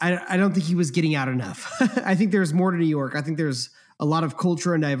 I don't think he was getting out enough. I think there's more to New York. I think there's a lot of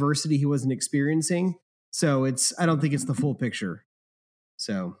culture and diversity he wasn't experiencing. So I don't think it's the full picture.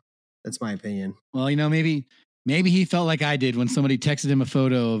 So that's my opinion. Well, maybe he felt like I did when somebody texted him a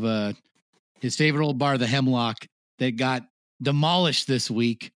photo of his favorite old bar, the Hemlock, that got demolished this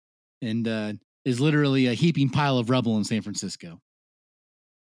week and is literally a heaping pile of rubble in San Francisco.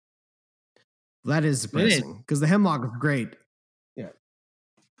 That is depressing because the Hemlock is great. Yeah.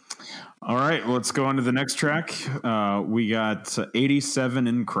 All right, well, let's go on to the next track. We got 87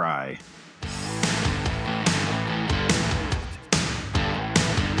 and Cry.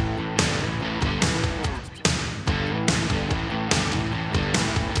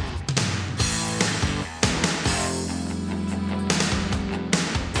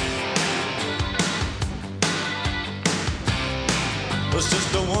 Was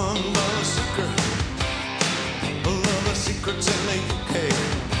just a $1 secret. A lot of secrets in the UK.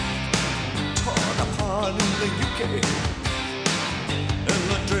 Torn apart in the UK. In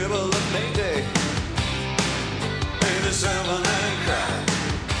the dribble of Mayday. 87 and cry.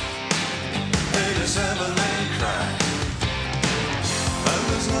 87 and cry. And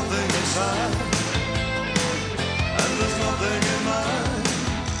there's nothing inside. And there's nothing in mine.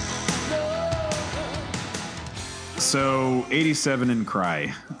 So 87 and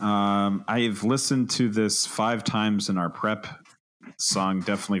Cry. I've listened to this 5 times in our prep. Song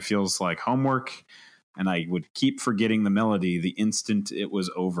definitely feels like homework, and I would keep forgetting the melody the instant it was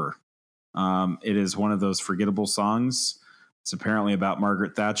over. It is one of those forgettable songs. It's apparently about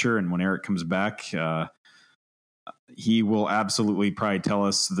Margaret Thatcher, and when Eric comes back, he will absolutely probably tell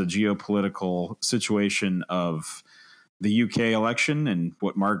us the geopolitical situation of the UK election and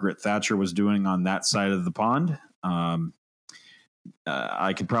what Margaret Thatcher was doing on that side of the pond.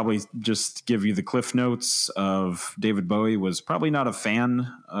 I could probably just give you the cliff notes of David Bowie was probably not a fan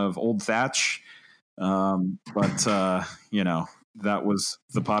of old Thatch. But that was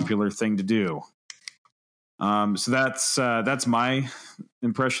the popular thing to do. So that's my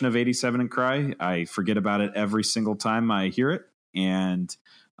impression of 87 and Cry. I forget about it every single time I hear it. And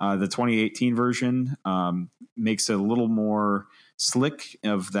the 2018 version makes it a little more slick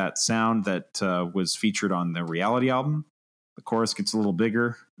of that sound that was featured on the Reality album. The chorus gets a little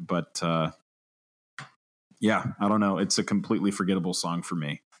bigger, but yeah, I don't know. It's a completely forgettable song for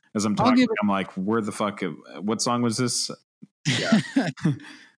me. As I'm talking, I'm like, where the fuck? What song was this? Yeah.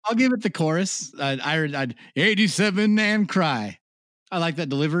 I'll give it the chorus. I'd 87 and Cry. I like that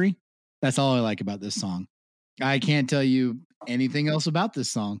delivery. That's all I like about this song. I can't tell you anything else about this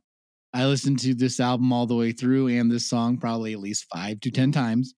song. I listened to this album all the way through and this song probably at least 5 to 10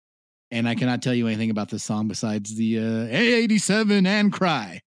 times. And I cannot tell you anything about this song besides the 87 and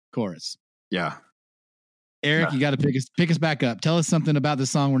Cry chorus. Yeah. Eric, you got to pick us back up. Tell us something about the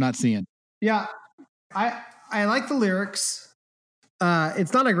song we're not seeing. Yeah. I like the lyrics.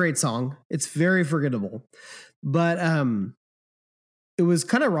 It's not a great song. It's very forgettable, but it was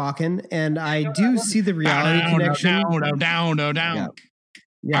kind of rocking, and I do see the reality connection. Down.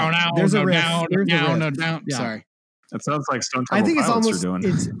 Yeah, there's a riff. Down. Yeah. Sorry, that sounds like Stone Temple I think Pilots it's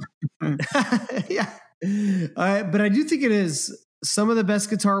almost. are doing. Yeah, but I do think it is some of the best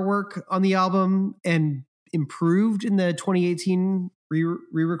guitar work on the album, and improved in the 2018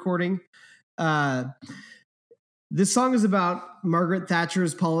 re-recording. This song is about Margaret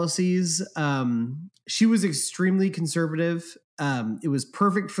Thatcher's policies. She was extremely conservative. It was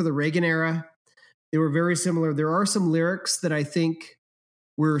perfect for the Reagan era. They were very similar. There are some lyrics that I think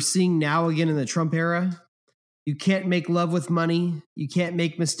we're seeing now again in the Trump era. You can't make love with money. You can't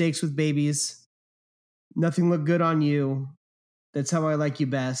make mistakes with babies. Nothing look good on you. That's how I like you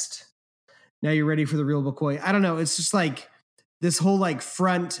best. Now you're ready for the real McCoy. I don't know. It's just like this whole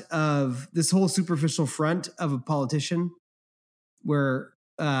superficial front of a politician where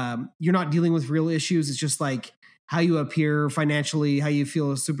you're not dealing with real issues. It's just like how you appear financially, how you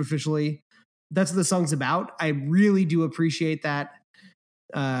feel superficially. That's what the song's about. I really do appreciate that.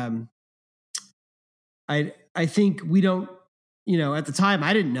 I think we don't, at the time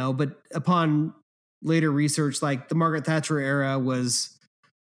I didn't know, but upon later research, like the Margaret Thatcher era was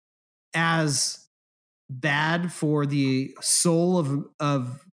as bad for the soul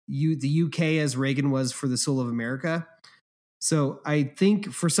of the UK as Reagan was for the soul of America. So I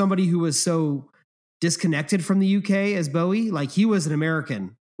think for somebody who was so disconnected from the UK as Bowie, like he was an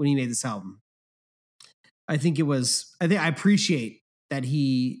American when he made this album. I appreciate that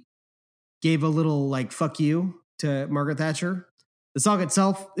he gave a little like fuck you to Margaret Thatcher. The song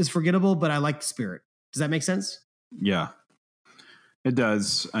itself is forgettable, but I like the spirit. Does that make sense? Yeah, it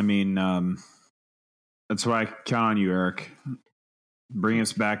does. I mean, that's why I count on you, Eric. Bring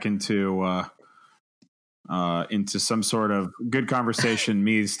us back into some sort of good conversation.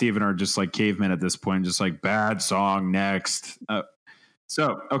 Me and Steven are just like cavemen at this point, just like bad song next.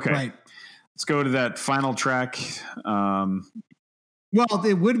 So, okay. Right. Let's go to that final track. Well,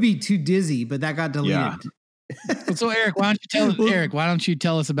 it would be Too Dizzy, but that got deleted. Yeah. So Eric, why don't you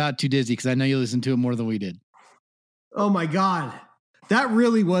tell us about Too Dizzy? Because I know you listened to it more than we did. Oh my God. That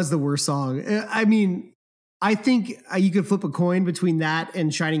really was the worst song. I mean, I think you could flip a coin between that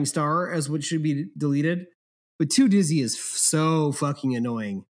and Shining Star as what should be deleted. But Too Dizzy is so fucking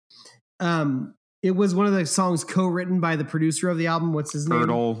annoying. It was one of the songs co-written by the producer of the album. What's his name?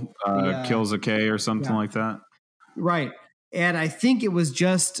 Hurdle, Kills a K or something like that. Right. And I think it was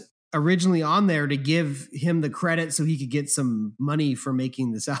just originally on there to give him the credit so he could get some money for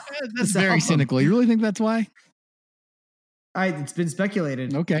making this album. That's very cynical. You really think that's why? It's been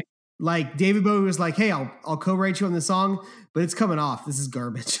speculated. Okay. Like David Bowie was like, "Hey, I'll co-write you on the song, but it's coming off. This is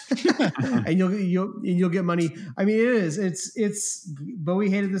garbage, and you'll get money." I mean, it is. It's Bowie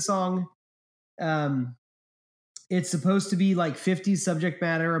hated the song. It's supposed to be like 50s subject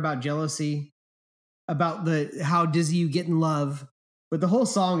matter about jealousy, about how dizzy you get in love, but the whole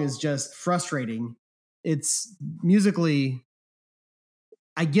song is just frustrating. It's musically,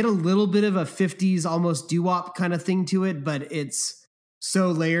 I get a little bit of a 50s almost doo-wop kind of thing to it, but it's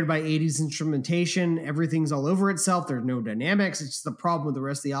so layered by 80s instrumentation. Everything's all over itself. There's no dynamics. It's just the problem with the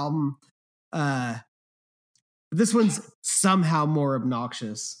rest of the album. This one's somehow more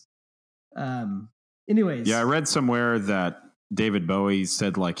obnoxious. Anyways. Yeah, I read somewhere that David Bowie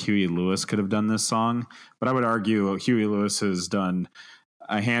said like Huey Lewis could have done this song, but I would argue Huey Lewis has done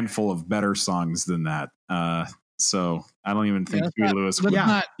a handful of better songs than that. So I don't even think Huey Lewis would.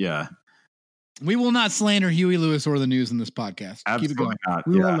 Yeah. We will not slander Huey Lewis or the News in this podcast. Absolutely Keep it going. not.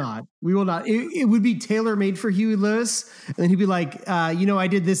 We will not. We will not. It would be tailor-made for Huey Lewis, and then he'd be like, I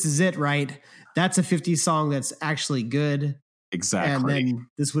did This Is It, right? That's a 50s song that's actually good. Exactly. And then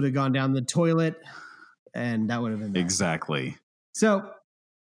this would have gone down the toilet, and that would have been that. Exactly. So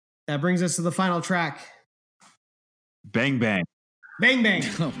that brings us to the final track. Bang Bang. Bang Bang.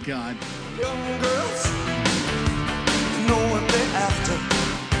 Oh, God. Young girls know what they're after.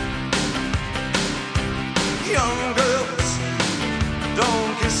 Young girls,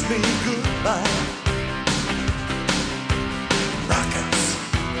 don't kiss me goodbye. Rockets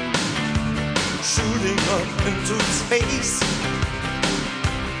shooting up into space.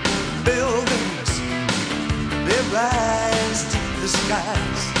 Buildings, they rise to the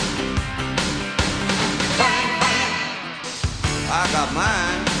skies. Bang, bang, I got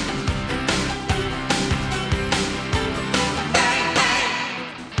mine. Bang, bang,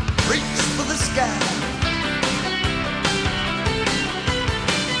 reach for the sky.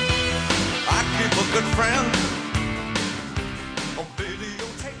 I keep a good friend. A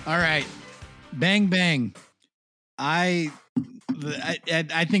videotape. All right. Bang Bang. I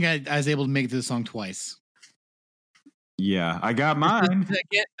think I was able to make this song twice. Yeah, I got mine.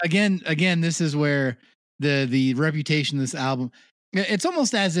 Again, this is where the reputation of this album, it's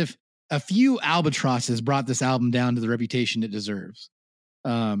almost as if a few albatrosses brought this album down to the reputation it deserves.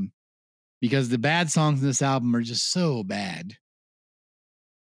 Because the bad songs in this album are just so bad.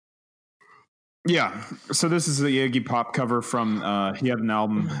 Yeah. So this is the Iggy Pop cover from, he had an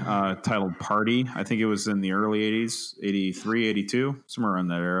album titled Party. I think it was in the early 80s, 83, 82, somewhere around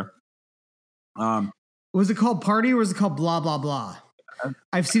that era. Was it called Party or was it called Blah, Blah, Blah?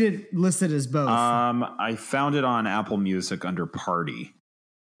 I've seen it listed as both. I found it on Apple Music under Party.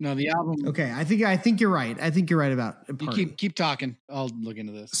 No, the album. Okay, I think you're right. I think you're right about Party. You keep talking. I'll look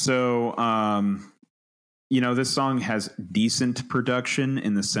into this. So, this song has decent production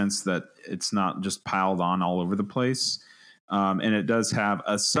in the sense that it's not just piled on all over the place. And it does have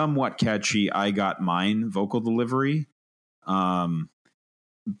a somewhat catchy I Got Mine vocal delivery.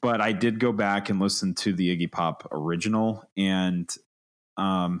 But I did go back and listen to the Iggy Pop original, and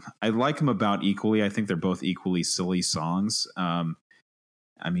I like them about equally. I think they're both equally silly songs. I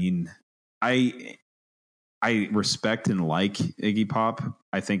respect and like Iggy Pop.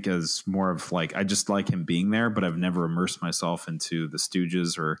 I think as more of like, I just like him being there, but I've never immersed myself into the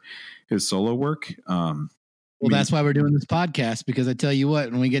Stooges or his solo work. That's why we're doing this podcast, because I tell you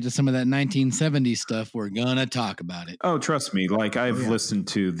what, when we get to some of that 1970s stuff, we're going to talk about it. Oh, trust me. Like I've listened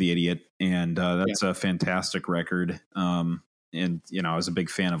to The Idiot, and that's a fantastic record. And, I was a big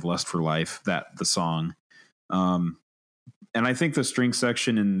fan of Lust for Life, the song. And I think the string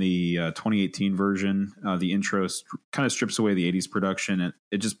section in the 2018 version, the intro kind of strips away the 80s production.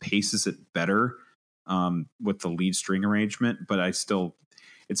 It just paces it better with the lead string arrangement. But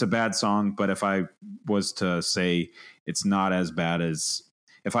it's a bad song. But if I was to say it's not as bad as,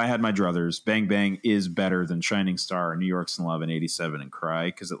 if I had my druthers, Bang Bang is better than Shining Star, New York's in Love, and 87 and Cry.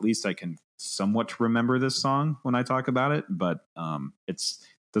 Because at least I can somewhat remember this song when I talk about it. But it's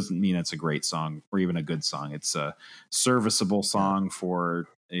doesn't mean it's a great song or even a good song. It's a serviceable song for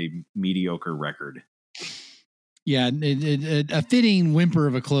a mediocre record. Yeah, a fitting whimper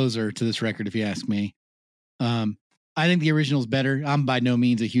of a closer to this record, if you ask me. I think the original is better. I'm by no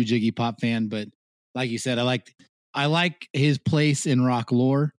means a huge Iggy Pop fan, but like you said, I like his place in rock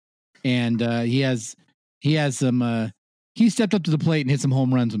lore, and he has some. He stepped up to the plate and hit some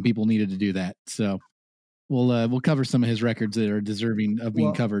home runs when people needed to do that. So. We'll cover some of his records that are deserving of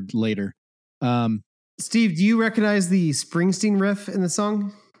being covered later. Steve, do you recognize the Springsteen riff in the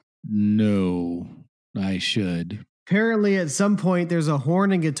song? No, I should. Apparently, at some point, there's a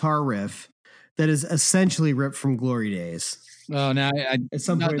horn and guitar riff that is essentially ripped from Glory Days. Oh, now at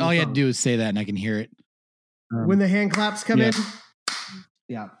some point, all you have to do is say that, and I can hear it. When the hand claps come in,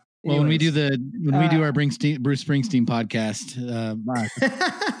 yeah. Well, when we do our Bruce Springsteen podcast,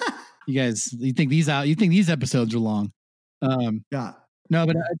 you think these episodes are long? Yeah. No,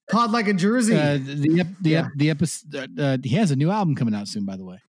 but Pod Like a Jersey. The episode. He has a new album coming out soon, by the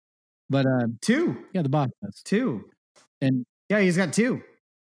way. But 2. Yeah, the boss does 2. And yeah, he's got 2.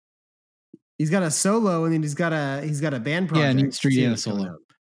 He's got a solo, and then he's got a band project. Yeah, Neat Street and a solo.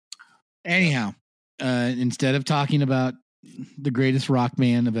 Anyhow, instead of talking about the greatest rock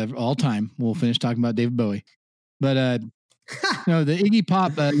band of all time, we'll finish talking about David Bowie. But no, the Iggy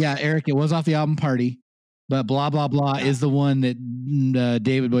Pop, Eric, it was off the album Party, but Blah, Blah, Blah is the one that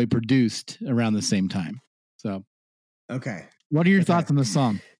David Bowie produced around the same time. So, okay. What are your thoughts on the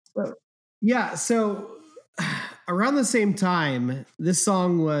song? So around the same time, this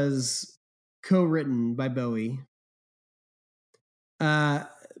song was co-written by Bowie. And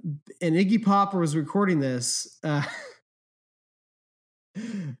Iggy Pop was recording this.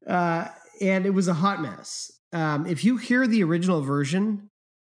 and it was a hot mess. If you hear the original version,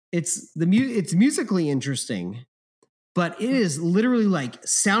 it's musically interesting, but it is literally like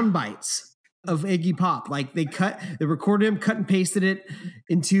sound bites of Iggy Pop. Like they recorded him, cut and pasted it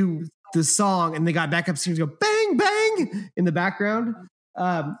into the song, and they got backup singers go bang bang in the background.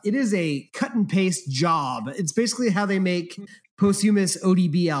 It is a cut and paste job. It's basically how they make posthumous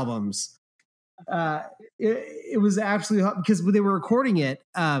ODB albums. It was absolutely hot because when they were recording it,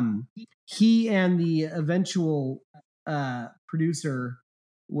 he and the eventual producer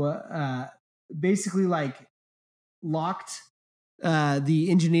basically like locked the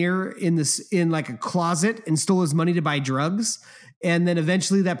engineer in like a closet and stole his money to buy drugs. And then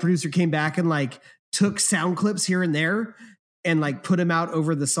eventually that producer came back and like took sound clips here and there and like put them out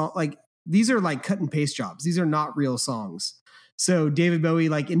over the song. Like these are like cut and paste jobs. These are not real songs. So David Bowie,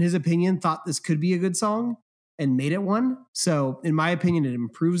 like in his opinion, thought this could be a good song and made it one. So in my opinion, it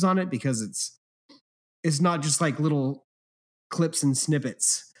improves on it because it's not just like little clips and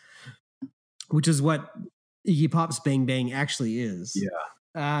snippets, which is what Iggy Pop's Bang Bang actually is.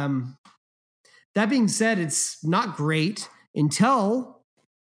 Yeah. That being said, it's not great until,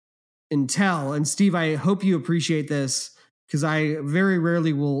 and Steve, I hope you appreciate this because I very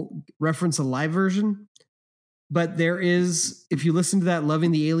rarely will reference a live version. But there is, if you listen to that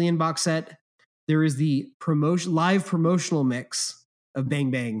Loving the Alien box set, there is the live promotional mix of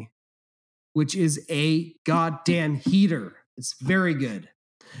Bang Bang, which is a goddamn heater. It's very good.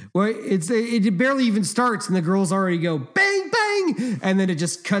 Well, it barely even starts, and the girls already go bang bang, and then it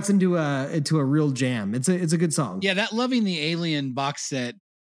just cuts into a real jam. It's a good song. Yeah, that Loving the Alien box set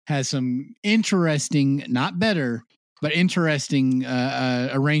has some interesting, not better, but interesting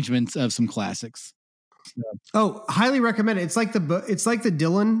arrangements of some classics. Oh, highly recommend it. It's like the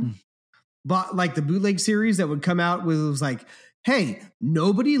Dylan, but like the bootleg series that would come out with, it was like, hey,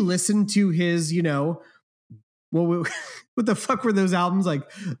 nobody listened to his, what the fuck were those albums like?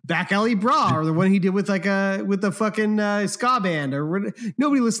 Back Alley Bra, or the one he did with the fucking ska band, or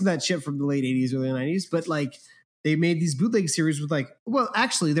nobody listened to that shit from the late 80s, early 90s. But like they made these bootleg series with like, well,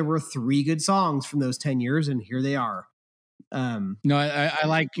 actually there were 3 good songs from those 10 years, and here they are. No, I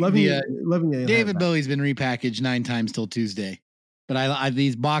like loving David Bowie's been repackaged 9 times till Tuesday, but I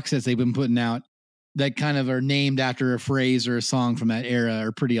these box sets they've been putting out that kind of are named after a phrase or a song from that era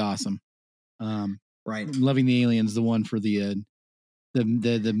are pretty awesome. Right, Loving the Alien's the one for the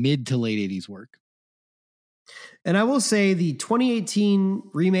mid to late 80s work. And I will say the 2018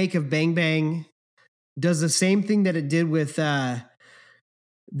 remake of Bang Bang does the same thing that it did with the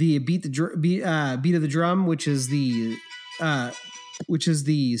beat of the drum, which is the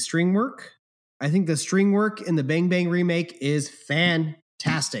string work. I think the string work in the Bang Bang remake is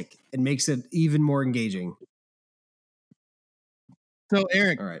fantastic. It makes it even more engaging. So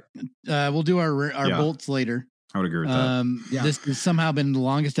Eric, all right, we'll do our bolts later. I would agree with that. This has somehow been the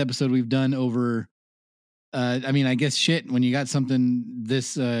longest episode we've done over. I mean, I guess shit. When you got something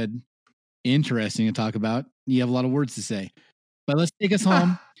this interesting to talk about, you have a lot of words to say. But let's take us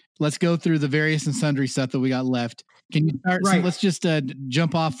home. Let's go through the various and sundry stuff that we got left. Can you start? Right. So let's just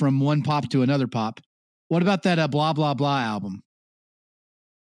jump off from one pop to another pop. What about that Blah Blah Blah album?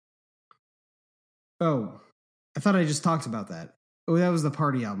 Oh, I thought I just talked about that. Oh, that was the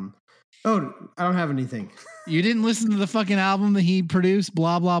party album. Oh, I don't have anything. You didn't listen to the fucking album that he produced,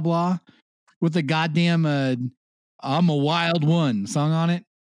 Blah Blah Blah, with the goddamn I'm a Wild One song on it?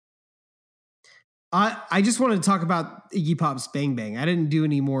 I just wanted to talk about Iggy Pop's Bang Bang. I didn't do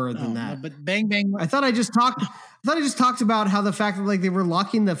any more than that. No, but Bang Bang. I thought I just talked about how the fact that like they were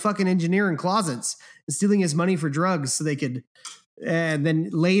locking the fucking engineer in closets and stealing his money for drugs so they could. And then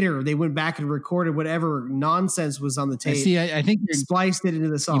later they went back and recorded whatever nonsense was on the tape. See, I think you spliced it into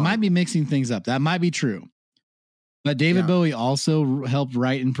the song. You might be mixing things up. That might be true. But David Bowie also helped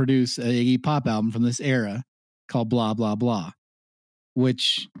write and produce an Iggy Pop album from this era called Blah Blah Blah,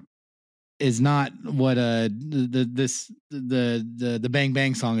 which is not what the Bang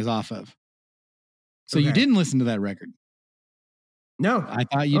Bang song is off of. So you didn't listen to that record? No, I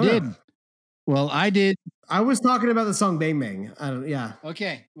thought you did. No. Well, I did. I was talking about the song Bang Bang. Yeah.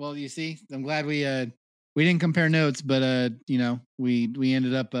 Okay. Well, you see, I'm glad we didn't compare notes, but we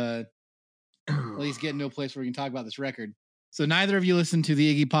ended up at least getting to a place where we can talk about this record. So neither of you listened to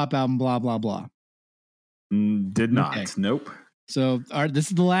the Iggy Pop album, Blah Blah Blah. Did not. Okay. Nope. So this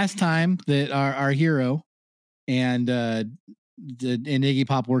is the last time that our hero and Iggy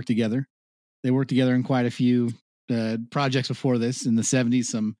Pop worked together. They worked together in quite a few projects before this in the 70s,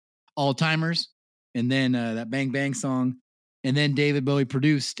 some all-timers, and then that Bang Bang song. And then David Bowie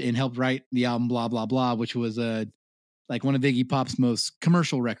produced and helped write the album Blah Blah Blah, which was like one of Iggy Pop's most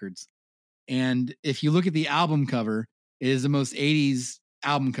commercial records. And if you look at the album cover, it is the most 80s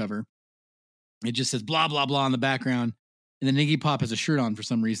album cover. It just says blah, blah, blah in the background. And then Iggy Pop has a shirt on for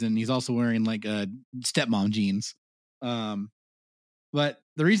some reason. He's also wearing like stepmom jeans. But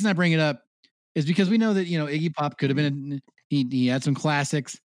the reason I bring it up is because we know that, Iggy Pop could have been, he had some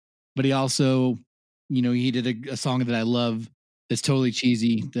classics, but he also, he did a song that I love that's totally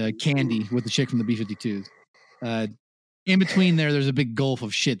cheesy, the Candy with the chick from the B-52s. In between there's a big gulf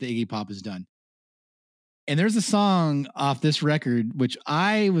of shit that Iggy Pop has done. And there's a song off this record, which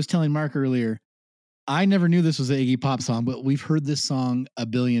I was telling Mark earlier, I never knew this was an Iggy Pop song, but we've heard this song a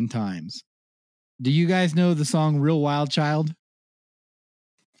billion times. Do you guys know the song Real Wild Child?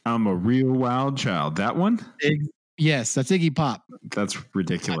 I'm a real wild child. That one? Yes, that's Iggy Pop. That's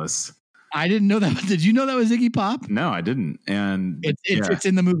ridiculous. I didn't know that. Did you know that was Iggy Pop? No, I didn't. And it's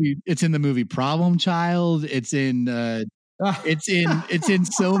in the movie. It's in the movie Problem Child. It's in it's in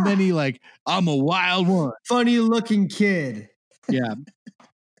so many, like, I'm a wild one. Funny looking kid. Yeah.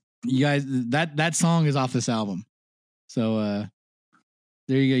 You guys, that song is off this album. So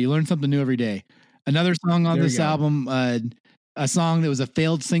there you go. You learn something new every day. Another song on this album, a song that was a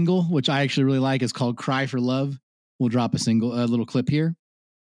failed single, which I actually really like, is called Cry for Love. We'll drop a little clip here.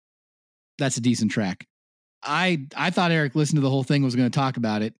 That's a decent track. I thought Eric listened to the whole thing, was going to talk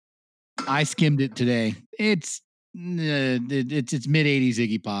about it. I skimmed it today. It's mid 80s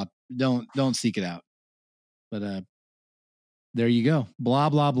Iggy Pop. Don't seek it out. But there you go. Blah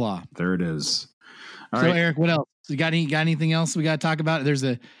blah blah. There it is. All right, Eric, what else? You got anything else we got to talk about? There's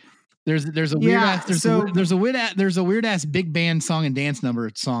a weird ass big band song and dance number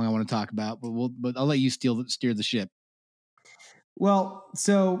song I want to talk about, but I'll let you steer the ship. Well,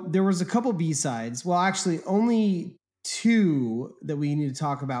 so there was a couple B-sides. Well, actually, only two that we need to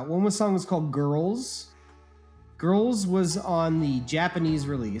talk about. One song was called Girls. Girls was on the Japanese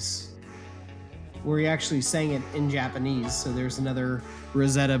release, where he actually sang it in Japanese. So there's another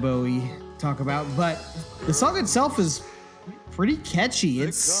Rosetta Bowie talk about. But the song itself is pretty catchy.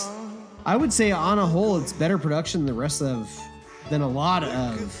 I would say on a whole, it's better production than a lot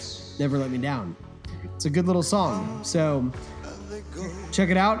of Never Let Me Down. It's a good little song. So check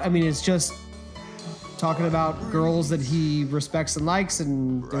it out. I mean, it's just talking about girls that he respects and likes,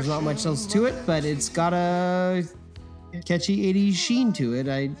 and there's not much else to it, but it's got a catchy 80s sheen to it.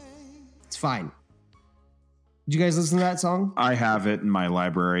 It's fine. Did you guys listen to that song? I have it in my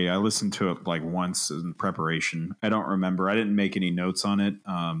library. I listened to it like once in preparation. I don't remember. I didn't make any notes on it,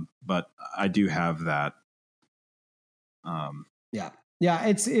 but I do have that. Yeah.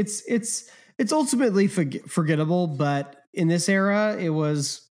 It's ultimately forgettable, but in this era, it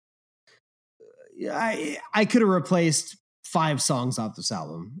was. I could have replaced 5 songs off this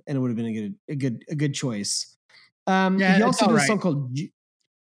album, and it would have been a good choice. He also did a song called.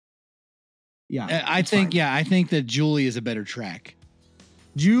 Yeah, I think that Julie is a better track.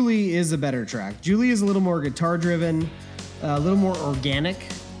 Julie is a better track. Julie is a little more guitar driven, a little more organic.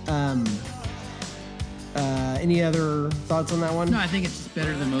 Any other thoughts on that one? No, I think it's just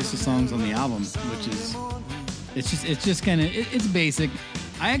better than most of the songs on the album, which is it's just kind of it's basic.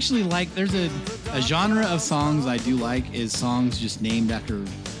 I actually like, there's a genre of songs I do like is songs just named after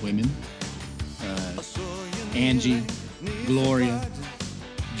women. Angie, Gloria,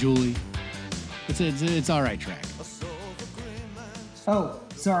 Julie. It's all right track. Oh,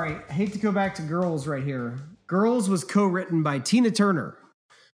 sorry. I hate to go back to Girls right here. Girls was co-written by Tina Turner.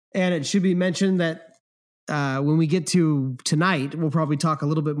 And it should be mentioned that when we get to tonight, we'll probably talk a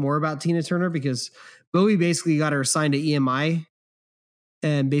little bit more about Tina Turner, because Bowie basically got her signed to EMI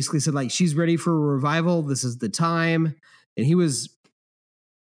and basically said, like, she's ready for a revival. This is the time. And he was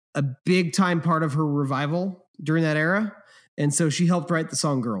a big time part of her revival during that era. And so she helped write the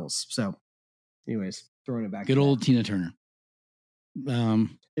song Girls. So anyways, throwing it back. Good old Tina Turner. They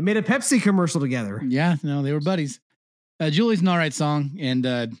made a Pepsi commercial together. Yeah, no, they were buddies. Julie's an all right song. And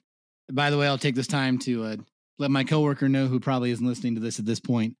by the way, I'll take this time to let my coworker know, who probably isn't listening to this at this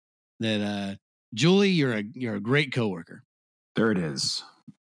point, that Julie, you're a great coworker. There it is.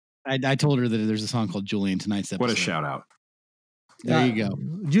 I told her that there's a song called Julie in tonight's episode. What a shout out. There you go.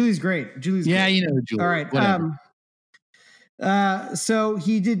 Julie's great. Julie's great. You know Julie. All right. So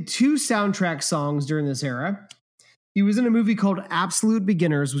he did 2 soundtrack songs during this era. He was in a movie called Absolute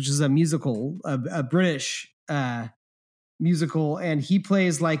Beginners, which is a musical, a British musical, and he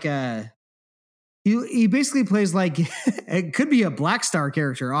plays like he basically plays like it could be a Black Star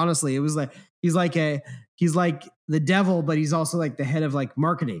character. Honestly, it was like he's like the devil, but he's also like the head of like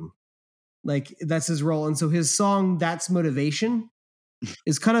marketing. Like that's his role. And so his song, That's Motivation,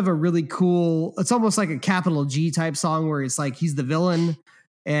 is kind of a really cool, it's almost like a capital G type song where it's like he's the villain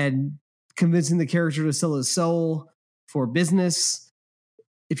and convincing the character to sell his soul for business.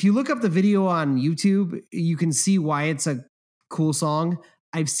 If you look up the video on YouTube, you can see why it's a cool song.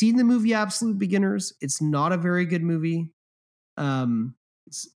 I've seen the movie Absolute Beginners. It's not a very good movie.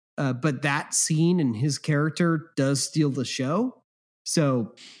 But that scene and his character does steal the show.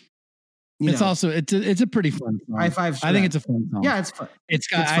 So it's a pretty fun song. High five. I think it's a fun song. Yeah, it's fun. It's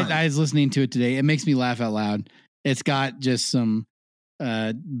got. I was listening to it today. It makes me laugh out loud. It's got just some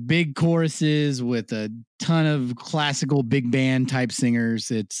big choruses with a ton of classical big band type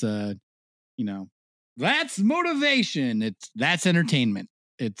singers. It's that's motivation. That's entertainment.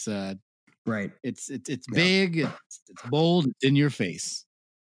 It's right. It's big. It's bold. It's in your face.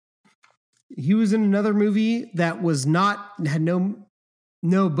 He was in another movie that had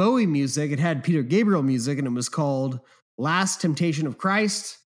no Bowie music. It had Peter Gabriel music, and it was called Last Temptation of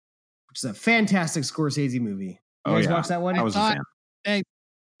Christ, which is a fantastic Scorsese movie. You guys watch that one? I was a fan. Hey,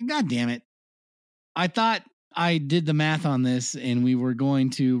 God damn it. I thought I did the math on this, and we were going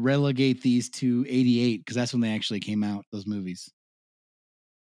to relegate these to 88 because that's when they actually came out, those movies.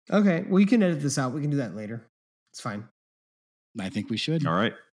 Okay. Well, you can edit this out. We can do that later. It's fine. I think we should. All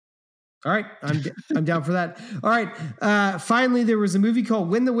right. I'm down for that. All right. Finally, there was a movie called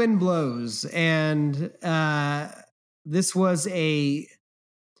When the Wind Blows, and this was a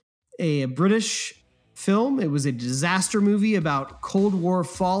British film. It was a disaster movie about Cold War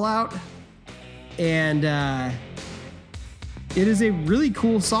fallout, and it is a really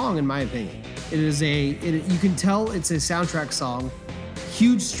cool song, in my opinion. You can tell it's a soundtrack song.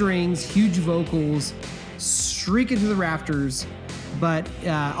 Huge strings, huge vocals, shriek into the rafters. But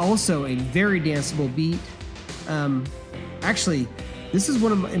also a very danceable beat. Actually, this is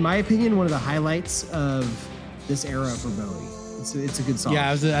in my opinion, one of the highlights of this era for Bowie. It's a good song. Yeah,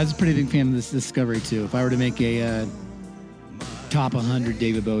 I was a pretty big fan of this discovery too. If I were to make a top 100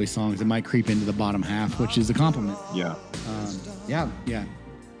 David Bowie songs, it might creep into the bottom half, which is a compliment. Yeah. Yeah.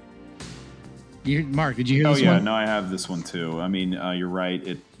 Mark, did you hear this one? Oh yeah, no, I have this one too. I mean, you're right.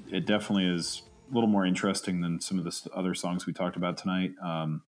 It definitely is a little more interesting than some of the other songs we talked about tonight.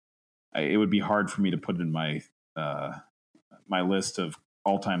 It would be hard for me to put it in my my list of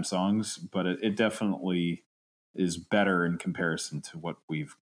all-time songs, but it definitely is better in comparison to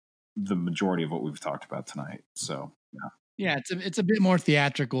the majority of what we've talked about tonight. So yeah, it's a bit more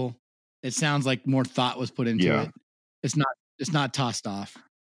theatrical. It sounds like more thought was put into it. It's not tossed off.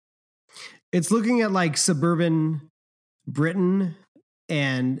 It's looking at like suburban Britain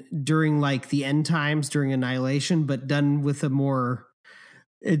and during like the end times, during Annihilation, but done with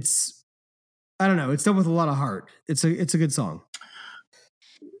it's done with a lot of heart. It's a good song.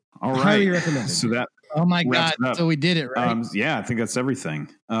 All right. Highly recommended. So that, oh my God. So we did it, right? Yeah, I think that's everything.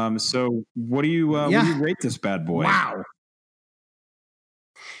 So what do you rate this bad boy? Wow.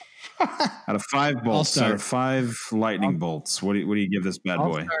 Out of 5 bolts, out of 5 lightning bolts, what do you give this bad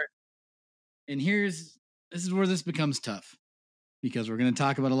boy? Start. And this is where this becomes tough, because we're going to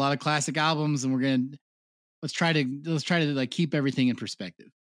talk about a lot of classic albums, and let's try to like keep everything in perspective.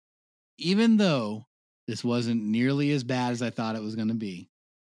 Even though this wasn't nearly as bad as I thought it was going to be,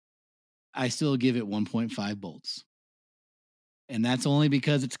 I still give it 1.5 bolts. And that's only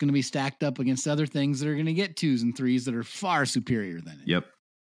because it's going to be stacked up against other things that are going to get 2s and 3s that are far superior than it. Yep.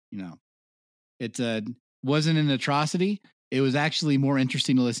 It wasn't an atrocity. It was actually more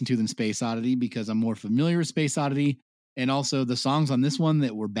interesting to listen to than Space Oddity, because I'm more familiar with Space Oddity. And also the songs on this one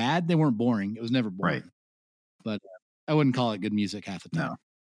that were bad, they weren't boring. It was never boring. Right. But I wouldn't call it good music half the time. No.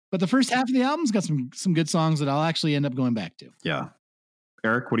 But the first half of the album's got some good songs that I'll actually end up going back to. Yeah.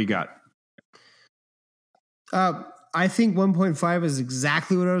 Eric, what do you got? I think 1.5 is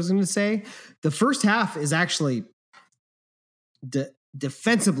exactly what I was going to say. The first half is actually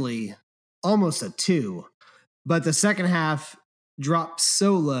defensively almost a 2, but the second half drops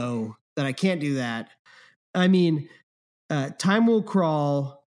so low that I can't do that. I mean, Time Will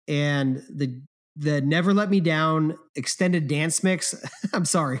Crawl and the Never Let Me Down extended dance mix. I'm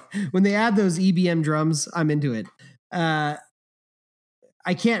sorry. When they add those EBM drums, I'm into it. I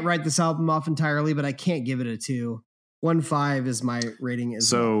can't write this album off entirely, but I can't give it a 2. 1.5 is my rating.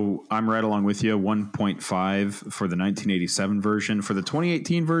 So I'm right along with you. 1.5 for the 1987 version. For the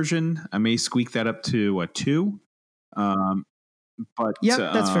 2018 version, I may squeak that up to a 2. But yeah,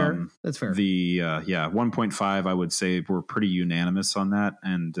 that's fair. That's fair. The 1.5, I would say we're pretty unanimous on that.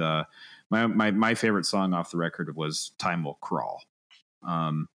 And my favorite song off the record was "Time Will Crawl."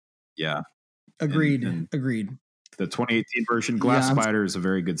 Yeah, agreed. Agreed. The 2018 version, "Glass Spider," is a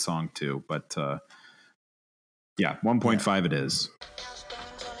very good song too. But 1.5 it is.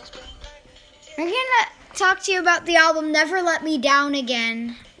 We're gonna talk to you about the album "Never Let Me Down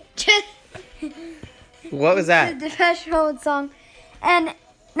Again." What was that? The Depeche Mode song. And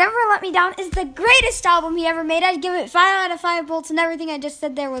Never Let Me Down is the greatest album he ever made. I'd give it 5 out of 5 bolts, and everything I just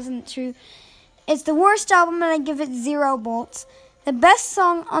said there wasn't true. It's the worst album, and I'd give it 0 bolts. The best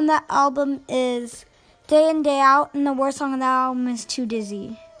song on that album is Day In, Day Out, and the worst song on that album is Too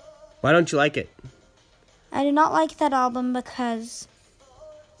Dizzy. Why don't you like it? I do not like that album because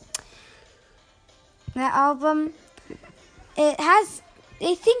that album, it has,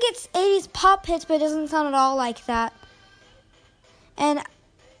 I think it's 80s pop hits, but it doesn't sound at all like that. And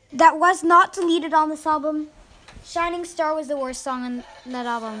that was not deleted on this album. Shining Star was the worst song on that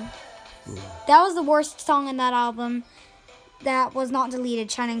album. That was the worst song in that album that was not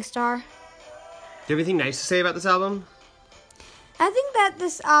deleted, Shining Star. Do you have anything nice to say about this album? I think that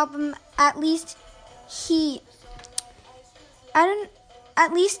this album, I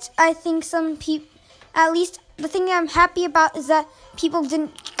think some people, at least the thing I'm happy about is that people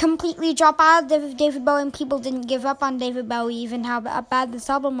didn't completely drop out of David Bowie, and people didn't give up on David Bowie, even how bad this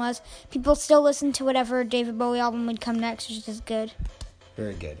album was. People still listen to whatever David Bowie album would come next, which is good.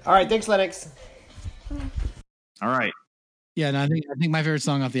 Very good. All right, thanks, Lennox. All right. Yeah, and I think my favorite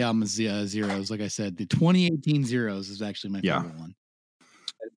song off the album is Zeros. Like I said, the 2018 Zeros is actually my favorite one.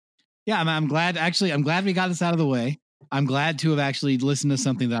 Yeah, I'm glad. Actually, I'm glad we got this out of the way. I'm glad to have actually listened to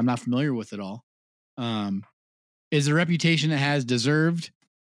something that I'm not familiar with at all. Is the reputation it has deserved?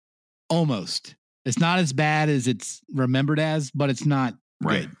 Almost. It's not as bad as it's remembered as, but it's not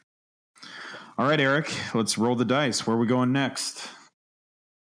right. Good. All right, Eric, let's roll the dice. Where are we going next?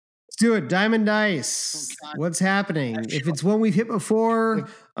 Let's do it. Diamond dice. Oh, what's happening? If it's one we've hit before,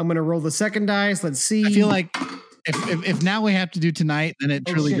 I'm going to roll the second dice. Let's see. I feel like if now we have to do tonight, then it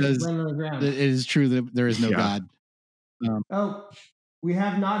truly does. It is true that there is no God. We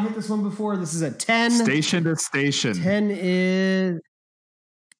have not hit this one before. This is a 10. Station to station. 10 is...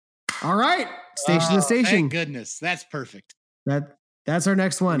 All right. Station to station. Thank goodness. That's perfect. That's our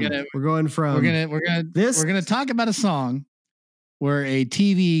next one. We're going from... We're gonna talk about a song where a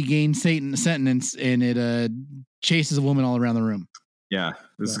TV gains sentence and it chases a woman all around the room. Yeah,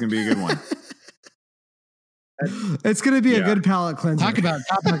 this is gonna be a good one. It's gonna be a good palate cleanser. Talk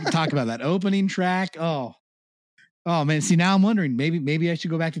about that opening track. Oh man! See, now I'm wondering. Maybe I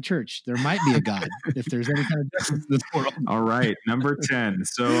should go back to church. There might be a God if there's any kind of justice in this world. All right, number 10.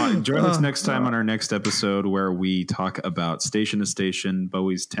 So join us next time on our next episode where we talk about Station to Station,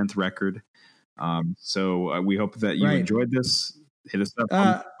 Bowie's 10th record. So we hope that you enjoyed this. Hit us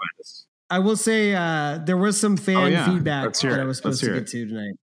up. I will say there was some fan feedback that I was supposed to get to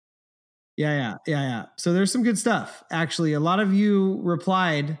tonight. Yeah. So there's some good stuff. Actually, a lot of you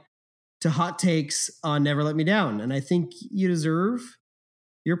replied to hot takes on Never Let Me Down, and I think you deserve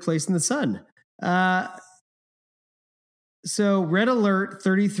your place in the sun. So Red Alert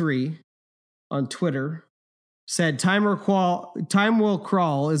 33 on Twitter said Time Will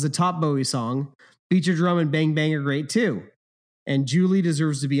Crawl is a top Bowie song. Feature Drum and Bang Bang are great too. And Julie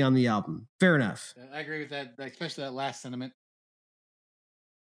deserves to be on the album. Fair enough. I agree with that, especially that last sentiment.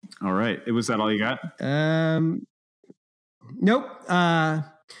 All right. Was that all you got? Nope.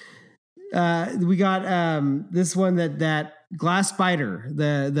 We got this one that Glass Spider,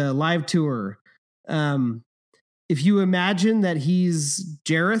 the live tour. If you imagine that he's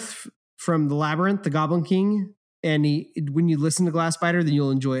Jareth from the Labyrinth, the Goblin King, and when you listen to Glass Spider, then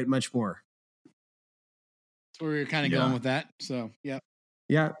you'll enjoy it much more. That's where we were kind of going with that. So yeah.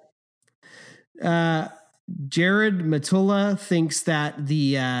 Jared Matula thinks that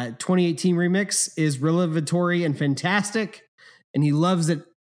the 2018 remix is revelatory and fantastic, and he loves it.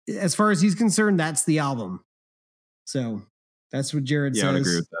 As far as he's concerned, that's the album. So that's what Jared says. I would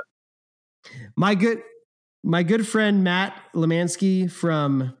agree with that. My good friend Matt Lemansky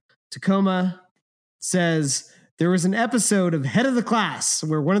from Tacoma says there was an episode of Head of the Class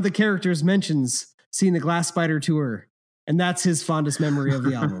where one of the characters mentions seeing the Glass Spider tour, and that's his fondest memory of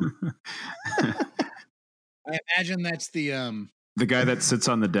the album. I imagine that's the guy that sits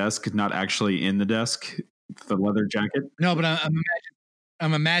on the desk, not actually in the desk, the leather jacket. No, but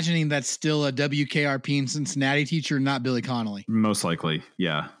I'm imagining that's still a WKRP in Cincinnati teacher, not Billy Connolly. Most likely,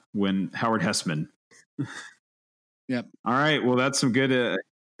 yeah. When Howard Hessman. Yep. All right. Well, that's some good.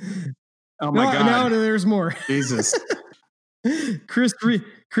 Oh my God! No, there's more. Jesus.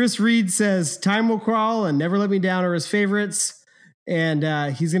 Chris Reed says Time Will Crawl and Never Let Me Down are his favorites, and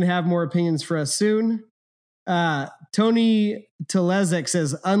he's going to have more opinions for us soon. Tony Telezek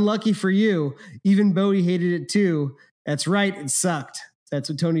says, unlucky for you. Even Bowie hated it too. That's right. It sucked. That's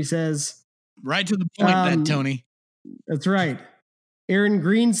what Tony says. Right to the point, that Tony. That's right. Aaron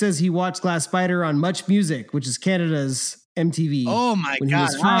Green says he watched Glass Spider on Much Music, which is Canada's MTV. Oh my when God. He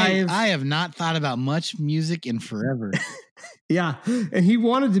was 5. I have not thought about much music in forever. Yeah. And he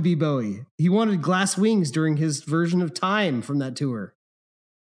wanted to be Bowie. He wanted glass wings during his version of Time from that tour.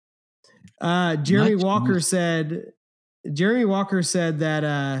 Jeremy Walker said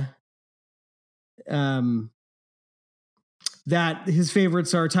that that his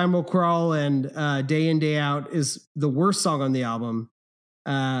favorites are Time Will Crawl and Day In, Day Out is the worst song on the album,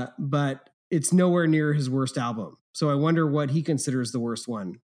 but it's nowhere near his worst album. So I wonder what he considers the worst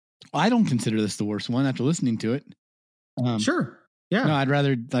one. I don't consider this the worst one after listening to it. Sure. Yeah. No, I'd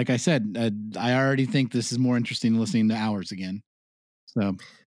rather, like I said, I already think this is more interesting than listening to Hours again. So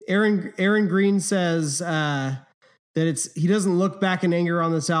Aaron Green says that he doesn't look back in anger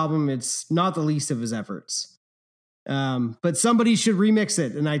on this album. It's not the least of his efforts. But somebody should remix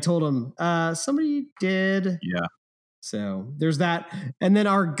it. And I told him, somebody did. Yeah. So there's that. And then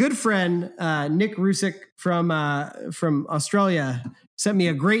our good friend, Nick Rusick from Australia sent me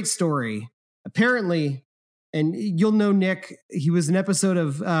a great story. Apparently, and you'll know Nick, he was an episode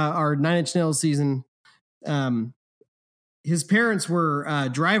of our Nine Inch Nails season. His parents were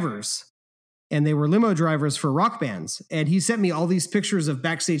drivers, and they were limo drivers for rock bands. And he sent me all these pictures of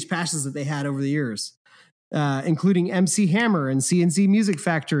backstage passes that they had over the years, including MC Hammer and CNC Music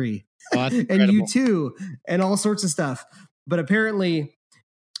Factory and U2 and all sorts of stuff. But apparently,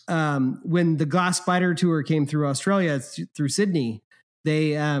 when the Glass Spider tour came through Australia, through Sydney,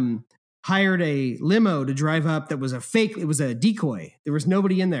 they hired a limo to drive up that was a fake. It was a decoy. There was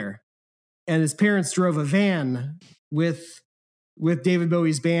nobody in there. And his parents drove a van with David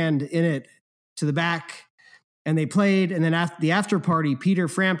Bowie's band in it to the back, and they played. And then after the after party, Peter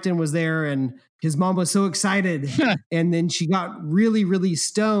Frampton was there, and his mom was so excited. And then she got really, really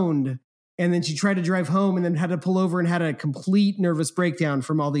stoned. And then she tried to drive home and then had to pull over and had a complete nervous breakdown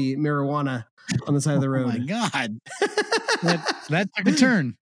from all the marijuana on the side of the road. Oh my God. that took a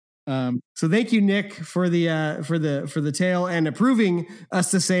turn. So thank you, Nick, for the tale and approving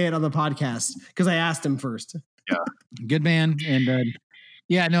us to say it on the podcast, because I asked him first. Yeah, good man. And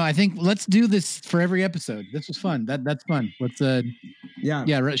I think let's do this for every episode. This was fun. That's fun. Let's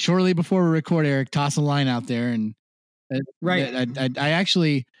shortly before we record, Eric, toss a line out there, and right. I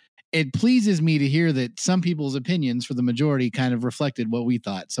actually, it pleases me to hear that some people's opinions, for the majority, kind of reflected what we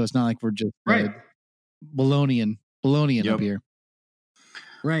thought. So it's not like we're just baloney up here.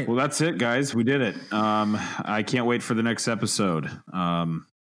 Right. Well, that's it, guys. We did it. I can't wait for the next episode. I'm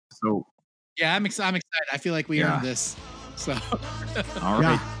excited. I feel like we earned this. So, all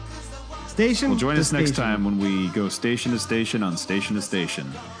right. Yeah. Station. Well, join us next time when we go station to station on Station to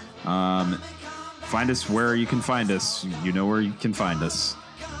Station. Find us where you can find us. You know where you can find us.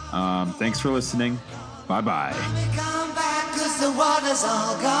 Thanks for listening. Bye-bye. Come back 'cause the water's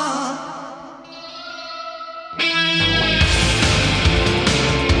all gone.